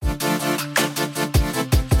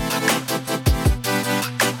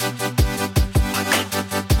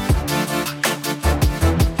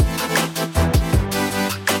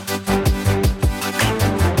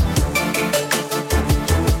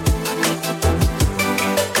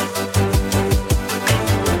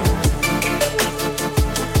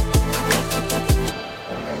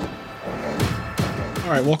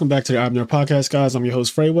right, welcome back to the I'm There podcast, guys. I'm your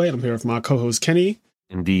host, Freeway, and I'm here with my co-host, Kenny.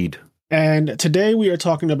 Indeed. And today we are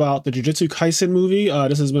talking about the Jujutsu Kaisen movie.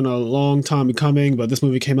 This has been a long time coming, but this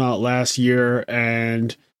movie came out last year,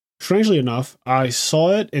 and strangely enough, I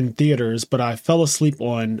saw it in theaters, but I fell asleep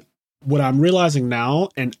on what I'm realizing now,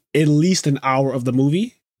 and at least an hour of the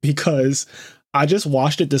movie, because I just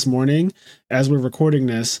watched it this morning as we're recording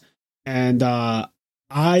this, and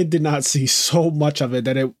I did not see so much of it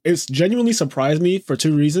that it's genuinely surprised me for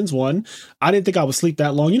two reasons. One, I didn't think I would sleep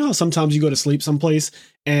that long. You know how sometimes you go to sleep someplace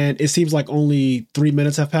and it seems like only 3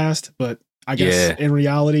 minutes have passed, but I guess in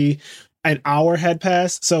reality, an hour had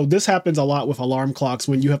passed. So this happens a lot with alarm clocks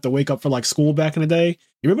when you have to wake up for like school back in the day.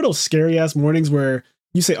 You remember those scary ass mornings where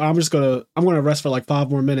you say, oh, I'm going to rest for like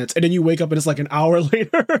 5 more minutes. And then you wake up and it's like an hour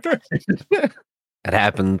later.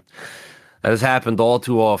 That has happened all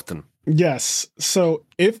too often. Yes. So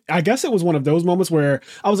I guess it was one of those moments where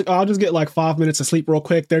I was like, oh, I'll just get like 5 minutes of sleep real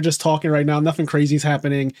quick. They're just talking right now. Nothing crazy is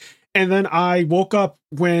happening. And then I woke up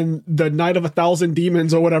when the Night of 1,000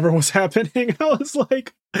 Demons or whatever was happening. I was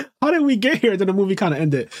like, how did we get here? Then the movie kind of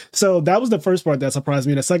ended. So that was the first part that surprised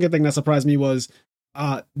me. And the second thing that surprised me was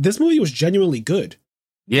this movie was genuinely good.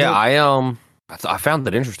 Yeah, I found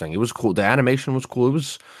that interesting. It was cool. The animation was cool. It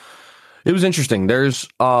was interesting. There's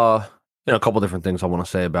a couple different things I want to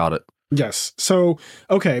say about it. Yes. So,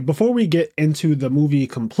 okay, before we get into the movie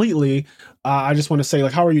completely, I just want to say,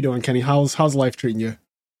 like, how are you doing, Kenny? How's life treating you?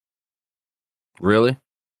 Really?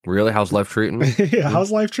 How's life treating me? Yeah,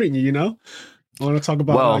 how's life treating you, I want to talk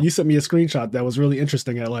about, you sent me a screenshot that was really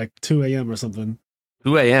interesting at like 2 a.m. or something.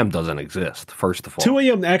 2 a.m. doesn't exist, first of all. 2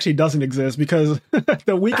 a.m. actually doesn't exist because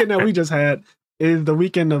the weekend that we just had is the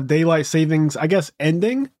weekend of daylight savings, I guess,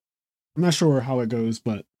 ending. I'm not sure how it goes,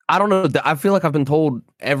 but I don't know. I feel like I've been told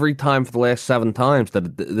every time for the last 7 times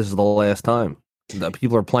that this is the last time. That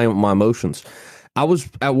people are playing with my emotions. I was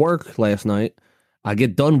at work last night. I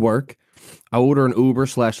get done work. I order an Uber /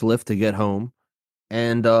 Lyft to get home.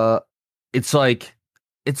 And it's like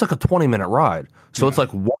a 20-minute ride. So It's like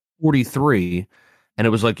 1:43. And it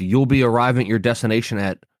was like, you'll be arriving at your destination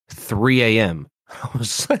at 3 a.m. I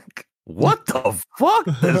was like, what the fuck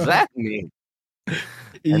does that mean?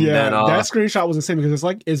 And then, that screenshot was insane because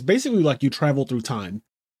it's basically like you travel through time.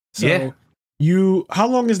 So how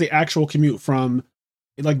long is the actual commute from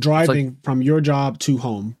like driving from your job to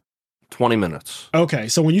home? 20 minutes. Okay.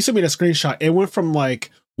 So when you sent me the screenshot, it went from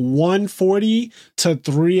like 1:40 to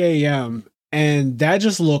 3 a.m. and that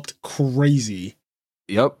just looked crazy.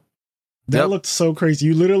 Yep. That looked so crazy.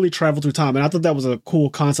 You literally traveled through time. And I thought that was a cool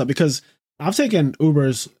concept because I've taken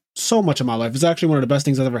Ubers so much in my life. It's actually one of the best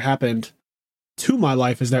things that ever happened to my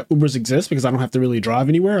life is that Ubers exist because I don't have to really drive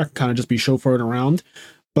anywhere. I can kind of just be chauffeured around.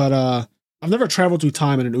 But I've never traveled through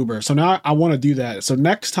time in an Uber. So now I want to do that. So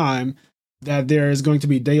next time that there is going to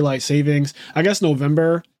be daylight savings, I guess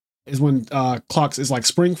November is when clocks is like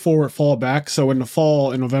spring forward, fall back. So in the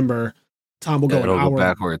fall in November, time will go an hour. Go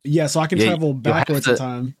backwards. Yeah, so I can travel backwards in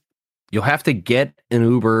time. You'll have to get an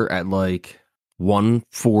Uber at like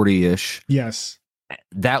 1:40-ish. Yes.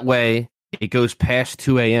 That way it goes past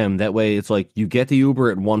 2 a.m. That way it's like you get the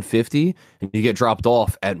Uber at 1:50 and you get dropped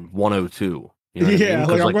off at 1:02. You know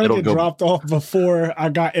I'm going to get dropped off before I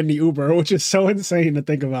got in the Uber, which is so insane to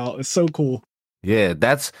think about. It's so cool. Yeah,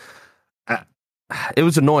 it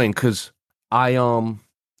was annoying because I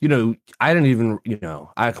didn't even,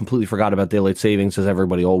 I completely forgot about daylight savings as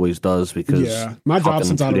everybody always does because my job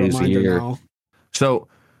sends out a reminder now. So,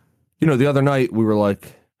 the other night we were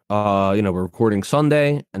like, we're recording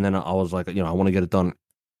Sunday, and then I was like, I want to get it done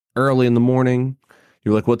early in the morning.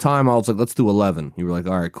 You were like, what time? I was like, let's do 11. You were like,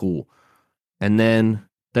 all right, cool. And then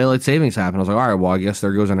daylight savings happened. I was like, all right, well, I guess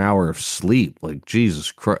there goes an hour of sleep. Like,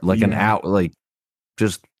 Jesus Christ, like an hour, like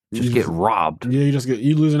just get robbed. Yeah,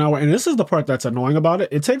 you lose an hour. And this is the part that's annoying about it.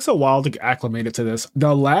 It takes a while to get acclimated to this.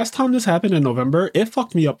 The last time this happened in November, it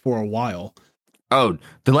fucked me up for a while. Oh,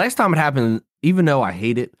 the last time it happened, even though I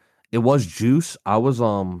hate it, it was juice. I was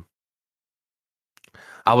out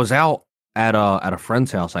at a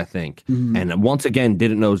friend's house, I think, and once again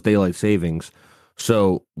didn't know it was daylight savings.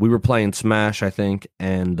 So we were playing Smash, I think,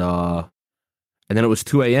 and then it was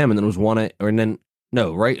 2 a.m. and then it was 1 a.m. and then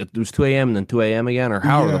no, right? It was 2 a.m. and then 2 a.m. again, or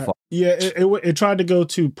however the fuck. Yeah, it tried to go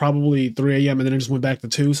to probably 3 a.m. and then it just went back to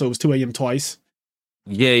 2, so it was 2 a.m. twice.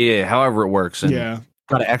 Yeah, however it works. And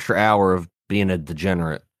got an extra hour of being a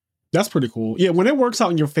degenerate. That's pretty cool. Yeah, when it works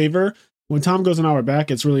out in your favor, when time goes an hour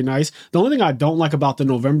back, it's really nice. The only thing I don't like about the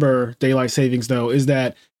November daylight savings, though, is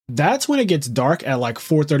that that's when it gets dark at like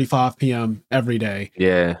 4:35 p.m. every day.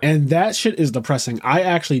 Yeah. And that shit is depressing. I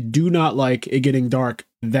actually do not like it getting dark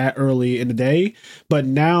that early in the day. But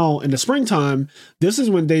now in the springtime, this is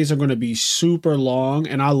when days are going to be super long.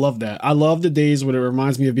 And I love that. I love the days when it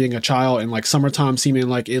reminds me of being a child and like summertime seeming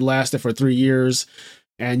like it lasted for 3 years.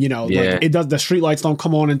 And, you know, like it does, the street lights don't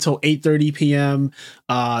come on until 8:30 p.m.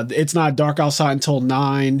 It's not dark outside until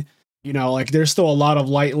 9. You know, like there's still a lot of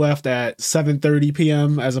light left at 7:30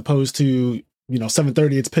 p.m. as opposed to, you know,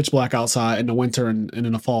 7:30, it's pitch black outside in the winter and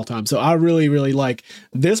in the fall time. So I really, really like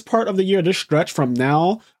this part of the year, this stretch from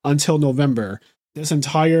now until November. This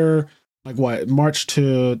entire, like what, March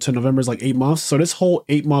to November is like 8 months. So this whole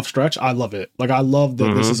 8-month stretch, I love it. Like I love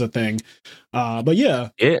that this is a thing. But yeah.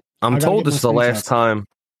 I'm told this is the last time.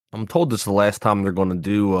 I'm told this is the last time they're going to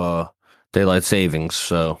do daylight savings.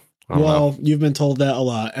 So, well, you've been told that a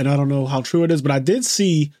lot, and I don't know how true it is, but I did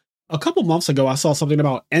see a couple months ago, I saw something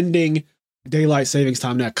about ending daylight savings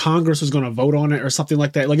time, that Congress was going to vote on it or something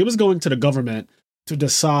like that. Like it was going to the government to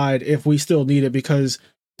decide if we still need it, because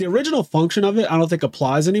the original function of it, I don't think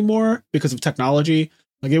applies anymore because of technology.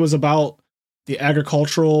 Like it was about the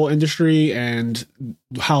agricultural industry and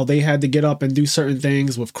how they had to get up and do certain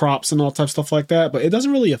things with crops and all types of stuff like that. But it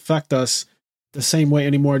doesn't really affect us the same way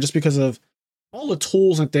anymore, just because of all the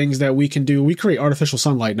tools and things that we can do. We create artificial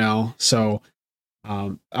sunlight now. So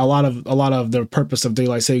a lot of the purpose of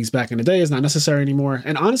daylight savings back in the day is not necessary anymore.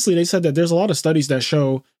 And honestly, they said that there's a lot of studies that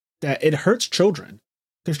show that it hurts children,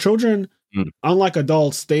 because children, unlike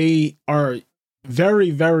adults, they are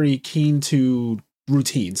very, very keen to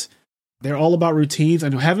routines. They're all about routines,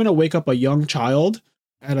 and having to wake up a young child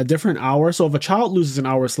at a different hour. So if a child loses an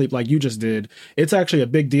hour of sleep like you just did, it's actually a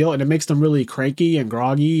big deal, and it makes them really cranky and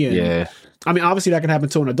groggy. And I mean, obviously that can happen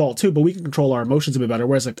to an adult too, but we can control our emotions a bit better.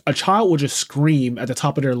 Whereas like a child will just scream at the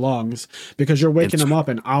top of their lungs because you're waking them up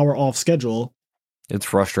an hour off schedule. It's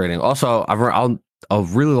frustrating. Also, a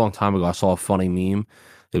really long time ago, I saw a funny meme.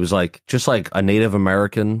 It was like just like a Native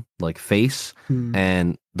American like face,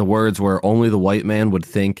 and the words were, "Only the white man would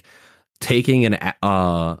think taking an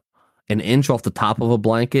inch off the top of a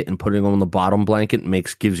blanket and putting it on the bottom blanket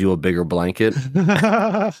gives you a bigger blanket."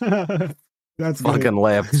 That's fucking good.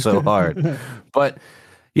 Laughed so hard. But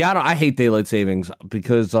yeah, I hate daylight savings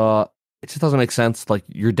because it just doesn't make sense. Like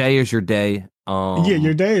your day is your day.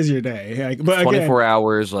 Your day is your day. Like, but 24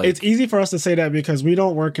 hours. Like, it's easy for us to say that because we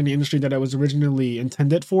don't work in the industry that it was originally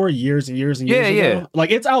intended for years and years and years ago. Yeah.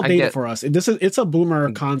 Like it's outdated for us. It's a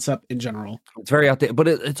boomer concept in general. It's very outdated, but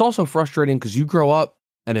it's also frustrating because you grow up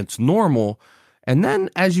and it's normal, and then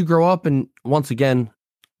as you grow up, and once again,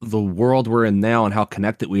 the world we're in now and how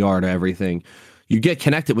connected we are to everything, you get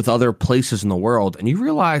connected with other places in the world, and you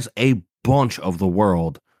realize a bunch of the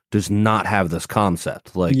world does not have this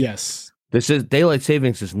concept. Like, yes. This is daylight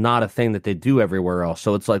savings is not a thing that they do everywhere else.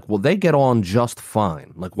 So it's like, well, they get on just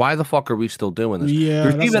fine. Like, why the fuck are we still doing this?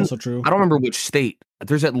 Yeah, that's also true. I don't remember which state.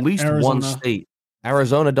 There's at least one state.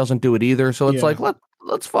 Arizona doesn't do it either. So it's like,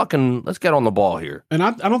 let's get on the ball here. And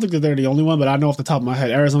I don't think that they're the only one, but I know off the top of my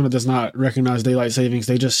head, Arizona does not recognize daylight savings.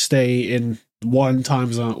 They just stay in one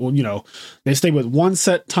time zone. Well, you know, they stay with one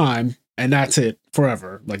set time, and that's it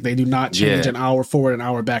forever. Like they do not change an hour forward, an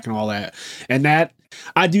hour back, and all that. And that,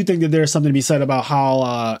 I do think that there's something to be said about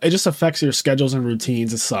how it just affects your schedules and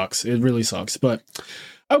routines. It sucks. It really sucks. But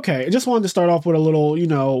okay, I just wanted to start off with a little, you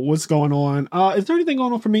know, what's going on. Is there anything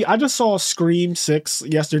going on for me? I just saw Scream 6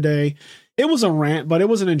 yesterday. It was a rant, but it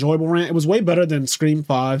was an enjoyable rant. It was way better than Scream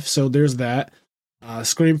 5, so there's that.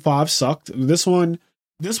 Scream 5 sucked. This one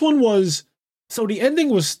was, so the ending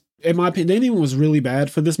was, in my opinion, the ending was really bad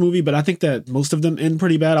for this movie, but I think that most of them end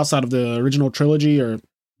pretty bad outside of the original trilogy, or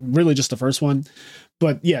really just the first one.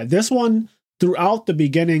 But yeah, this one, throughout the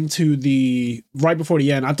beginning to the right before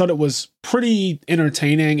the end, I thought it was pretty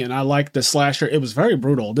entertaining, and I liked the slasher. It was very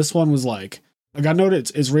brutal. This one was like I know that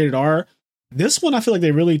it's rated R. This one, I feel like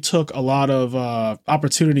they really took a lot of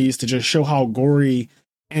opportunities to just show how gory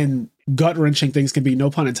and gut-wrenching things can be, no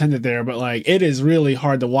pun intended there, but like it is really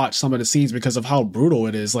hard to watch some of the scenes because of how brutal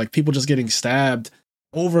it is. Like people just getting stabbed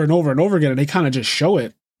over and over and over again, and they kind of just show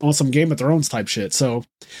it on some Game of Thrones type shit. So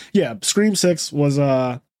yeah, Scream 6 was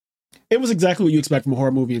it was exactly what you expect from a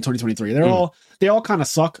horror movie in 2023. They all kind of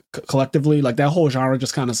suck collectively. Like that whole genre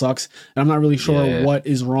just kind of sucks. And I'm not really sure what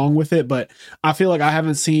is wrong with it, but I feel like I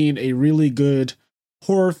haven't seen a really good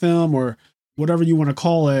horror film, or whatever you want to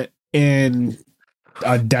call it, in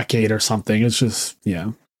a decade or something. It's just,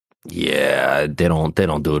 yeah, they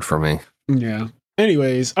don't do it for me. Yeah.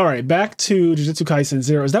 Anyways, all right, back to Jujutsu Kaisen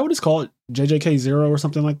 0. Is that what it's called? JJK 0 or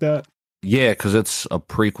something like that? Yeah, because it's a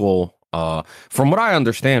prequel. From what I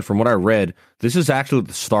understand, from what I read, this is actually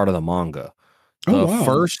the start of the manga.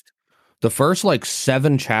 The first like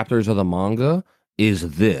 7 chapters of the manga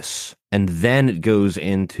is this. and then it goes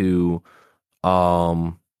into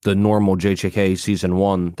the normal JJK season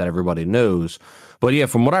 1 that everybody knows. But yeah,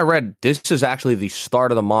 from what I read, this is actually the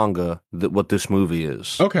start of the manga, what this movie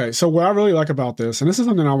is. Okay, so what I really like about this, and this is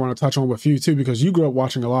something I want to touch on with you too, because you grew up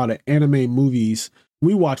watching a lot of anime movies.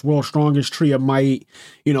 We watched World's Strongest, Tree of Might,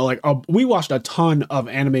 we watched a ton of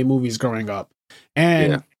anime movies growing up.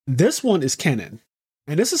 And this one is canon.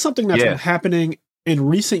 And this is something that's been happening in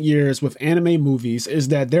recent years with anime movies, is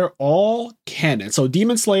that they're all canon. So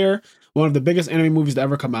Demon Slayer, one of the biggest anime movies to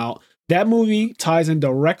ever come out, that movie ties in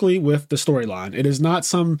directly with the storyline. It is not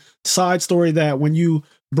some side story that when you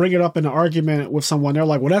bring it up in an argument with someone, they're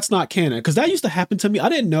like, well, that's not canon. Because that used to happen to me. I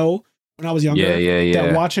didn't know when I was younger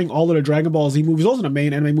that watching all of the Dragon Ball Z movies, those are the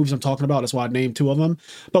main anime movies I'm talking about. That's why I named 2 of them.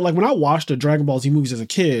 But like when I watched the Dragon Ball Z movies as a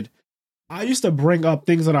kid, I used to bring up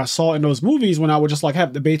things that I saw in those movies when I would just like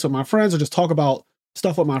have debates with my friends or just talk about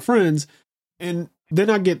stuff with my friends. And then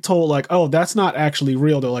I get told like, oh, that's not actually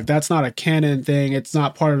real though. Like that's not a canon thing. It's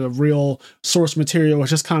not part of the real source material.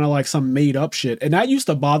 It's just kind of like some made up shit. And that used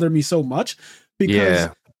to bother me so much because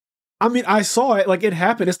I mean, I saw it, like it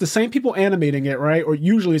happened. It's the same people animating it, right? Or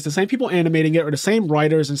usually it's the same people animating it or the same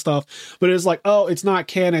writers and stuff. But it's like, oh, it's not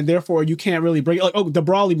canon. Therefore, you can't really bring it. Like, oh, the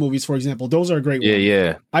Broly movies, for example. Those are a great ones.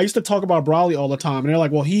 Yeah. I used to talk about Broly all the time. And they're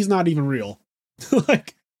like, well, he's not even real.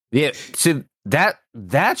 Like, yeah, see,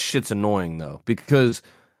 that shit's annoying though, because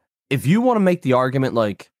if you want to make the argument,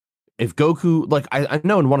 like if Goku, like I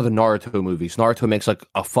know in one of the Naruto movies, Naruto makes like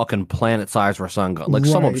a fucking planet-sized Rasengan, like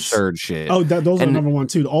some absurd shit. Oh, those are number one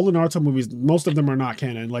too. All the Naruto movies, most of them are not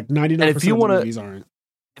canon. Like 99% of the movies aren't.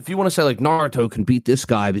 If you want to say like Naruto can beat this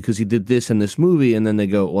guy because he did this in this movie, and then they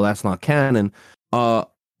go, well, that's not canon.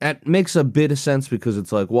 That makes a bit of sense because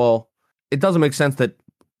it's like, well, it doesn't make sense that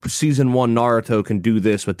season 1 Naruto can do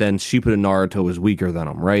this, but then Shippuden Naruto is weaker than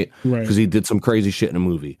him, right? Because he did some crazy shit in a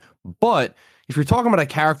movie. But if you're talking about a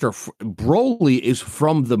character, Broly is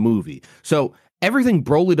from the movie. So everything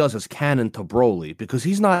Broly does is canon to Broly because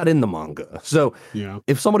he's not in the manga. So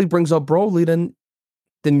if somebody brings up Broly,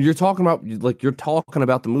 then you're talking about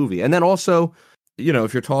the movie. And then also,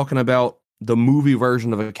 if you're talking about the movie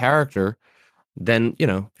version of a character, then,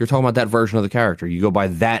 you're talking about that version of the character. You go by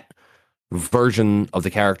that version of the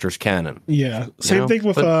character's canon. Yeah. Same thing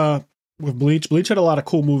with Bleach. Bleach had a lot of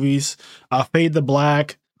cool movies. Fade the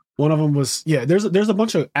Black. One of them was there's a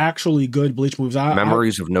bunch of actually good Bleach movies.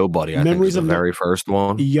 Memories of Nobody. I think is the very first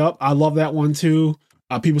one. Yep, I love that one too.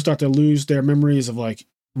 People start to lose their memories of like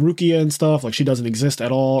Rukia and stuff. Like she doesn't exist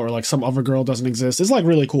at all, or like some other girl doesn't exist. It's like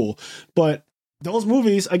really cool, but those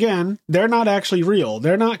movies, again, they're not actually real.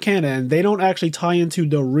 They're not canon. They don't actually tie into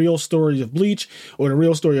the real story of Bleach or the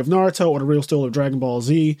real story of Naruto or the real story of Dragon Ball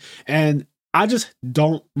Z. And I just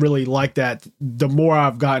don't really like that. The more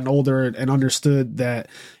I've gotten older and understood that,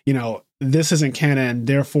 this isn't canon,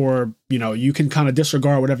 therefore, you can kind of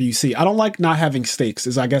disregard whatever you see. I don't like not having stakes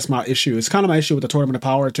is I guess my issue. It's kind of my issue with the Tournament of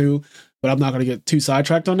Power too, but I'm not going to get too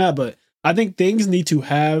sidetracked on that. But I think things need to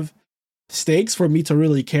have stakes for me to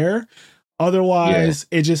really care. Otherwise,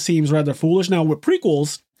 it just seems rather foolish. Now, with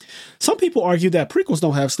prequels, some people argue that prequels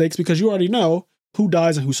don't have stakes because you already know who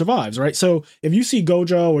dies and who survives, right? So if you see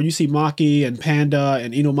Gojo or you see Maki and Panda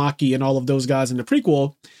and Inumaki and all of those guys in the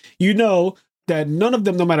prequel, you know that none of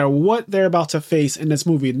them, no matter what they're about to face in this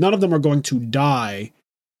movie, none of them are going to die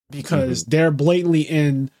because they're blatantly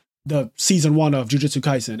in the season 1 of Jujutsu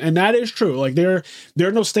Kaisen. And that is true. Like there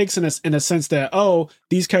are no stakes in a sense that, oh,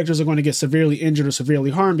 these characters are going to get severely injured or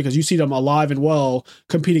severely harmed because you see them alive and well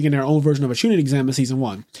competing in their own version of a Chunin exam in season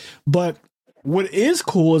 1. But what is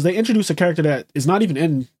cool is they introduce a character that is not even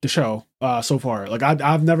in the show so far. Like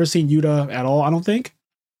I've never seen Yuta at all, I don't think.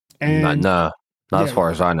 And not as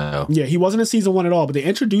far as I know. Yeah, he wasn't in season 1 at all, but they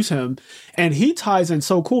introduce him and he ties in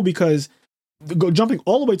so cool because jumping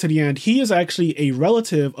all the way to the end, he is actually a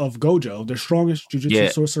relative of Gojo, the strongest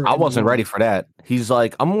jujutsu sorcerer. I wasn't ready for that. He's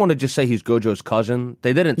like, I'm going to just say he's Gojo's cousin.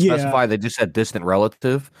 They didn't specify. They just said distant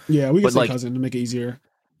relative. Yeah, we can say cousin to make it easier.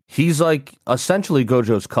 He's like essentially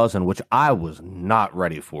Gojo's cousin, which I was not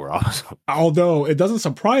ready for. Although it doesn't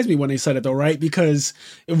surprise me when they said it though, right? Because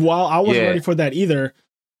while I wasn't ready for that either,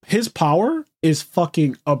 his power is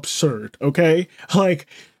fucking absurd, okay? Like,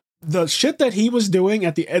 the shit that he was doing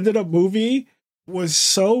at the end of the movie was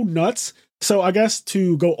so nuts. So I guess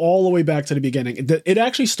to go all the way back to the beginning, it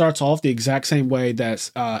actually starts off the exact same way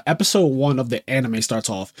that episode 1 of the anime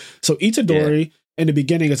starts off. So Itadori in the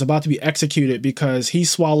beginning is about to be executed because he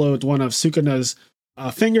swallowed one of Sukuna's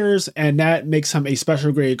fingers, and that makes him a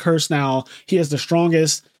special grade curse now. He has the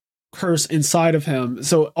strongest curse inside of him.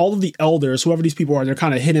 So all of the elders, whoever these people are, they're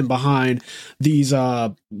kind of hidden behind these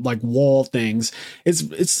like wall things.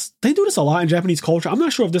 It's they do this a lot in Japanese culture. I'm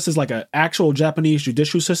not sure if this is like an actual Japanese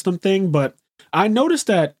judicial system thing, but I noticed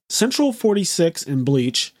that Central 46 in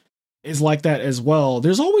Bleach is like that as well.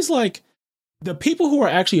 There's always like the people who are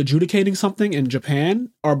actually adjudicating something in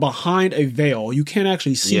Japan are behind a veil. You can't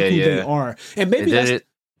actually see who they are. And maybe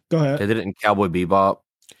go ahead. They did it in Cowboy Bebop.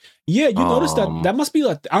 Yeah, you notice that must be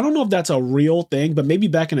like, I don't know if that's a real thing, but maybe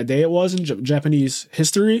back in the day it was in Japanese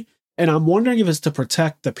history. And I'm wondering if it's to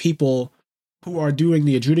protect the people who are doing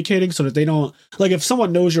the adjudicating so that they don't, like if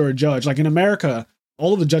someone knows you're a judge, like in America,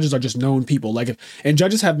 all of the judges are just known people. Like and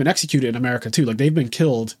judges have been executed in America too. Like they've been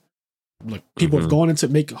killed. Like people have gone into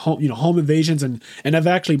make home invasions and have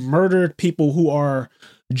actually murdered people who are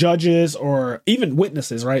judges or even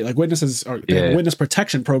witnesses, right? Like witnesses are they have a witness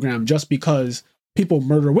protection program just because people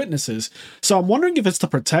murder witnesses. So I'm wondering if it's to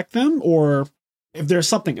protect them or if there's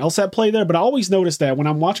something else at play there. But I always notice that when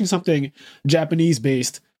I'm watching something Japanese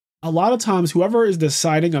based, a lot of times whoever is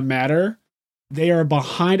deciding a matter, they are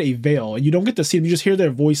behind a veil and you don't get to see them. You just hear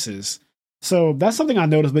their voices. So that's something I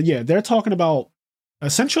noticed. But yeah, they're talking about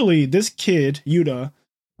essentially this kid, Yuta.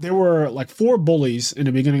 There were like 4 bullies in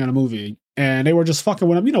the beginning of the movie and they were just fucking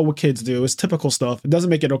with him. You know what kids do. It's typical stuff. It doesn't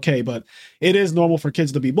make it okay, but it is normal for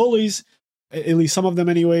kids to be bullies. At least some of them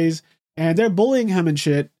anyways, and they're bullying him and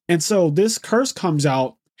shit. And so this curse comes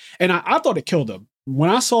out, and I thought it killed him. When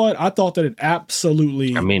I saw it, I thought that it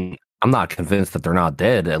absolutely... I mean, I'm not convinced that they're not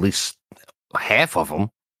dead, at least half of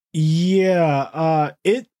them. Yeah,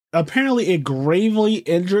 it gravely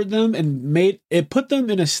injured them and put them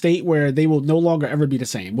in a state where they will no longer ever be the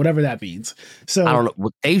same, whatever that means. So I don't know.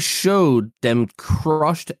 They showed them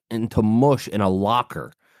crushed into mush in a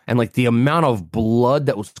locker. And like the amount of blood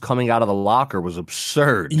that was coming out of the locker was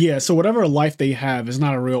absurd. Yeah, so whatever life they have is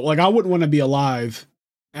not a real... Like, I wouldn't want to be alive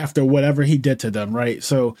after whatever he did to them, right?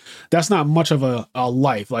 So that's not much of a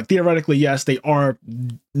life. Like, theoretically, yes, they are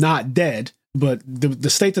not dead, but the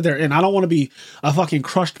state that they're in, I don't want to be a fucking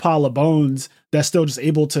crushed pile of bones that's still just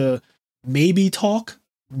able to maybe talk,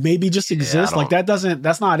 maybe just exist. Like,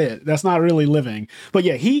 that's not it. That's not really living. But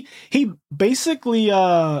yeah, he basically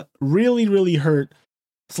really, really hurt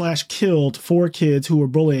 / killed 4 kids who were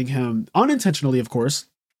bullying him unintentionally, of course.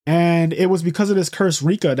 And it was because of this curse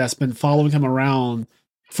Rika that's been following him around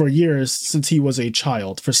for years since he was a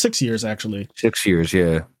child, for 6 years, actually. 6 years.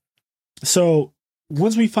 Yeah. So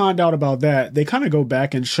once we find out about that, they kind of go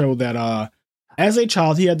back and show that, as a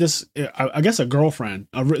child, he had this, I guess, a girlfriend,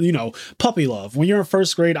 puppy love. When you're in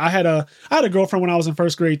first grade, I had a girlfriend when I was in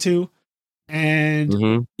first grade too.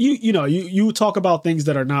 And you talk about things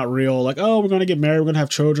that are not real, like, oh, we're going to get married, we're going to have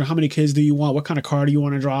children. How many kids do you want? What kind of car do you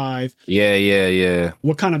want to drive? Yeah.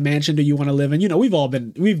 What kind of mansion do you want to live in? You know, we've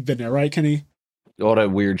been there, right, Kenny? All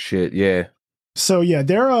that weird shit, yeah. So yeah,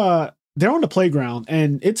 they're on the playground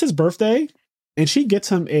and it's his birthday and she gets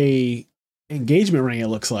him a engagement ring, it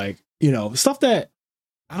looks like. You know, stuff that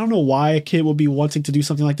I don't know why a kid would be wanting to do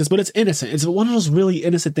something like this, but it's innocent. It's one of those really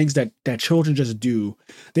innocent things that children just do.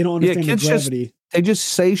 They don't understand the gravity. They just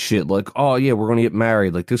say shit like, "Oh yeah, we're going to get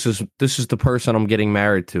married. Like this is the person I'm getting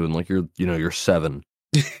married to," and like you're 7.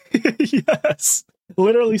 Yes,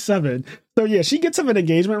 literally 7. So yeah, she gets him an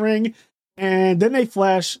engagement ring, and then they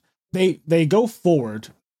flash. They go forward,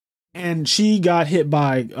 and she got hit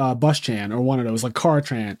by Bus-chan or one of those like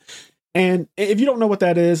Car-chan. And if you don't know what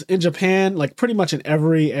that is, in Japan, like pretty much in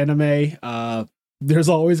every anime, there's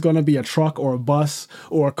always going to be a truck or a bus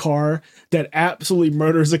or a car that absolutely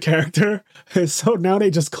murders a character. And so now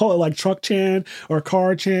they just call it like Truck-chan or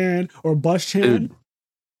Car-chan or Bus-chan. Dude,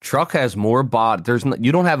 truck has more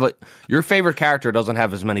your favorite character doesn't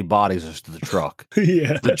have as many bodies as the truck.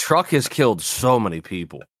 Yeah. The truck has killed so many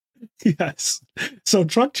people. Yes. So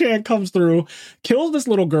Truck-chan comes through, kills this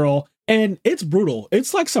little girl. And it's brutal.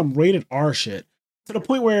 It's like some rated R shit to the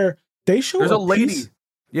point where they show there's a lady.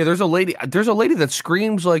 Yeah, there's a lady that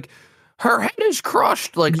screams like her head is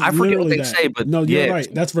crushed. Like I forget what they say, but no, you're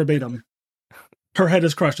right. That's verbatim. Her head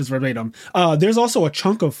is crushed is verbatim. There's also a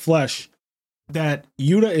chunk of flesh that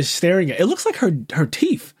Yuta is staring at. It looks like her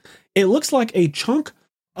teeth. It looks like a chunk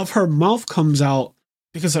of her mouth comes out.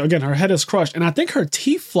 Because, again, her head is crushed, and I think her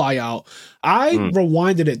teeth fly out. I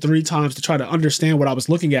rewinded it 3 times to try to understand what I was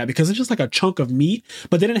looking at, because it's just like a chunk of meat,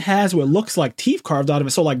 but then it has what looks like teeth carved out of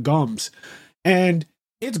it, so like gums. And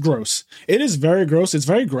it's gross. It is very gross. It's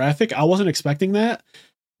very graphic. I wasn't expecting that.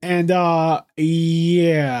 And,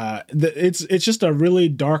 it's just a really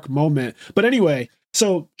dark moment. But anyway,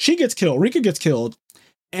 so she gets killed. Rika gets killed.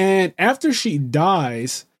 And after she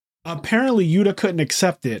dies... apparently Yuta couldn't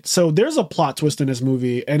accept it. So there's a plot twist in this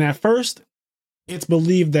movie, and at first it's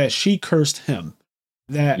believed that she cursed him.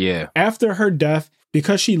 That after her death,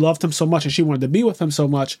 because she loved him so much and she wanted to be with him so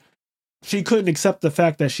much, she couldn't accept the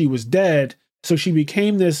fact that she was dead. So she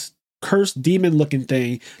became this cursed demon looking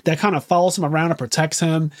thing that kind of follows him around and protects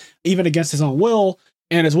him, even against his own will,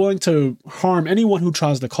 and is willing to harm anyone who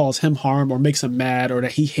tries to cause him harm or makes him mad or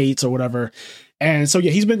that he hates or whatever. And so,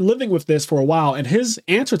 yeah, he's been living with this for a while. And his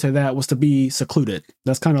answer to that was to be secluded.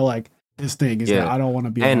 That's kind of like his thing, is that I don't want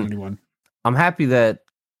to be around anyone. I'm happy that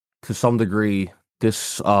to some degree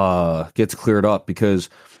this gets cleared up, because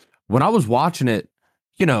when I was watching it,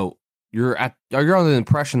 you know, you're under the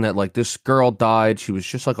impression that like this girl died. She was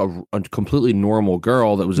just like a completely normal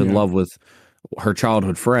girl that was in love with her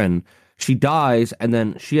childhood friend. She dies, and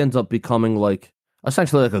then she ends up becoming like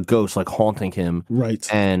essentially like a ghost, like haunting him, right,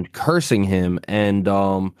 and cursing him. And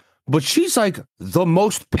but she's like the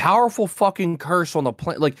most powerful fucking curse on the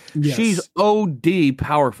planet. Like she's OD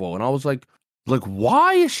powerful, and I was like,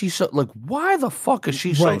 why is she so, like, why the fuck is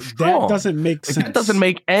she so strong? That doesn't make sense. That doesn't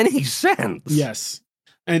make any sense. Yes.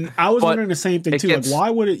 And I was wondering the same thing too. Like, why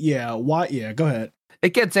would it? Yeah. Why? Yeah. Go ahead.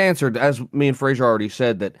 It gets answered, as me and Fraser already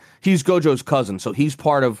said, that he's Gojo's cousin. So he's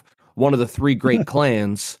part of one of the 3 great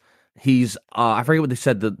clans. He's, I forget what they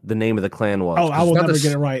said the name of the clan was. Oh, I will never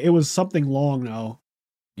get it right. It was something long though.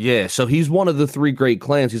 Yeah. So he's one of the 3 great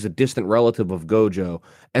clans. He's a distant relative of Gojo.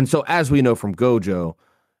 And so as we know from Gojo,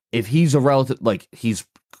 if he's a relative, like he's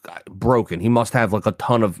broken, he must have like a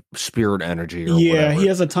ton of spirit energy or whatever. He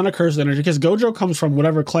has a ton of cursed energy because Gojo comes from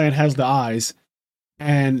whatever clan has the eyes,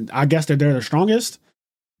 and I guess they're the strongest.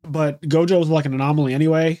 But Gojo is like an anomaly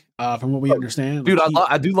anyway, from what we understand. Dude,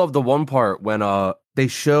 I do love the one part when they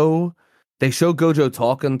show Gojo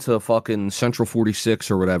talking to fucking Central 46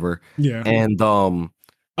 or whatever. Yeah. And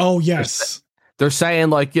oh yes. They're saying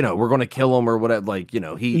like, you know, we're gonna kill him or whatever. Like, you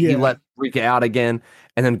know, he let Rika out again.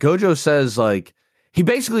 And then Gojo says like, he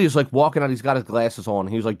basically is like walking out, he's got his glasses on.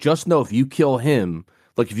 He was like, just know if you kill him,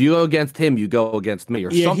 like if you go against him, you go against me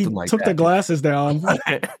or something like that. He took the glasses down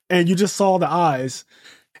and you just saw the eyes.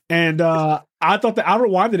 And I thought that I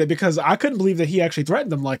rewinded it because I couldn't believe that he actually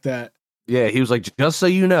threatened them like that. Yeah, he was like, just so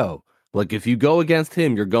you know, like if you go against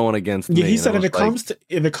him, you're going against me. He said if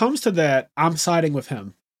it comes to that, I'm siding with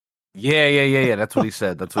him. Yeah. That's what he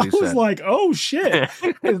said. That's what he said. I was like, oh shit,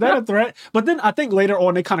 is that a threat? But then I think later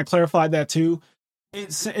on they kind of clarified that too.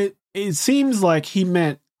 It seems like he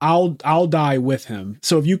meant I'll die with him.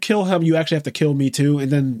 So if you kill him, you actually have to kill me too. And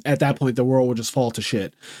then at that point, the world will just fall to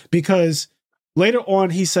shit. Because later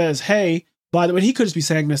on, he says, hey, by the way, he could just be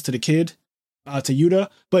saying this to the kid, to Yuta.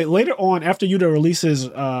 But later on, after Yuta releases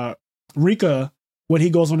Rika, when he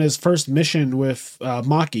goes on his first mission with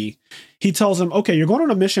Maki, he tells him, okay, you're going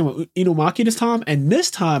on a mission with Inumaki this time. And this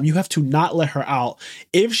time you have to not let her out.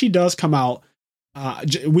 If she does come out,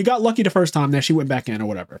 we got lucky the first time that she went back in or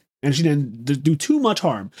whatever, and she didn't do too much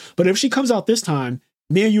harm. But if she comes out this time,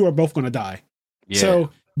 me and you are both going to die. Yeah. So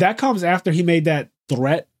that comes after he made that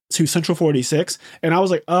threat to Central 46. And I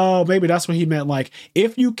was like, oh, maybe that's what he meant. Like,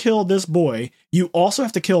 if you kill this boy, you also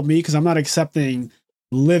have to kill me because I'm not accepting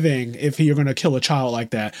living if you're going to kill a child like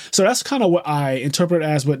that. So that's kind of what I interpret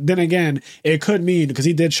as. But then again, it could mean, because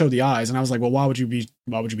he did show the eyes, and I was like, well, why would you be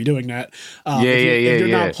doing that? If you're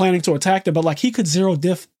not planning to attack them. But like, he could zero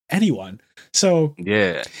diff anyone. So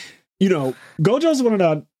yeah, you know, Gojo's one of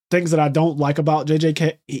the things that I don't like about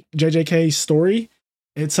JJK's story.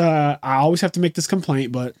 It's I always have to make this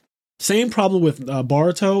complaint, but same problem with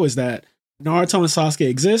Boruto is that Naruto and Sasuke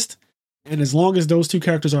exist, and as long as those 2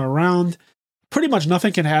 characters are around, pretty much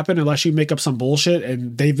nothing can happen unless you make up some bullshit,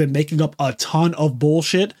 and they've been making up a ton of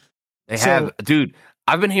bullshit. They have, dude.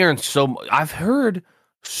 I've been hearing I've heard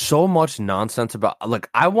so much nonsense about. Like,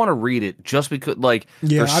 I want to read it just because. Like,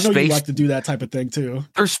 yeah, I know you like to do that type of thing too.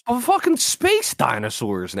 There's fucking space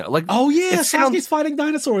dinosaurs now. Like, oh yeah, Sasuke's fighting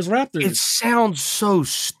dinosaurs, raptors. It sounds so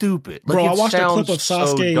stupid, like, bro. I watched a clip of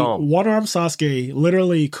Sasuke, one-arm Sasuke,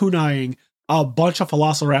 literally kunaiing a bunch of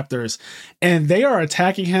velociraptors, and they are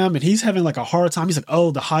attacking him, and he's having like a hard time. He's like,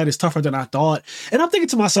 oh, the hide is tougher than I thought. And I'm thinking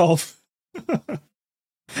to myself,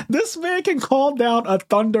 this man can calm down a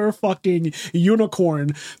thunder fucking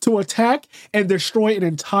unicorn to attack and destroy an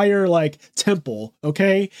entire like temple.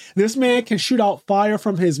 Okay. This man can shoot out fire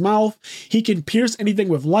from his mouth. He can pierce anything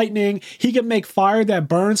with lightning. He can make fire that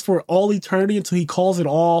burns for all eternity until he calls it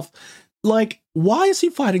off. Like, why is he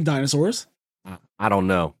fighting dinosaurs? I don't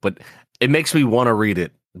know, but it makes me want to read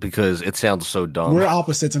it because it sounds so dumb. We're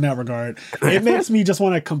opposites in that regard. It makes me just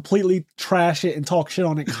want to completely trash it and talk shit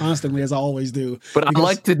on it constantly, as I always do. But I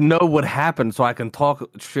like to know what happened so I can talk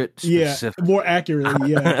shit specifically. More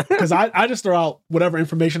accurately, yeah. Because I just throw out whatever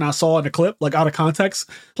information I saw in the clip, like out of context.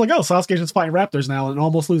 It's like, oh, Sasuke's just fighting raptors now and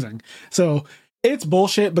almost losing. So it's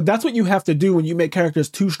bullshit, but that's what you have to do when you make characters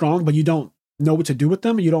too strong, but you don't know what to do with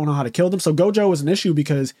them and you don't know how to kill them. So Gojo is an issue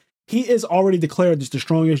because he is already declared as the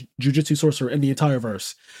strongest jujutsu sorcerer in the entire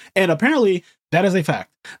verse. And apparently that is a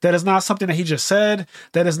fact. That is not something that he just said.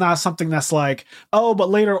 That is not something that's like, oh, but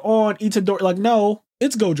later on, Itadori, like, no,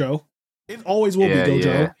 it's Gojo. It always will be Gojo.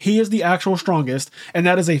 Yeah. He is the actual strongest, and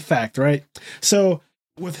that is a fact, right? So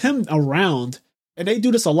with him around, and they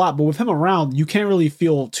do this a lot, but with him around, you can't really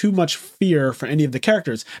feel too much fear for any of the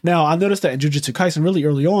characters. Now, I noticed that in Jujutsu Kaisen really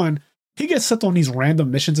early on, he gets sent on these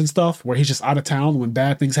random missions and stuff where he's just out of town when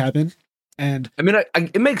bad things happen. And I mean,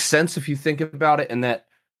 it makes sense if you think about it, and that,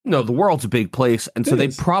 you know, the world's a big place, and so they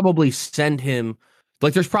probably send him,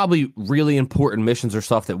 like, there's probably really important missions or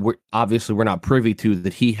stuff that we're not privy to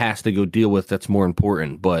that he has to go deal with that's more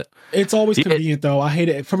important. But it's always convenient, though. I hate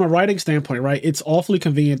it from a writing standpoint, right? It's awfully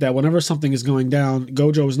convenient that whenever something is going down,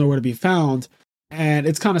 Gojo is nowhere to be found, and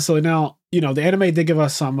it's kind of silly. Now, you know, the anime did give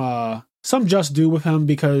us some just due with him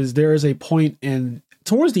because there is a point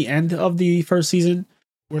towards the end of the first season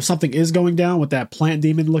where something is going down with that plant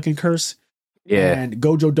demon looking curse. Yeah. And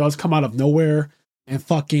Gojo does come out of nowhere and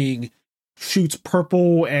fucking shoots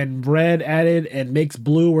purple and red at it and makes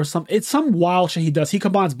blue or something. It's some wild shit he does. He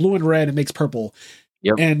combines blue and red and makes purple.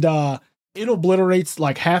 Yep. And it obliterates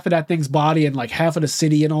like half of that thing's body and like half of the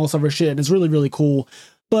city and all this other shit. And it's really, really cool.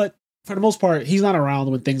 But for the most part, he's not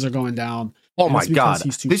around when things are going down. Oh my God.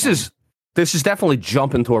 This is definitely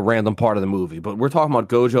jumping to a random part of the movie, but we're talking about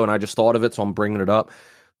Gojo and I just thought of it, so I'm bringing it up.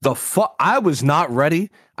 I was not ready.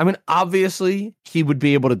 I mean, obviously he would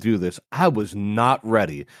be able to do this. I was not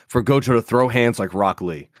ready for Gojo to throw hands like Rock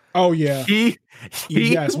Lee. Oh yeah. He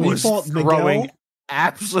was throwing Miguel,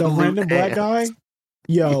 absolute the random black guy.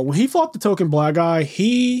 Yo, when he fought the token black guy,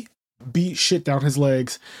 he beat shit down his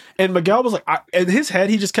legs. And Miguel was like, in his head,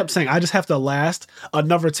 he just kept saying, I just have to last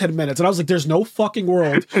another 10 minutes. And I was like, there's no fucking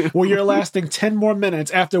world where you're lasting 10 more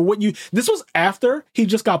minutes after this was after he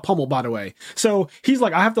just got pummeled, by the way. So he's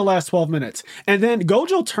like, I have to last 12 minutes. And then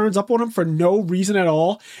Gojo turns up on him for no reason at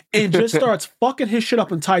all and just starts fucking his shit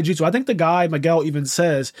up in taijutsu. I think the guy, Miguel, even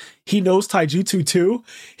says he knows taijutsu too.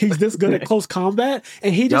 He's this good at close combat.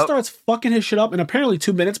 And he just starts fucking his shit up. And apparently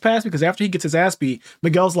 2 minutes pass because after he gets his ass beat,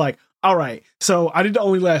 Miguel's like, all right, so I need to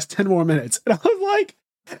only last 10 more minutes. And I was like,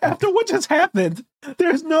 after what just happened,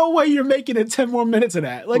 there's no way you're making it 10 more minutes of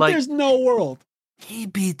that. Like there's no world. He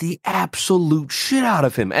beat the absolute shit out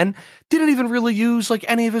of him and didn't even really use like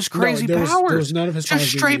any of his crazy powers. There was none of his powers.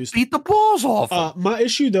 Just straight beat the balls off him. My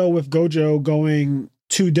issue, though, with Gojo going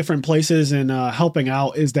to different places and helping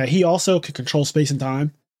out is that he also can control space and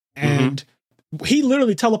time. And he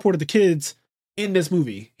literally teleported the kids in this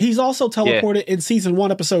movie. He's also teleported in season 1,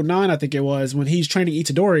 episode 9, I think it was, when he's training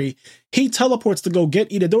Itadori. He teleports to go get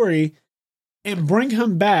Itadori and bring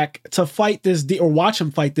him back to fight this, or watch him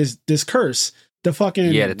fight this curse. To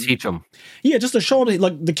fucking to teach him. Yeah, just to show him,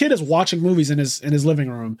 like, the kid is watching movies in his living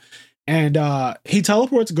room, and he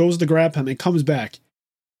teleports, goes to grab him, and comes back.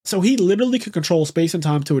 So he literally can control space and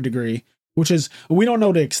time to a degree, which is, we don't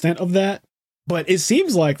know the extent of that, but it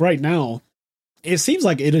seems like right now, it seems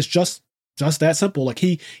like it is just that simple. Like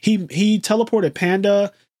he teleported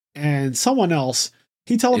Panda and someone else.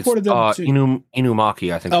 He teleported them to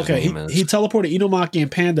Inumaki, I think his name is. He teleported Inumaki and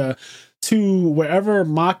Panda to wherever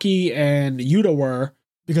Maki and Yuta were,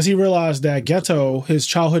 because he realized that Geto, his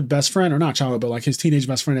childhood best friend, or not childhood, but like his teenage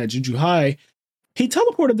best friend at Juju High, he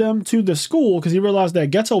teleported them to the school because he realized that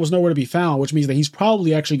Geto was nowhere to be found, which means that he's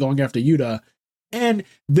probably actually going after Yuta. And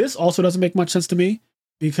this also doesn't make much sense to me,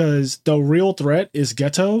 because the real threat is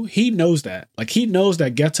Geto. He knows that. Like, he knows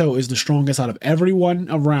that Geto is the strongest out of everyone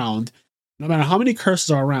around. No matter how many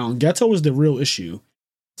curses are around, Geto is the real issue.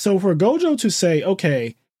 So for Gojo to say,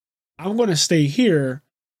 okay, I'm going to stay here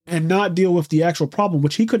and not deal with the actual problem,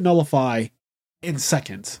 which he could nullify in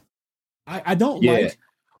seconds. I don't like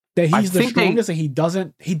that he's the strongest and he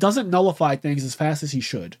doesn't nullify things as fast as he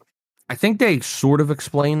should. I think they sort of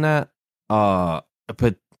explain that,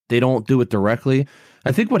 but they don't do it directly.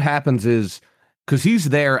 I think what happens is, because he's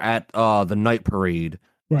there at the night parade,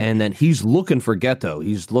 right, and then he's looking for Geto.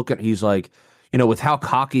 He's like, you know, with how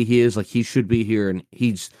cocky he is, like he should be here, and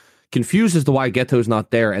he's confused as to why Geto's not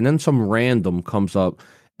there. And then some random comes up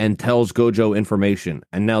and tells Gojo information,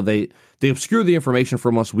 and now they obscure the information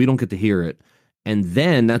from us. We don't get to hear it, and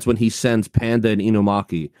then that's when he sends Panda and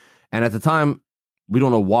Inumaki. And at the time, we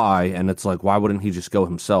don't know why, and it's like, why wouldn't he just go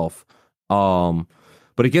himself?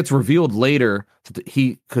 But it gets revealed later that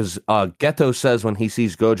because Geto says when he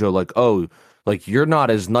sees Gojo, like, oh, like, you're not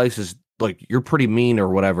as nice as, like, you're pretty mean or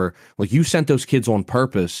whatever. Like, you sent those kids on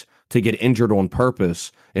purpose to get injured on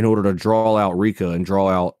purpose in order to draw out Rika and draw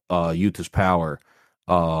out Yuta's power.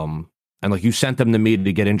 And like, you sent them to me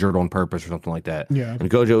to get injured on purpose or something like that. Yeah. And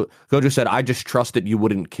Gojo said, I just trusted you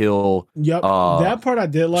wouldn't kill. Yep. That part I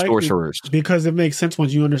did like sorcerers, because it makes sense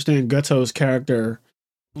once you understand Geto's character.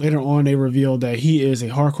 Later on, they revealed that he is a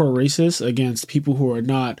hardcore racist against people who are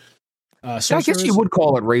not sorcerers. I guess you would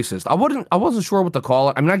call it racist. I wasn't sure what to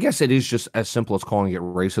call it. I mean, I guess it is just as simple as calling it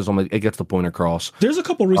racism. It gets the point across. There's a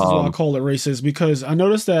couple reasons why I call it racist, because I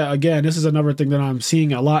noticed that, again, this is another thing that I'm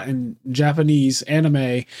seeing a lot in Japanese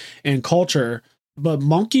anime and culture, but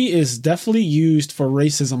monkey is definitely used for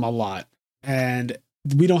racism a lot. And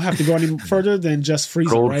we don't have to go any further than just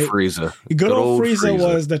Frieza, right? Frieza. Good old Frieza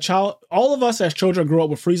was the child. All of us as children grew up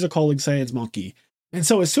with Frieza calling Saiyans monkey. And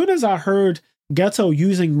so as soon as I heard Geto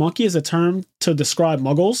using monkey as a term to describe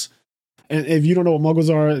muggles, and if you don't know what muggles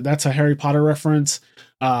are, that's a Harry Potter reference.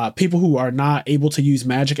 People who are not able to use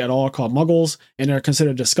magic at all are called muggles, and they're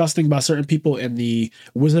considered disgusting by certain people in the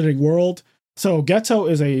wizarding world. So Geto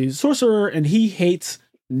is a sorcerer, and he hates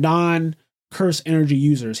non-cursed energy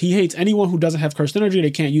users. He hates anyone who doesn't have cursed energy.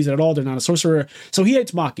 They can't use it at all. They're not a sorcerer. So he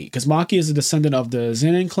hates Maki, because Maki is a descendant of the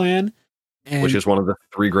Zenin clan. Which is one of the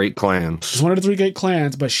three great clans. It's one of the three great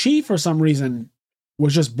clans, but she, for some reason,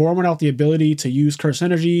 was just born without the ability to use curse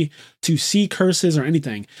energy, to see curses or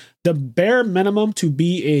anything. The bare minimum to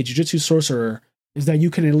be a Jujutsu sorcerer is that you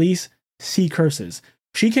can at least see curses.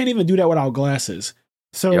 She can't even do that without glasses.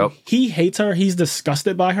 So He hates her. He's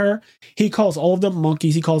disgusted by her. He calls all of them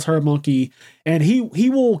monkeys. He calls her a monkey. And he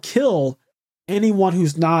will kill anyone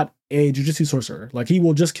who's not a Jujutsu sorcerer. Like, he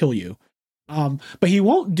will just kill you. But he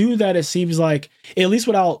won't do that, it seems like, at least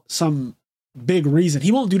without some big reason.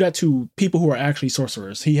 He won't do that to people who are actually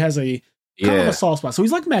sorcerers. He has a kind of a soft spot. So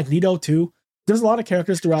he's like Magneto too. There's a lot of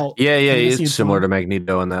characters throughout. Yeah, he's similar to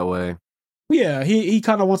Magneto in that way. Yeah, he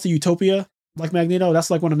kind of wants a utopia like Magneto.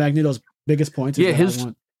 That's like one of Magneto's biggest points. Yeah,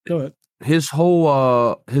 his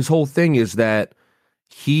whole thing is that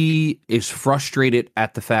he is frustrated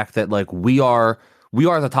at the fact that, like, we are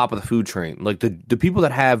the top of the food chain. Like, the people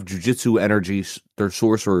that have jujitsu energies, they're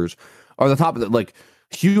sorcerers, are the top of the, like,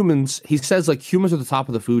 humans. He says, like, humans are the top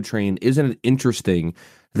of the food chain. Isn't it interesting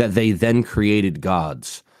that they then created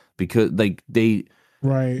gods? Because, like,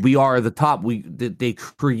 we are the top. They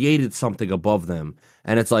created something above them.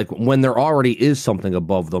 And it's like, when there already is something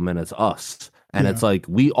above them, and it's us. And it's like,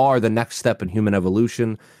 we are the next step in human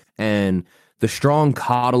evolution. And the strong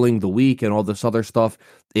coddling the weak and all this other stuff,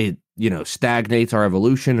 it, stagnates our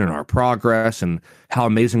evolution and our progress. And how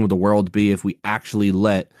amazing would the world be if we actually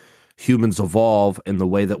let humans evolve in the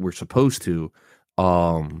way that we're supposed to?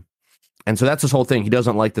 And so that's his whole thing. He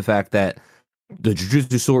doesn't like the fact that the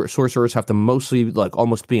Jujutsu sorcerers have to mostly, like,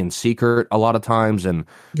 almost be in secret a lot of times, and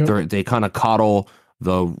they kind of coddle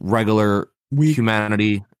the regular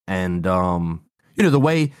humanity, and the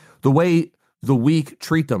way the weak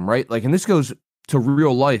treat them, right? Like, and this goes to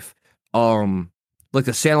real life, like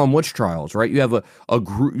the Salem witch trials, right? You have a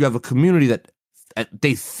group, you have a community that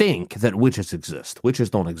they think that witches exist. Witches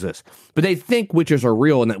don't exist, but they think witches are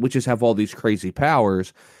real and that witches have all these crazy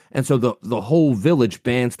powers, and so the whole village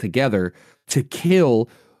bands together to kill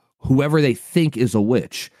whoever they think is a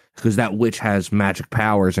witch, because that witch has magic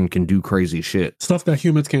powers and can do crazy shit. Stuff that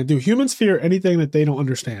humans can't do. Humans fear anything that they don't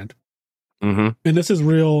understand. Mm-hmm. And this is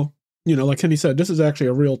real, like Kenny said, this is actually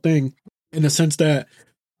a real thing, in the sense that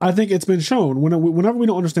I think it's been shown whenever we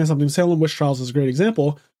don't understand something. Salem witch trials is a great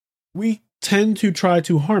example. We tend to try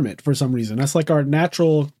to harm it for some reason. That's like our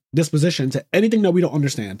natural disposition to anything that we don't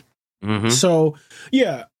understand. Mm-hmm. So,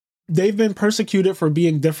 yeah, they've been persecuted for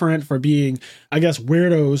being different, for being, I guess,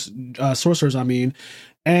 weirdos, sorcerers, I mean.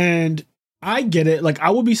 And I get it. Like, I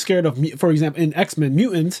would be scared of, for example, in X-Men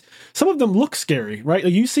mutants, some of them look scary, right?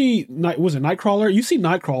 Like, you see, Nightcrawler? You see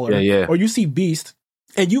Nightcrawler, or you see Beast,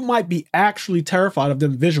 and you might be actually terrified of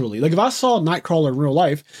them visually. Like, if I saw Nightcrawler in real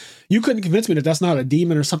life, you couldn't convince me that that's not a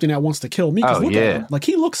demon or something that wants to kill me. Look at him. Like,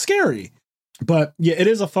 he looks scary. But yeah, it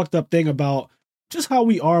is a fucked up thing about just how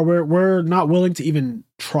we are. We're not willing to even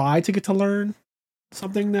try to get to learn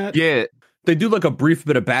something that... Yeah, they do like a brief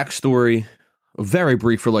bit of backstory, very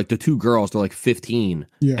brief, for like the two girls. They're like 15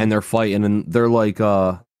 and they're fighting, and they're like,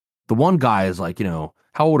 the one guy is like,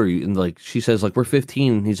 how old are you? And like, she says, like, we're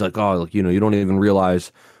 15. And he's like, oh, like, you don't even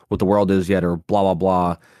realize what the world is yet, or blah, blah,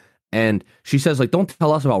 blah. And she says, like, don't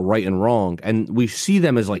tell us about right and wrong. And we see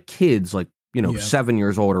them as like kids, like, 7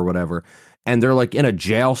 years old or whatever. and they're like in a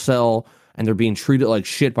jail cell and they're being treated like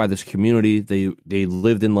shit by this community. They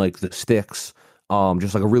lived in like the sticks,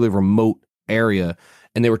 just like a really remote area,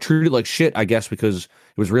 and they were treated like shit, I guess, because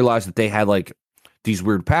it was realized that they had like these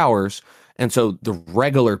weird powers, and so the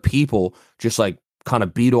regular people just like kind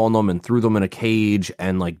of beat on them and threw them in a cage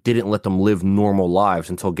and like didn't let them live normal lives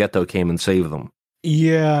until Geto came and saved them.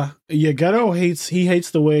 Yeah, Geto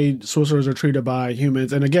hates the way sorcerers are treated by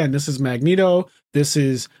humans. And again, this is Magneto. This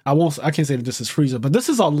is I can't say that this is Frieza, but this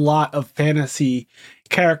is a lot of fantasy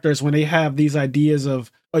characters when they have these ideas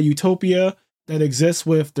of a utopia that exists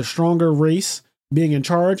with the stronger race being in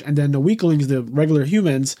charge, and then the weaklings, the regular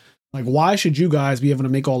humans. Like, why should you guys be able to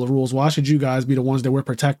make all the rules? Why should you guys be the ones that we're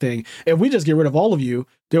protecting? If we just get rid of all of you,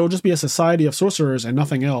 there will just be a society of sorcerers and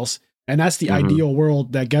nothing else. And that's the ideal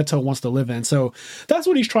world that Geto wants to live in. So that's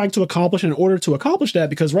what he's trying to accomplish in order to accomplish that,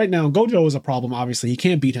 because right now Gojo is a problem, obviously. He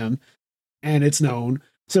can't beat him, and it's known.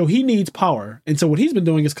 So he needs power. And so what he's been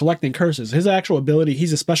doing is collecting curses. His actual ability,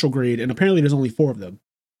 he's a special grade, and apparently there's only 4 of them.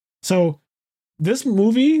 So this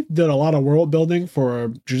movie did a lot of world building for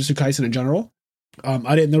Jujutsu Kaisen in general.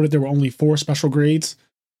 I didn't know that there were only 4 special grades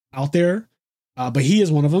out there, but he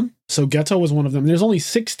is one of them. So Geto was one of them. There's only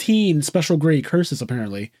 16 special grade curses,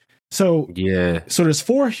 apparently. So so there's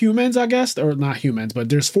 4 humans, I guess, or not humans, but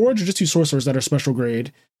there's 4 Jujutsu sorcerers that are special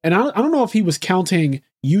grade. And I don't know if he was counting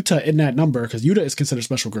Yuta in that number, because Yuta is considered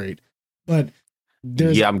special grade. But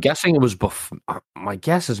I'm guessing it was before. My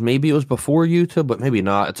guess is maybe it was before Yuta, but maybe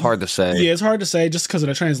not. It's hard to say. Yeah, it's hard to say just because of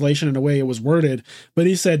the translation and the way it was worded. But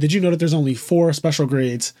he said, "Did you know that there's only 4 special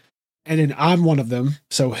grades?" And then I'm one of them.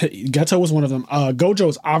 So Geto was one of them. Gojo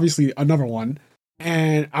is obviously another one.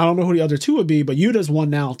 And I don't know who the other 2 would be, but Yuta's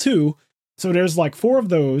one now too. So there's like 4 of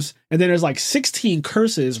those, and then there's like 16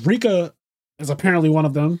 curses. Rika is apparently one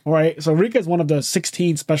of them, right? So Rika is one of the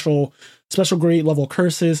 16 special grade level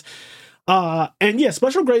curses. And yeah,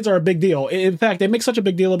 special grades are a big deal. In fact, they make such a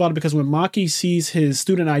big deal about it because when Maki sees his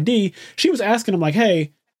student ID, she was asking him like,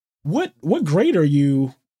 "Hey, what grade are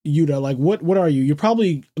you, Yuta? Like, what are you? You're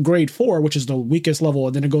probably grade 4, which is the weakest level,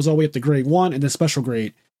 and then it goes all the way up to grade 1, and then special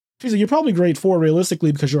grade." She's like, "You're probably grade 4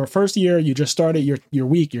 realistically because you're a first year, you just started, you're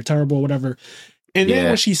weak, you're terrible, whatever." And then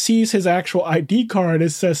when she sees his actual ID card,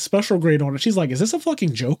 it says special grade on it. She's like, "Is this a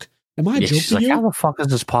fucking joke? Am I a joke to you? How the fuck is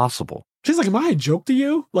this possible?" She's like, "Am I a joke to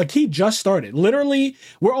you? Like, he just started. Literally,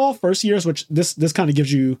 we're all first years," which this kind of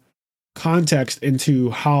gives you context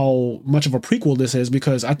into how much of a prequel this is,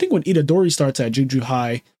 because I think when Itadori starts at Juju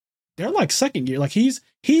High, they're like second year. Like he's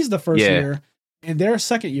the first year, and they're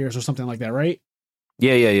second years or something like that, right?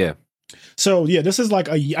 Yeah. So yeah, this is like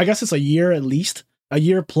I guess it's a year at least, a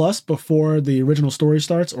year plus before the original story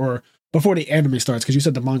starts, or before the anime starts, because you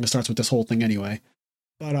said the manga starts with this whole thing anyway.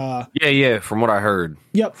 But from what I heard.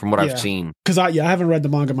 Yep. From what I've seen. Because I haven't read the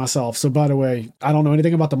manga myself. So by the way, I don't know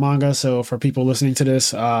anything about the manga. So for people listening to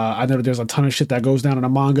this, I know that there's a ton of shit that goes down in a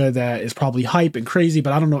manga that is probably hype and crazy,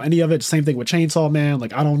 but I don't know any of it. Same thing with Chainsaw Man.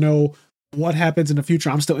 Like, I don't know what happens in the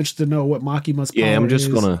future. I'm still interested to know what Makima's power I'm just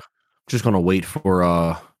is. gonna wait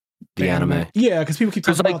for the anime. Yeah, because people keep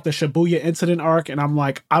talking about the Shibuya incident arc, and I'm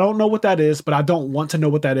like, I don't know what that is, but I don't want to know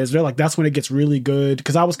what that is. They're like, that's when it gets really good,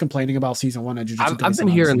 because I was complaining about season 1 of Jujutsu. I've been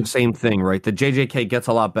hearing the same thing, right? The JJK gets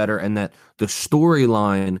a lot better, and that the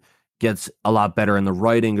storyline gets a lot better, and the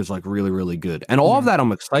writing is like really, really good, and all of that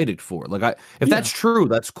I'm excited for. Like, if that's true,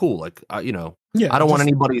 that's cool. Like, I don't want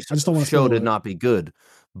anybody's show to not be good,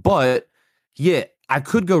 but yeah, I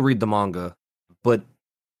could go read the manga, but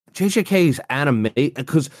JJK's anime,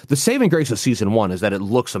 because the saving grace of season 1 is that it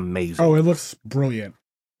looks amazing. Oh, it looks brilliant.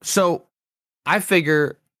 So I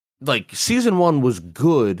figure like season 1 was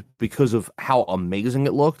good because of how amazing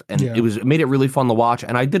it looked, and it made it really fun to watch,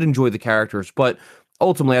 and I did enjoy the characters, but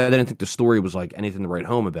ultimately I didn't think the story was like anything to write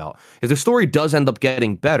home about. If the story does end up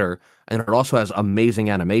getting better and it also has amazing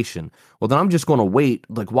animation, well then I'm just going to wait.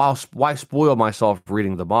 Like, why spoil myself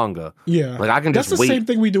reading the manga? Yeah, like I can that's just the wait same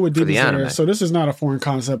thing we do with Demon Slayer. anime. So this is not a foreign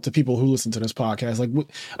concept to people who listen to this podcast. Like,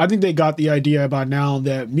 I think they got the idea by now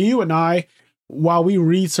that you and I, while we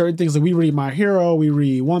read certain things, like we read My Hero, we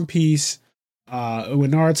read One Piece.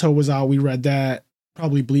 When Naruto was out, we read that.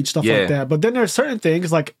 Probably Bleach, stuff like that. But then there's certain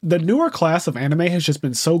things, like the newer class of anime has just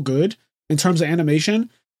been so good in terms of animation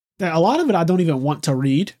that a lot of it I don't even want to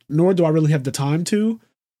read, nor do I really have the time to.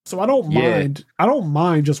 So I don't mind. I don't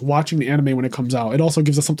mind just watching the anime when it comes out. It also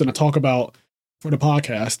gives us something to talk about for the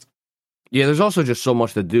podcast. Yeah, there's also just so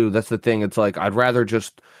much to do. That's the thing. It's like, I'd rather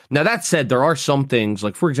just... Now, that said, there are some things,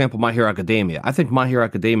 like, for example, My Hero Academia. I think My Hero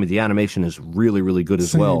Academia, the animation is really, really good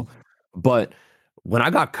as well. But when I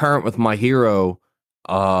got current with My Hero,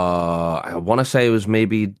 I want to say it was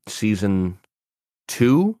maybe season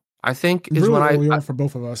 2. I think, is Really when early on for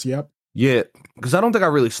both of us. Yep. yeah, because I don't think I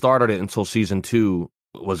really started it until season 2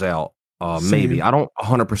 was out. Maybe Same. I don't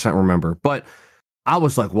 100% remember, but I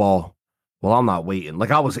was like, well, I'm not waiting.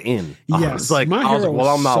 Like I was in. Yes, My I was Hero like, well, was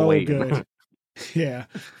I'm not so waiting. good. Yeah,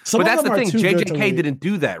 some But of that's them the are thing. too good to JJK wait. didn't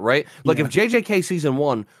do that, right? Like Yeah. if JJK season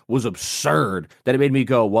 1 was absurd, then it made me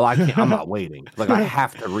go, well, I can't. I'm not waiting. Like I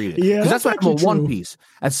have to read it Yeah, because that's that's what happened actually with One true. Piece.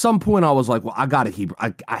 At some point, I was like, well, I gotta keep.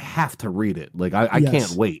 I have to read it. Like I can't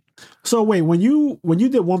Yes. wait. So wait, when you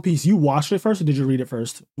did One Piece, you watched it first or did you read it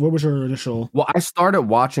first? What was your initial? Well, I started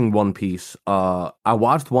watching One Piece. I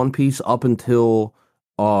watched One Piece up until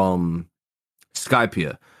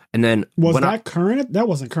Skypiea, and then Was when that current? That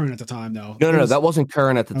wasn't current at the time, though. no, that wasn't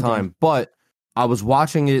current at the Okay. time, but I was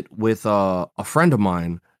watching it with a friend of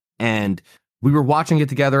mine, and we were watching it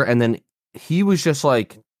together, and then he was just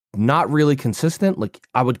like not really consistent. Like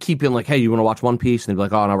I would keep being like, "Hey, you want to watch One Piece?" And he'd be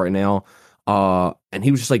like, "Oh, not right now." And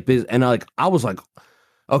he was just like busy, and I was like,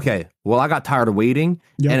 "Okay, well, I got tired of waiting,"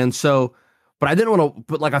 Yep. and so. But I didn't want to.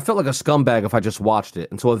 But like, I felt like a scumbag if I just watched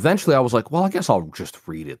it, and so eventually I was like, "Well, I guess I'll just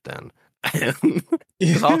read it then." I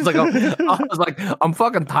was like, I'm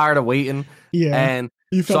fucking tired of waiting. Yeah. And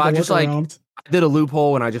You so felt I the just like workaround. I did a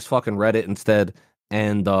loophole and I just fucking read it instead.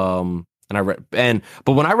 And I read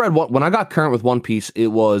but when I got current with One Piece, it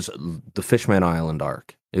was the Fishman Island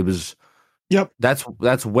arc. It was Yep. that's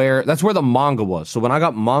where the manga was. So when I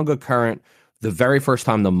got manga current, the very first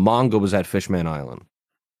time the manga was at Fishman Island.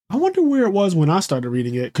 I wonder where it was when I started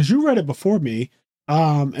reading it because you read it before me,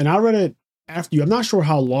 and I read it after you. I'm not sure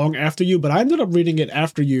how long after you, but I ended up reading it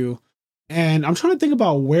after you, and I'm trying to think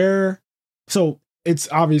about where. So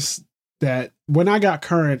it's obvious that when I got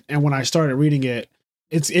current and when I started reading it,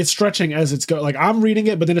 it's stretching as it's go. Like I'm reading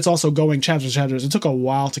it, but then it's also going chapters. It took a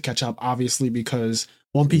while to catch up, obviously, because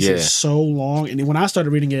One Piece Yeah. is so long. And when I started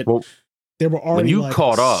reading it, Well, there were already you like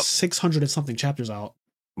caught up- 600 and something chapters out.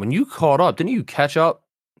 When you caught up, didn't you catch up?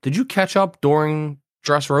 Did you catch up during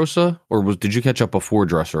Dressrosa, or did you catch up before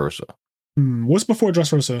Dressrosa? What's before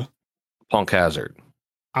Dressrosa? Punk Hazard.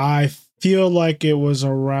 I feel like it was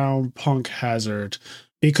around Punk Hazard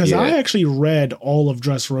because Yeah. I actually read all of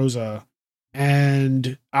Dressrosa,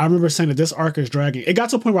 and I remember saying that this arc is dragging. It got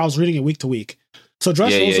to a point where I was reading it week to week. So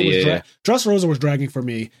Dressrosa was dragging for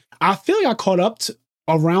me. I feel like I caught up to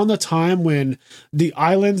around the time when the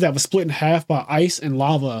islands that was split in half by ice and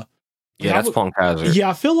lava. Yeah, that's Punk Hazard. Yeah,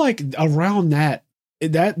 I feel like around that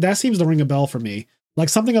seems to ring a bell for me. Like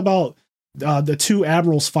something about the two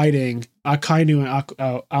admirals fighting Akainu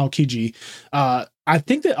and Aokiji. I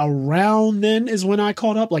think that around then is when I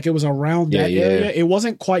caught up. Like it was around that area. It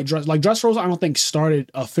wasn't quite Dressrosa. I don't think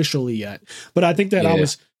started officially yet, but I think that I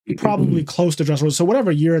was probably close to Dressrosa. So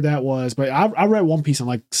whatever year that was, but I read One Piece in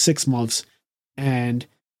like 6 months, and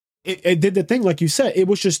it did the thing like you said. It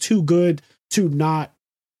was just too good to not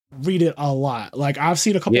read it a lot. Like I've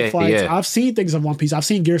seen a couple fights. I've seen things in One Piece. I've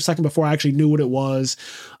seen Gear Second before I actually knew what it was.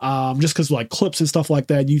 Just because like clips and stuff like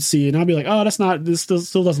that you'd see, and I'd be like, oh, this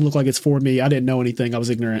still doesn't look like it's for me. I didn't know anything. I was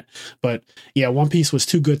ignorant. But yeah, One Piece was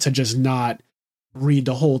too good to just not read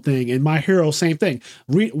the whole thing. And My Hero, same thing.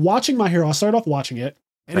 Watching My Hero, I started off watching it,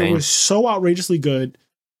 and it was so outrageously good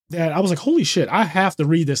that I was like, holy shit, I have to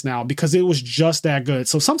read this now because it was just that good.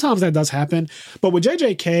 So sometimes that does happen. But with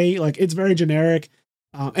JJK, like it's very generic.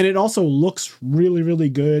 And it also looks really, really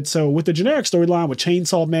good. So with the generic storyline with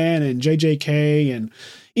Chainsaw Man and JJK and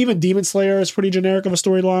even Demon Slayer is pretty generic of a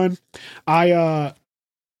storyline.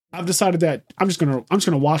 I've decided that I'm just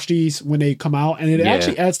gonna watch these when they come out, and it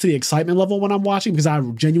actually adds to the excitement level when I'm watching because I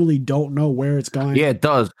genuinely don't know where it's going. Yeah, it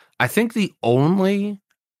does. I think the only,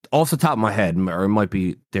 off the top of my head, or it might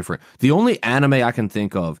be different, the only anime I can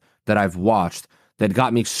think of that I've watched that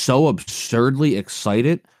got me so absurdly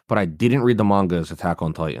excited, but I didn't read the manga, is Attack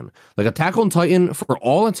on Titan. Like Attack on Titan, for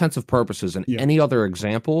all intensive purposes, and any other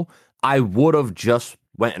example, I would have just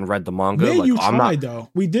went and read the manga. Yeah, like, you tried though.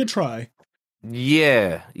 We did try.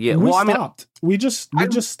 Yeah. We stopped. We just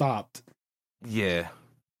stopped. Yeah.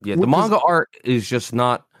 The manga art is just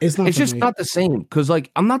not. It's just not the same. Because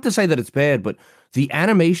like, I'm not to say that it's bad, but the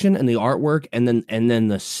animation and the artwork, and then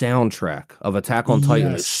the soundtrack of Attack on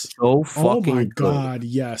Titan is so fucking good. Oh my god,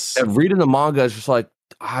 yes. And reading the manga is just like,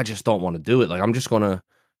 I just don't want to do it. Like I'm just gonna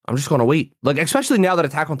wait. Like especially now that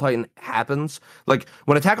Attack on Titan happens. Like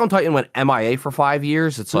when Attack on Titan went MIA for 5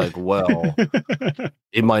 years, it's like, well,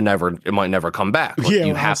 it might never come back. Like,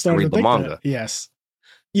 you have to read the manga. Yes.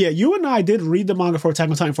 Yeah, you and I did read the manga for Attack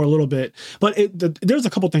on Titan for a little bit, but there's a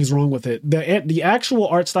couple things wrong with it. The actual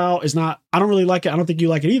art style is not. I don't really like it. I don't think you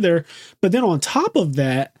like it either. But then on top of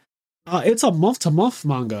that, it's a month-to-month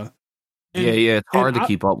manga. Yeah, And yeah, it's and hard to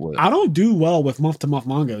keep up with. I don't do well with month to month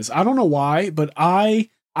mangas. I don't know why, but I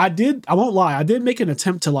won't lie, I did make an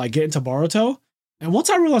attempt to like get into Boruto. And once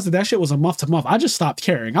I realized that shit was a month to month, I just stopped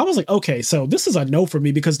caring. I was like, okay, so this is a no for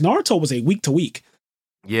me because Naruto was a week to week.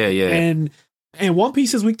 Yeah, yeah. And One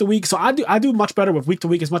Piece is week to week. So I do much better with week to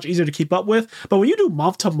week. It's much easier to keep up with. But when you do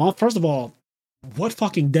month to month, first of all, what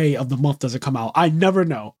fucking day of the month does it come out? I never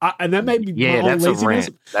know. And that may be my own that's laziness. a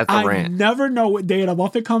rant. That's a rant. I never know what day of the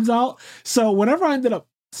month it comes out. So whenever I ended up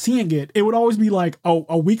seeing it, it would always be like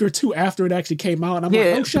a week or two after it actually came out. And I'm like,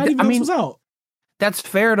 oh shit, I didn't even know this was out. That's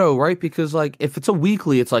fair though, right? Because like if it's a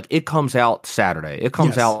weekly, it's like it comes out Saturday, it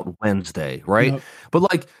comes out Wednesday, right? Yep. But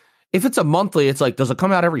like if it's a monthly, it's like, does it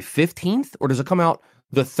come out every 15th or does it come out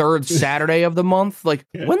the third Saturday of the month? Like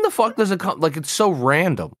when the fuck does it come? Like it's so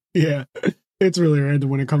random. Yeah, it's really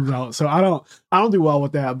random when it comes out. So I don't do well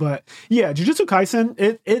with that. But yeah, Jujutsu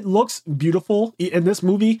Kaisen, it looks beautiful in this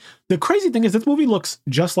movie. The crazy thing is this movie looks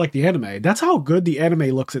just like the anime. That's how good the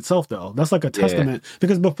anime looks itself, though. That's like a testament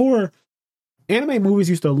because before, anime movies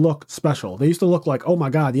used to look special. They used to look like, oh my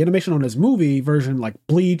god, the animation on this movie version, like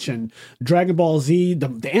Bleach and Dragon Ball Z,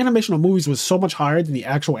 the animation on movies was so much higher than the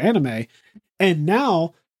actual anime. And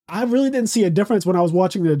now, I really didn't see a difference when I was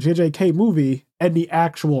watching the JJK movie and the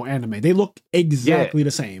actual anime. They look exactly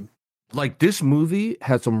the same. Like this movie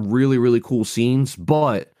had some really, really cool scenes,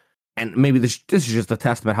 but, and maybe this is just a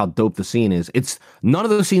testament how dope the scene is. It's none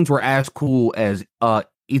of those scenes were as cool as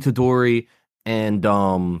Itadori and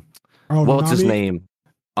what's his name?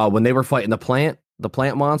 When they were fighting the plant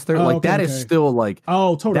monster, that is still like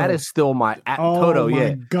Toto. That is still my Toto.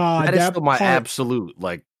 Yeah, God, that is still my absolute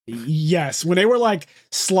like. Yes, when they were like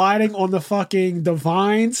sliding on the fucking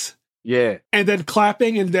vines, and then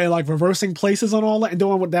clapping and then like reversing places on all that and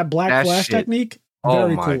doing with that black flash technique.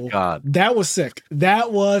 Very cool. God, that was sick.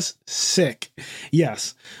 That was sick.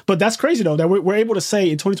 Yes, but that's crazy though that we're able to say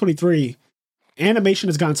in 2023. Animation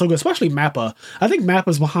has gotten so good, especially Mappa. I think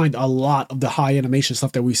Mappa's behind a lot of the high animation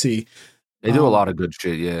stuff that we see. They do a lot of good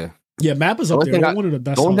shit, yeah. Yeah, Mappa's up there. They're one of the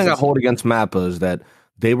best. The only thing I hold against Mappa is that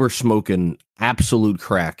they were smoking absolute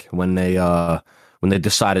crack when they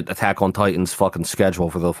decided Attack on Titan's fucking schedule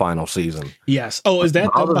for the final season. Yes. Oh, is that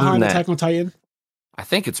behind Attack on Titan? I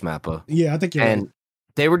think it's Mappa. Yeah, I think you're right.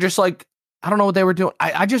 They were just like, I don't know what they were doing.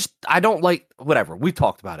 I don't like, whatever. We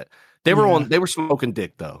talked about it. They were smoking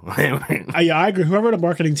dick though. Yeah, I agree. Whoever the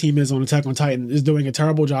marketing team is on Attack on Titan is doing a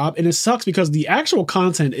terrible job, and it sucks because the actual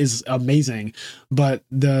content is amazing, but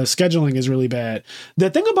the scheduling is really bad. The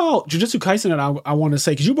thing about Jujutsu Kaisen that I want to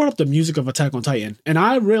say, because you brought up the music of Attack on Titan, and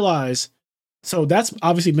I realize, so that's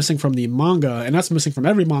obviously missing from the manga, and that's missing from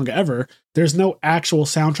every manga ever. There's no actual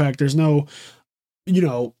soundtrack. There's no,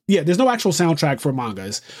 there's no actual soundtrack for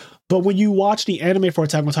mangas. But when you watch the anime for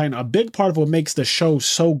Attack on Titan, a big part of what makes the show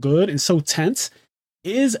so good and so tense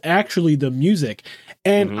is actually the music.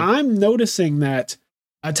 And I'm noticing that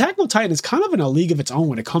Attack on Titan is kind of in a league of its own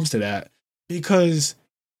when it comes to that. Because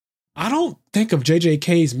I don't think of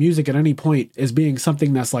JJK's music at any point as being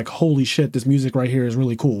something that's like, holy shit, this music right here is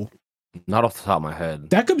really cool. Not off the top of my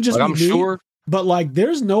head. That could just be I'm me, sure. But like,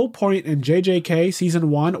 there's no point in JJK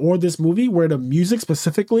season 1 or this movie where the music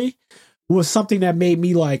specifically was something that made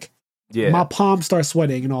me like, my palms start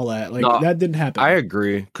sweating and all that. Like that didn't happen. I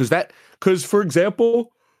agree. Because for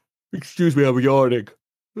example, excuse me, I'm yawning.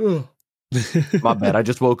 My bad. I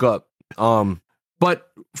just woke up.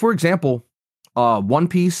 But for example, One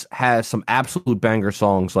Piece has some absolute banger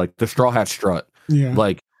songs like the Straw Hat Strut. Yeah.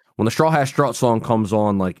 Like when the Straw Hat Strut song comes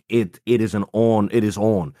on, like it is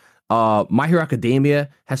on. My Hero Academia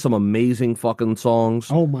has some amazing fucking songs.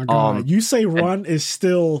 Oh my god. You say Run is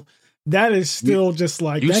still that is still just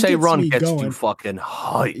like you that say gets Run me gets going. you fucking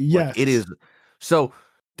hype. Yes. Like, it is. So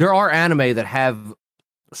there are anime that have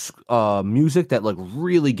music that like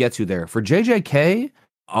really gets you there. For JJK,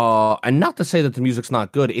 and not to say that the music's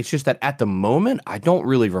not good, it's just that at the moment I don't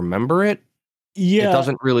really remember it. Yeah, it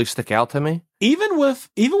doesn't really stick out to me. Even with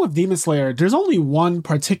Demon Slayer, there's only one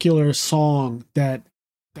particular song that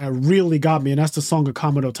really got me, and that's the song of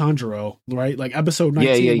Kamado Tanjiro, right? Like episode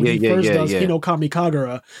 19 when he first does Hino Kami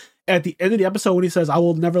Kagura. At the end of the episode when he says, "I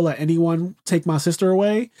will never let anyone take my sister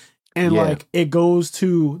away," and like it goes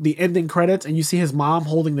to the ending credits, and you see his mom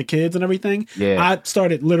holding the kids and everything. Yeah, I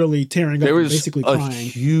started literally tearing up, basically crying. There was a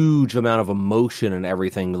huge amount of emotion and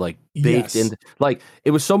everything like baked in. Like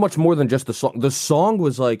it was so much more than just the song. The song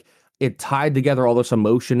was like it tied together all this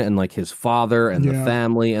emotion and like his father and the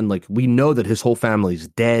family, and like we know that his whole family's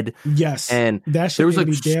dead. Yes, and that shit made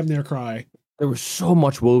me damn near cry. There was so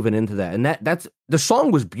much woven into that, and that's the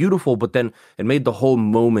song was beautiful, but then it made the whole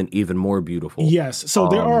moment even more beautiful. Yes. So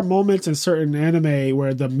there are moments in certain anime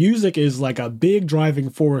where the music is like a big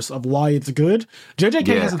driving force of why it's good.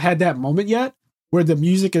 JJK hasn't had that moment yet where the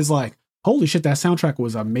music is like, holy shit, that soundtrack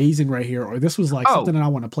was amazing right here, or this was like something that I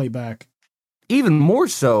want to play back. Even more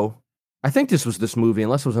so, I think this was this movie,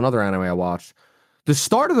 unless it was another anime I watched. The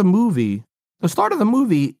start of the movie,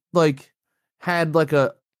 like had like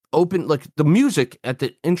a open, like the music at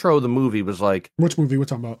the intro of the movie was like, which movie we're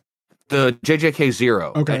talking about? The JJK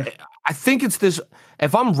Zero. Okay. I think it's this.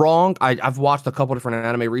 If I'm wrong, I've watched a couple different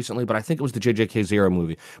anime recently, but I think it was the JJK Zero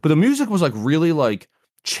movie. But the music was like really like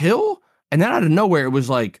chill, and then out of nowhere it was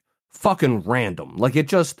like fucking random. Like it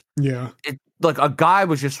just like a guy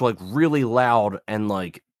was just like really loud and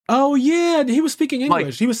like, oh yeah, he was speaking English.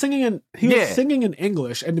 Like, he was singing in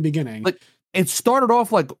English in the beginning. Like it started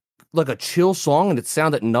off like a chill song and it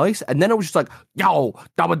sounded nice, and then it was just like yo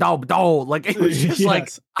da da da, like it was just like,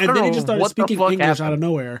 and then he just started speaking English out of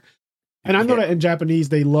nowhere. And I know that in Japanese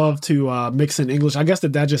they love to mix in English. I guess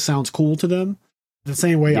that just sounds cool to them, the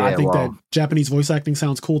same way I think that Japanese voice acting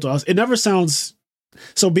sounds cool to us. It never sounds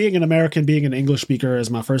so. Being an American, being an English speaker is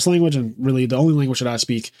my first language and really the only language that I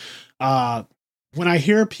speak. When I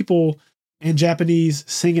hear people in Japanese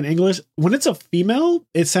sing in English, when it's a female,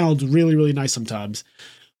 it sounds really, really nice sometimes.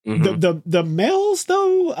 Mm-hmm. The males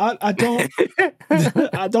though, I don't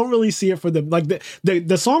I don't really see it for them. Like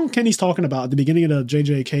the song Kenny's talking about at the beginning of the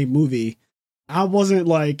JJK movie, I wasn't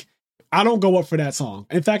like, I don't go up for that song.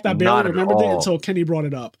 In fact, I barely remembered it until Kenny brought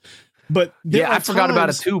it up. But I forgot about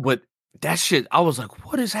it too. But that shit, I was like,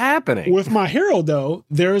 what is happening? With My Hero though,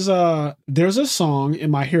 there's a song in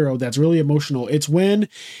My Hero that's really emotional. It's when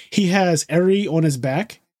he has Eri on his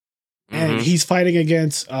back. And he's fighting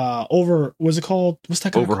against what's it called? What's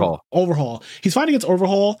that guy Overhaul. Called? Overhaul. He's fighting against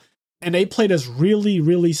Overhaul, and they play this really,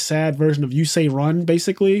 really sad version of You Say Run,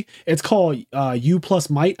 basically. It's called You Plus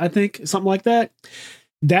Might, I think, something like that.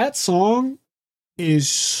 That song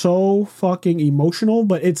is so fucking emotional,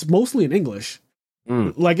 but it's mostly in English.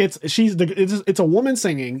 Like it's a woman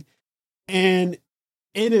singing, and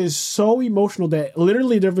it is so emotional that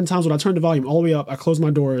literally there have been times when I turn the volume all the way up, I close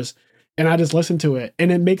my doors, and I just listen to it,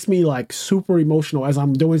 and it makes me like super emotional as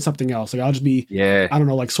I'm doing something else. Like I'll just be, I don't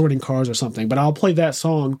know, like sorting cars or something, but I'll play that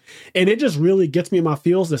song and it just really gets me in my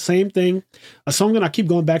feels. The same thing, a song that I keep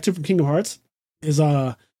going back to from Kingdom Hearts is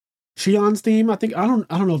Shion's theme. I think, I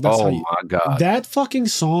don't know if that's my God. That fucking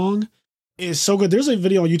song is so good. There's a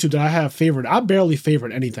video on YouTube that I have favored. I barely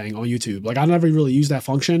favorite anything on YouTube. Like I never really use that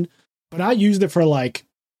function, but I used it for like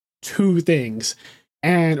 2 things.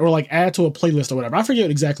 Or like add to a playlist or whatever. I forget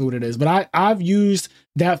exactly what it is, but I've used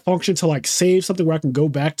that function to like save something where I can go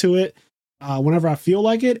back to it whenever I feel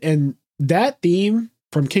like it. And that theme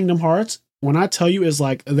from Kingdom Hearts, when I tell you, is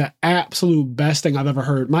like the absolute best thing I've ever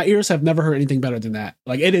heard. My ears have never heard anything better than that.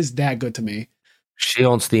 Like it is that good to me.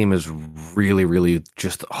 Shion's theme is really, really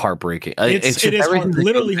just heartbreaking. It is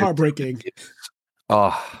literally heartbreaking.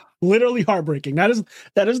 Literally heartbreaking. That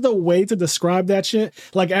is the way to describe that shit.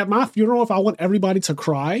 Like at my funeral, if I want everybody to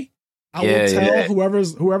cry, I will tell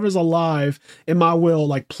whoever's alive in my will,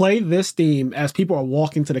 like play this theme as people are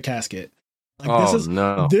walking to the casket. Like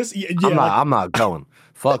I'm not going.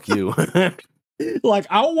 Fuck you. Like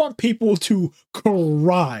I want people to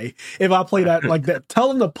cry if I play that like that. Tell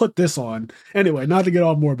them to put this on. Anyway, not to get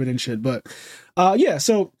all morbid and shit, but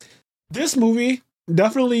so this movie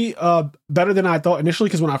definitely better than I thought initially,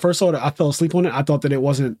 because when I first saw it, I fell asleep on it. I thought that it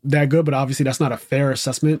wasn't that good, but obviously that's not a fair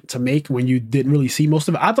assessment to make when you didn't really see most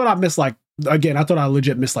of it. I thought I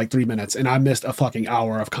legit missed like 3 minutes, and I missed a fucking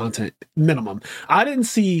hour of content minimum. I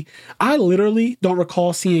literally don't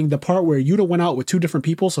recall seeing the part where Yuta went out with 2 different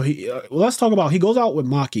people. So he goes out with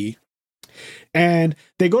Maki, and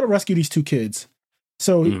they go to rescue these 2 kids.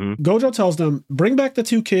 So Gojo tells them, bring back the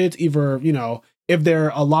 2 kids, either, if they're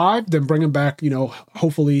alive, then bring them back,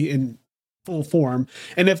 hopefully in full form.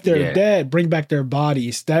 And if they're dead, bring back their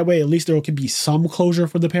bodies. That way, at least there could be some closure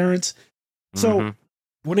for the parents. So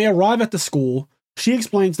when they arrive at the school, she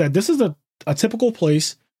explains that this is a typical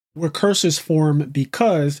place where curses form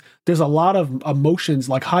because there's a lot of emotions,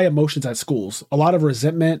 like high emotions at schools, a lot of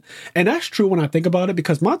resentment. And that's true when I think about it,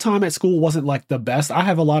 because my time at school wasn't like the best. I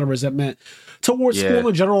have a lot of resentment towards school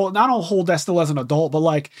in general. And I don't hold that still as an adult, but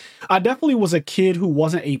like I definitely was a kid who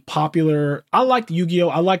wasn't a popular. I liked Yu-Gi-Oh!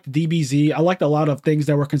 I liked DBZ. I liked a lot of things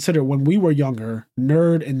that were considered when we were younger,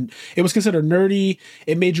 nerd, and it was considered nerdy.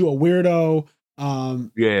 It made you a weirdo.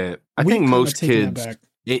 I think most kids,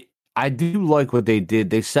 I do like what they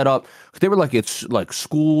did. They set up, they were like, it's like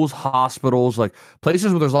schools, hospitals, like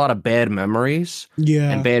places where there's a lot of bad memories and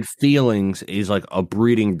Yeah. bad feelings is like a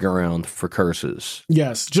breeding ground for curses.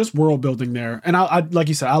 Yes, just world building there. And I like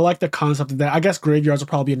you said, I like the concept of that. I guess graveyards are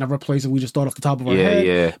probably another place that we just thought off the top of our Yeah, head.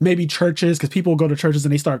 yeah. Maybe churches, because people go to churches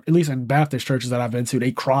and they start, at least in Baptist churches that I've been to,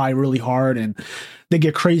 they cry really hard and they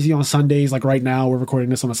get crazy on Sundays. Like right now, we're recording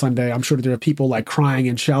this on a Sunday. I'm sure that there are people like crying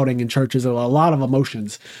and shouting in churches, a lot of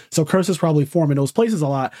emotions. So curses probably form in those places a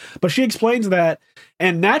lot. But she explains that,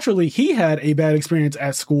 and naturally, he had a bad experience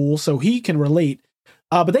at school, so he can relate.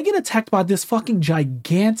 But they get attacked by this fucking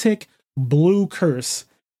gigantic blue curse.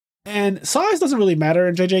 And size doesn't really matter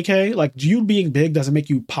in JJK. Like, you being big doesn't make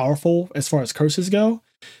you powerful as far as curses go.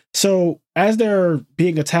 So, as they're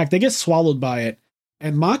being attacked, they get swallowed by it.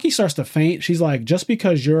 And Maki starts to faint. She's like, just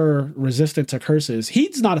because you're resistant to curses,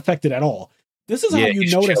 he's not affected at all. This is how you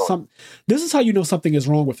notice this is how you know something is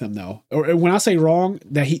wrong with him, though. Or when I say wrong,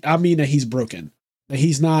 I mean that he's broken, that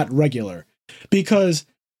he's not regular. Because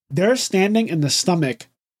they're standing in the stomach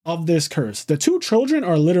of this curse. The two children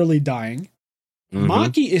are literally dying.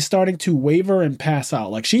 Maki is starting to waver and pass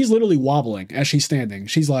out. Like, she's literally wobbling as she's standing.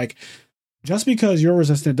 She's like, just because you're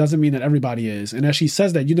resistant doesn't mean that everybody is. And as she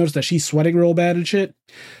says that, you notice that she's sweating real bad and shit.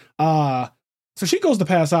 So she goes to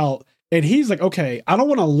pass out, and he's like, okay, I don't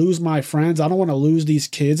want to lose my friends. I don't want to lose these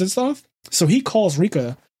kids and stuff. So he calls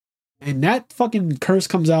Rika, and that fucking curse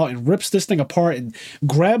comes out and rips this thing apart and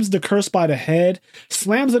grabs the curse by the head,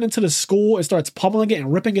 slams it into the school, and starts pummeling it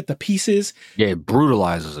and ripping it to pieces. Yeah, it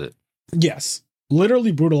brutalizes it. Yes.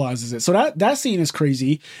 Literally brutalizes it. So that scene is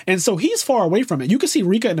crazy. And so he's far away from it. You can see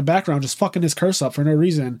Rika in the background just fucking this curse up for no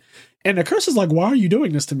reason. And the curse is like, why are you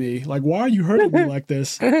doing this to me? Like, why are you hurting me like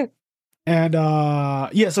this? And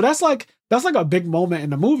yeah, so that's like a big moment in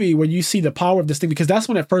the movie when you see the power of this thing, because that's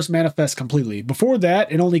when it first manifests completely. Before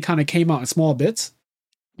that, it only kind of came out in small bits.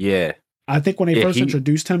 Yeah. I think when they first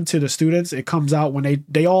introduced him to the students, it comes out when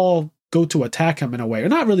they all go to attack him in a way. Or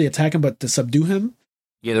not really attack him, but to subdue him.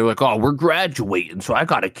 Yeah, they're like, oh, we're graduating, so I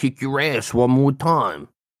gotta kick your ass one more time.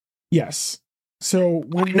 Yes. So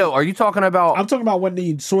are you talking about? I'm talking about when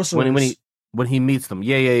the sorcerers when he meets them.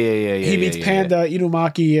 Yeah. He meets Panda,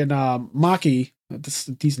 Inumaki, and Maki.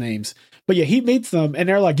 These names, but yeah, he meets them, and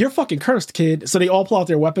they're like, "You're fucking cursed, kid." So they all pull out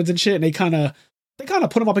their weapons and shit, and they kind of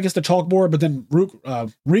put them up against the chalkboard. But then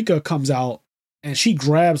Rika comes out, and she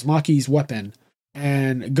grabs Maki's weapon.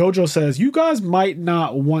 And Gojo says, you guys might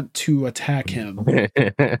not want to attack him.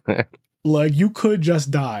 Like, you could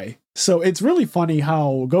just die. So it's really funny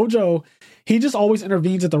how Gojo, he just always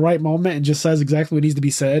intervenes at the right moment and just says exactly what needs to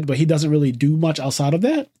be said, but he doesn't really do much outside of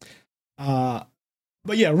that.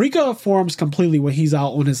 But yeah, Rika forms completely when he's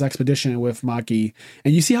out on his expedition with Maki.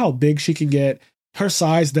 And you see how big she can get. Her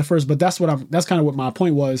size differs, but that's kind of what my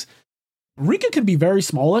point was. Rika can be very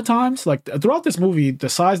small at times. Like, throughout this movie, the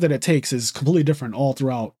size that it takes is completely different all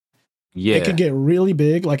throughout. Yeah, it can get really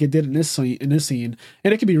big, like it did in this scene,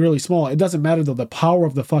 and it can be really small. It doesn't matter though. The power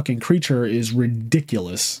of the fucking creature is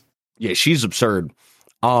ridiculous. Yeah, she's absurd.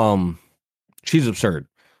 She's absurd.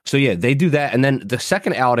 So yeah, they do that, and then the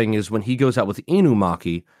second outing is when he goes out with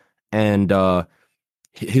Inumaki, and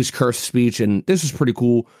his cursed speech, and this is pretty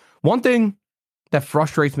cool. One thing that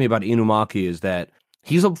frustrates me about Inumaki is that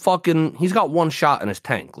he's got one shot in his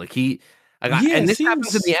tank. Like and this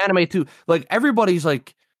happens in the anime too. Like, everybody's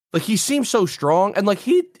like he seems so strong, and like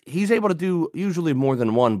he's able to do usually more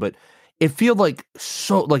than one, but it feels like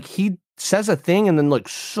so, like he says a thing and then like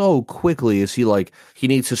so quickly is he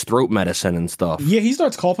needs his throat medicine and stuff. Yeah, he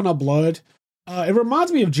starts coughing up blood. It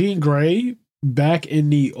reminds me of Jean Grey back in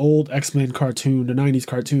the old X-Men cartoon, the 90s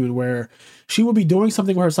cartoon, where she would be doing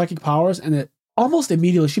something with her psychic powers, and it almost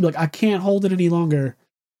immediately she'd be like, I can't hold it any longer.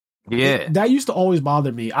 Yeah. That used to always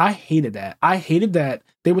bother me. I hated that.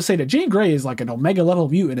 They would say that Jean Grey is like an Omega level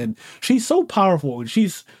mutant, and she's so powerful, and she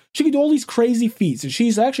can do all these crazy feats, and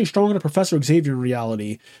she's actually stronger than Professor Xavier in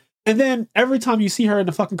reality. And then every time you see her in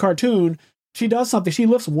the fucking cartoon, she does something. She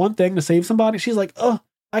lifts one thing to save somebody. She's like,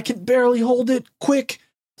 I can barely hold it. Quick.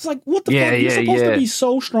 It's like, what the fuck? You're supposed to be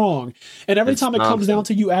so strong. And every time it comes down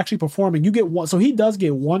to you actually performing, you get one. So he does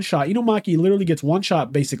get one shot. Maki literally gets one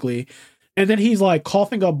shot, basically. And then he's like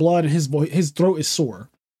coughing up blood, and his throat is sore.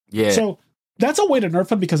 Yeah. So that's a way to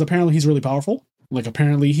nerf him, because apparently he's really powerful. Like,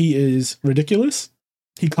 apparently he is ridiculous.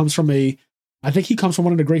 I think he comes from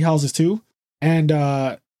one of the great houses too. And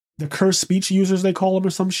the cursed speech users, they call him,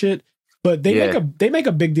 or some shit. But they make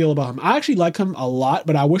a big deal about him. I actually like him a lot,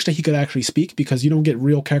 but I wish that he could actually speak, because you don't get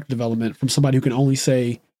real character development from somebody who can only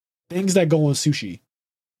say things that go on sushi.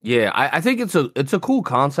 Yeah, I think it's a cool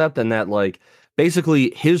concept, and that like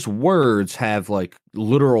basically his words have like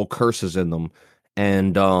literal curses in them,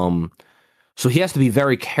 and so he has to be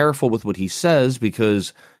very careful with what he says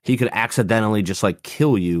because he could accidentally just like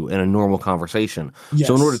kill you in a normal conversation. Yes.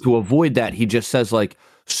 So in order to avoid that, he just says like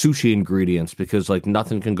sushi ingredients because like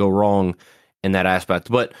nothing can go wrong in that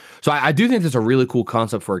aspect. But so I do think that's a really cool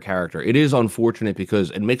concept for a character. It is unfortunate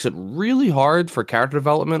because it makes it really hard for character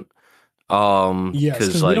development. Yes,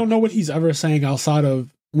 because we don't know what he's ever saying outside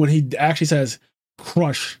of when he actually says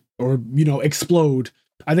crush or, you know, explode.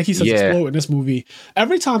 I think he says explode in this movie.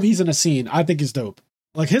 Every time he's in a scene, I think is dope.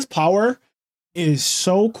 Like his power is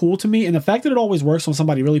so cool to me. And the fact that it always works on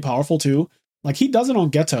somebody really powerful too. Like he does it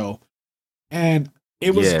on Geto. And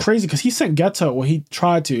it was crazy because he sent Geto when he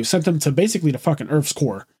tried to sent him to basically the fucking Earth's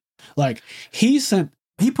core. Like he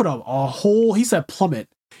put up a whole, he said plummet.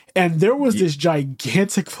 And there was this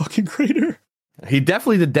gigantic fucking crater. He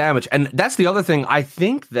definitely did damage. And that's the other thing. I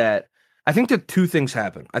think that two things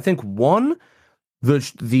happen. I think one,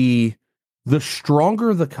 the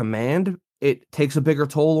stronger the command, it takes a bigger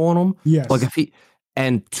toll on him. Yes. Like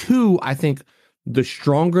and two, I think the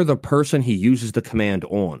stronger the person he uses the command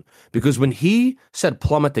on. Because when he said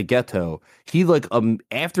plummet to Geto, he like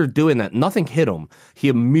after doing that, nothing hit him. He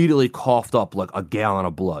immediately coughed up like a gallon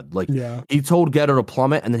of blood. Like he told Geto to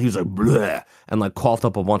plummet, and then he was like bleh, and like coughed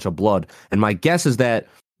up a bunch of blood. And my guess is that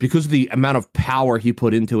because of the amount of power he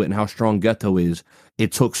put into it and how strong Geto is,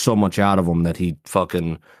 it took so much out of him that he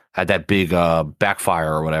fucking had that big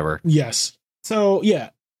backfire or whatever. Yes. So yeah.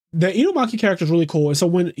 The Inumaki character is really cool. And so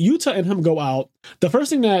when Yuta and him go out, the first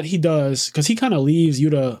thing that he does, because he kind of leaves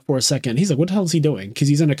Yuta for a second, he's like, what the hell is he doing? Because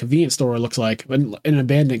he's in a convenience store, it looks like, in an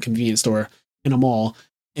abandoned convenience store in a mall.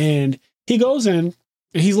 And he goes in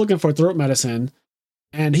and he's looking for throat medicine.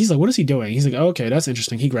 And he's like, what is he doing? He's like, oh, okay, that's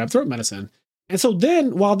interesting. He grabbed throat medicine. And so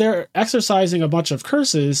then while they're exercising a bunch of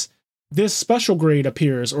curses, this special grade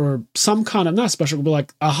appears, or some kind of, not special, but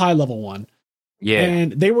like a high level one. Yeah.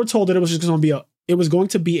 And they were told that it was just going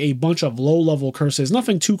to be a bunch of low-level curses,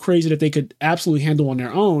 nothing too crazy that they could absolutely handle on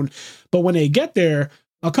their own. But when they get there,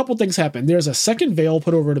 a couple things happen. There's a second veil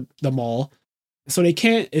put over the mall, so they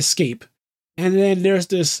can't escape. And then there's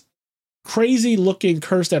this crazy-looking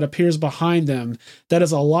curse that appears behind them that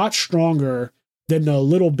is a lot stronger than the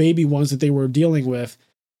little baby ones that they were dealing with.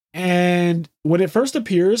 And when it first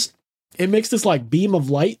appears, it makes this like beam of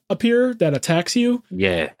light appear that attacks you.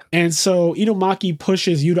 Yeah. And so Inumaki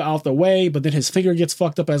pushes Yuta out the way, but then his finger gets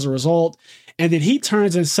fucked up as a result. And then he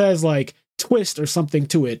turns and says like twist or something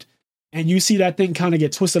to it. And you see that thing kind of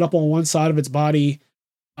get twisted up on one side of its body.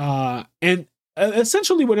 And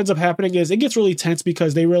essentially what ends up happening is it gets really tense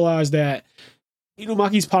because they realize that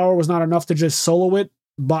Inumaki's power was not enough to just solo it,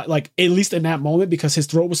 but like at least in that moment because his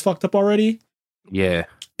throat was fucked up already. Yeah.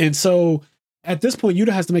 And so at this point, Yuta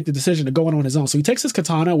has to make the decision to go in on his own. So he takes his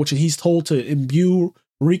katana, which he's told to imbue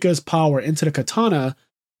Rika's power into the katana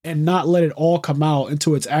and not let it all come out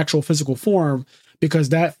into its actual physical form, because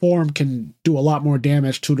that form can do a lot more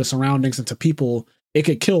damage to the surroundings and to people. It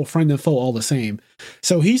could kill friend and foe all the same.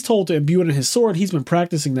 So he's told to imbue it in his sword. He's been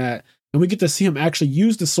practicing that. And we get to see him actually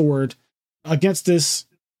use the sword against this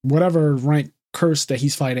whatever rank curse that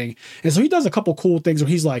he's fighting. And so he does a couple cool things where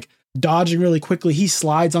he's like dodging really quickly. He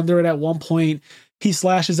slides under it at one point. He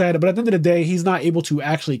slashes at it, but at the end of the day, he's not able to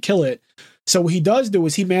actually kill it. So what he does do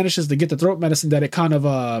is he manages to get the throat medicine that it kind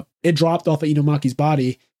of it dropped off of Inumaki's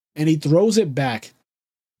body, and he throws it back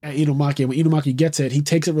at Inumaki. And when Inumaki gets it, he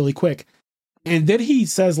takes it really quick. And then he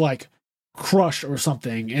says like crush or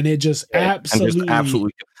something, and it just absolutely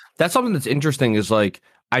that's something that's interesting is like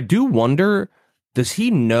I do wonder, does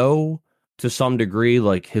he know to some degree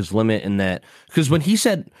like his limit in that? Because when he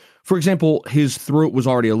said, for example, his throat was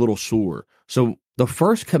already a little sore, so the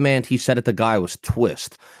first command he said at the guy was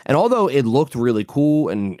twist, and although it looked really cool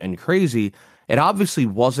and crazy, it obviously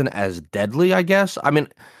wasn't as deadly, I guess. I mean,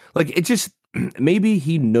 like it just maybe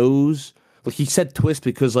he knows, like he said twist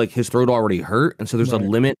because like his throat already hurt, and so there's a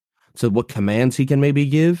limit to what commands he can maybe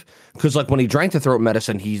give. Because like when he drank the throat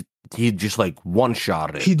medicine, he just like one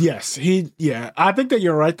shot it. Yeah. I think that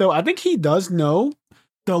you're right though. I think he does know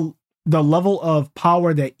the level of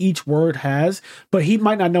power that each word has, but he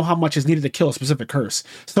might not know how much is needed to kill a specific curse.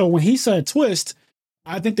 So when he said twist,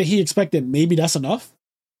 I think that he expected maybe that's enough.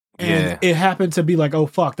 And it happened to be like, oh,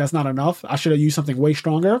 fuck, that's not enough. I should have used something way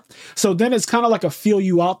stronger. So then it's kind of like a feel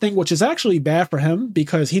you out thing, which is actually bad for him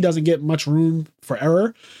because he doesn't get much room for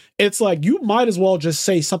error. It's like, you might as well just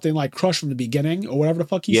say something like crush from the beginning or whatever the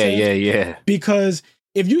fuck he said. Yeah. Because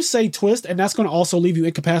if you say twist and that's going to also leave you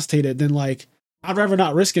incapacitated, then like, I'd rather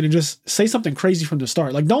not risk it and just say something crazy from the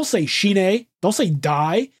start. Like, don't say shine, don't say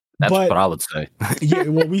die, That's but what I would say. yeah,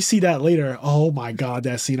 well, we see that later. Oh my god,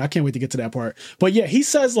 that scene! I can't wait to get to that part. But yeah, he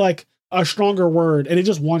says like a stronger word, and it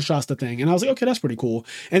just one shots the thing. And I was like, okay, that's pretty cool.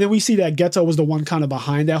 And then we see that Geto was the one kind of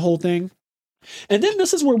behind that whole thing. And then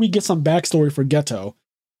this is where we get some backstory for Geto.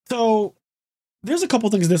 So there's a couple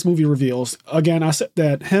things this movie reveals. Again, I said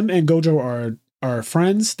that him and Gojo are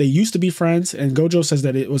friends. They used to be friends, and Gojo says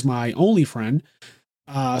that it was my only friend.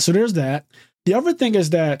 So there's that. The other thing is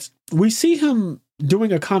that we see him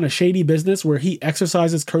doing a kind of shady business where he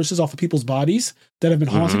exercises curses off of people's bodies that have been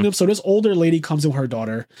haunting them. So this older lady comes in with her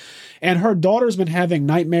daughter, and her daughter's been having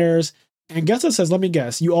nightmares. And Geto says, let me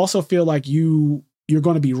guess, you also feel like you're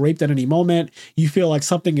going to be raped at any moment. You feel like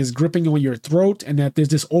something is gripping on your throat and that there's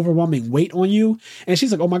this overwhelming weight on you. And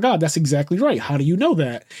she's like, oh my God, that's exactly right. How do you know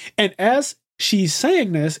that? And as she's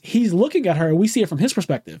saying this, he's looking at her and we see it from his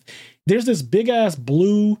perspective. There's this big ass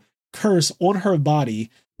blue curse on her body,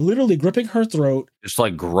 literally gripping her throat, just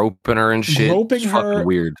like groping her and shit. Groping it's her. Fucking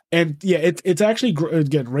weird. And yeah, it's actually,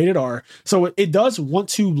 again, rated R. So it does want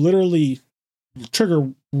to literally trigger,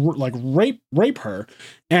 like rape her.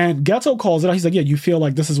 And Geto calls it out. He's like, yeah, you feel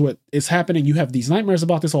like this is what is happening. You have these nightmares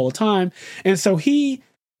about this all the time. And so he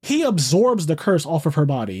absorbs the curse off of her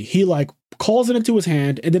body. He like calls it into his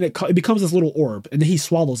hand, and then it becomes this little orb, and then he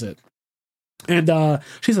swallows it. And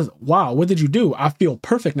she says, wow, what did you do? I feel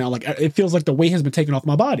perfect now. Like it feels like the weight has been taken off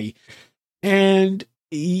my body. And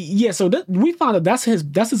yeah, so we found that that's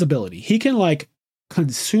his ability. He can like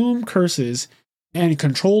consume curses and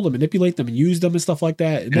control them, manipulate them, and use them and stuff like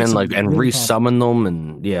that. And then like really resummon them,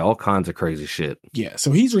 and yeah, all kinds of crazy shit. Yeah,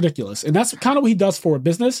 so he's ridiculous, and that's kind of what he does for a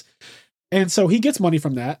business. And so he gets money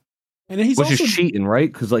from that, and then which is cheating,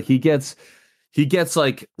 right? Because like he gets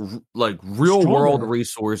like real world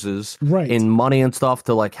resources, right, and money and stuff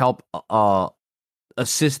to like help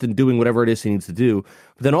assist in doing whatever it is he needs to do.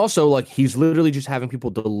 But then also like he's literally just having people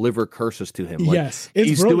deliver curses to him. Like, yes,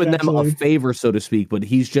 he's doing them a favor, so to speak, but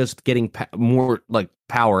he's just getting more like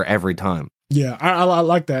power every time. Yeah, I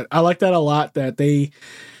like that. I like that a lot. That they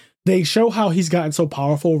show how he's gotten so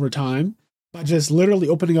powerful over time by just literally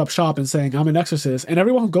opening up shop and saying, I'm an exorcist. And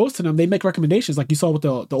everyone who goes to them, they make recommendations. Like you saw with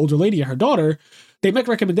the older lady and her daughter, they make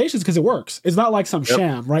recommendations because it works. It's not like some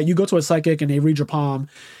sham, right? You go to a psychic and they read your palm,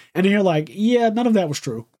 and then you're like, yeah, none of that was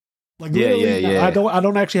true. Like, yeah. I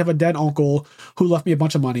don't actually have a dead uncle who left me a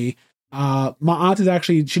bunch of money. My aunt is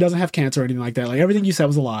actually, she doesn't have cancer or anything like that. Like everything you said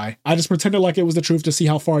was a lie. I just pretended like it was the truth to see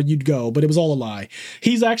how far you'd go, but it was all a lie.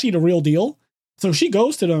 He's actually the real deal. So she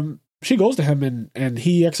goes to him and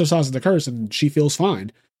he exercises the curse and she feels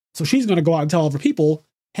fine. So she's going to go out and tell other people,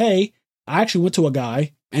 hey, I actually went to a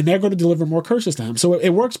guy and they're going to deliver more curses to him. So it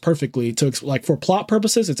works perfectly to like for plot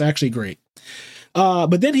purposes. It's actually great.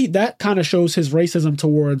 But then that kind of shows his racism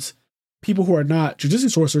towards people who are not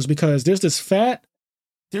jujutsu sorcerers, because there's this fat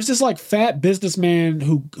businessman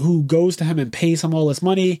who goes to him and pays him all this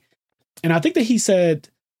money. And I think that he said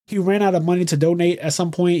he ran out of money to donate at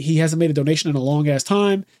some point. He hasn't made a donation in a long ass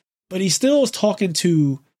time, but he still is talking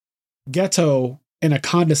to Geto in a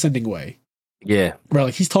condescending way. Yeah. Where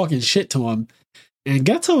like he's talking shit to him. And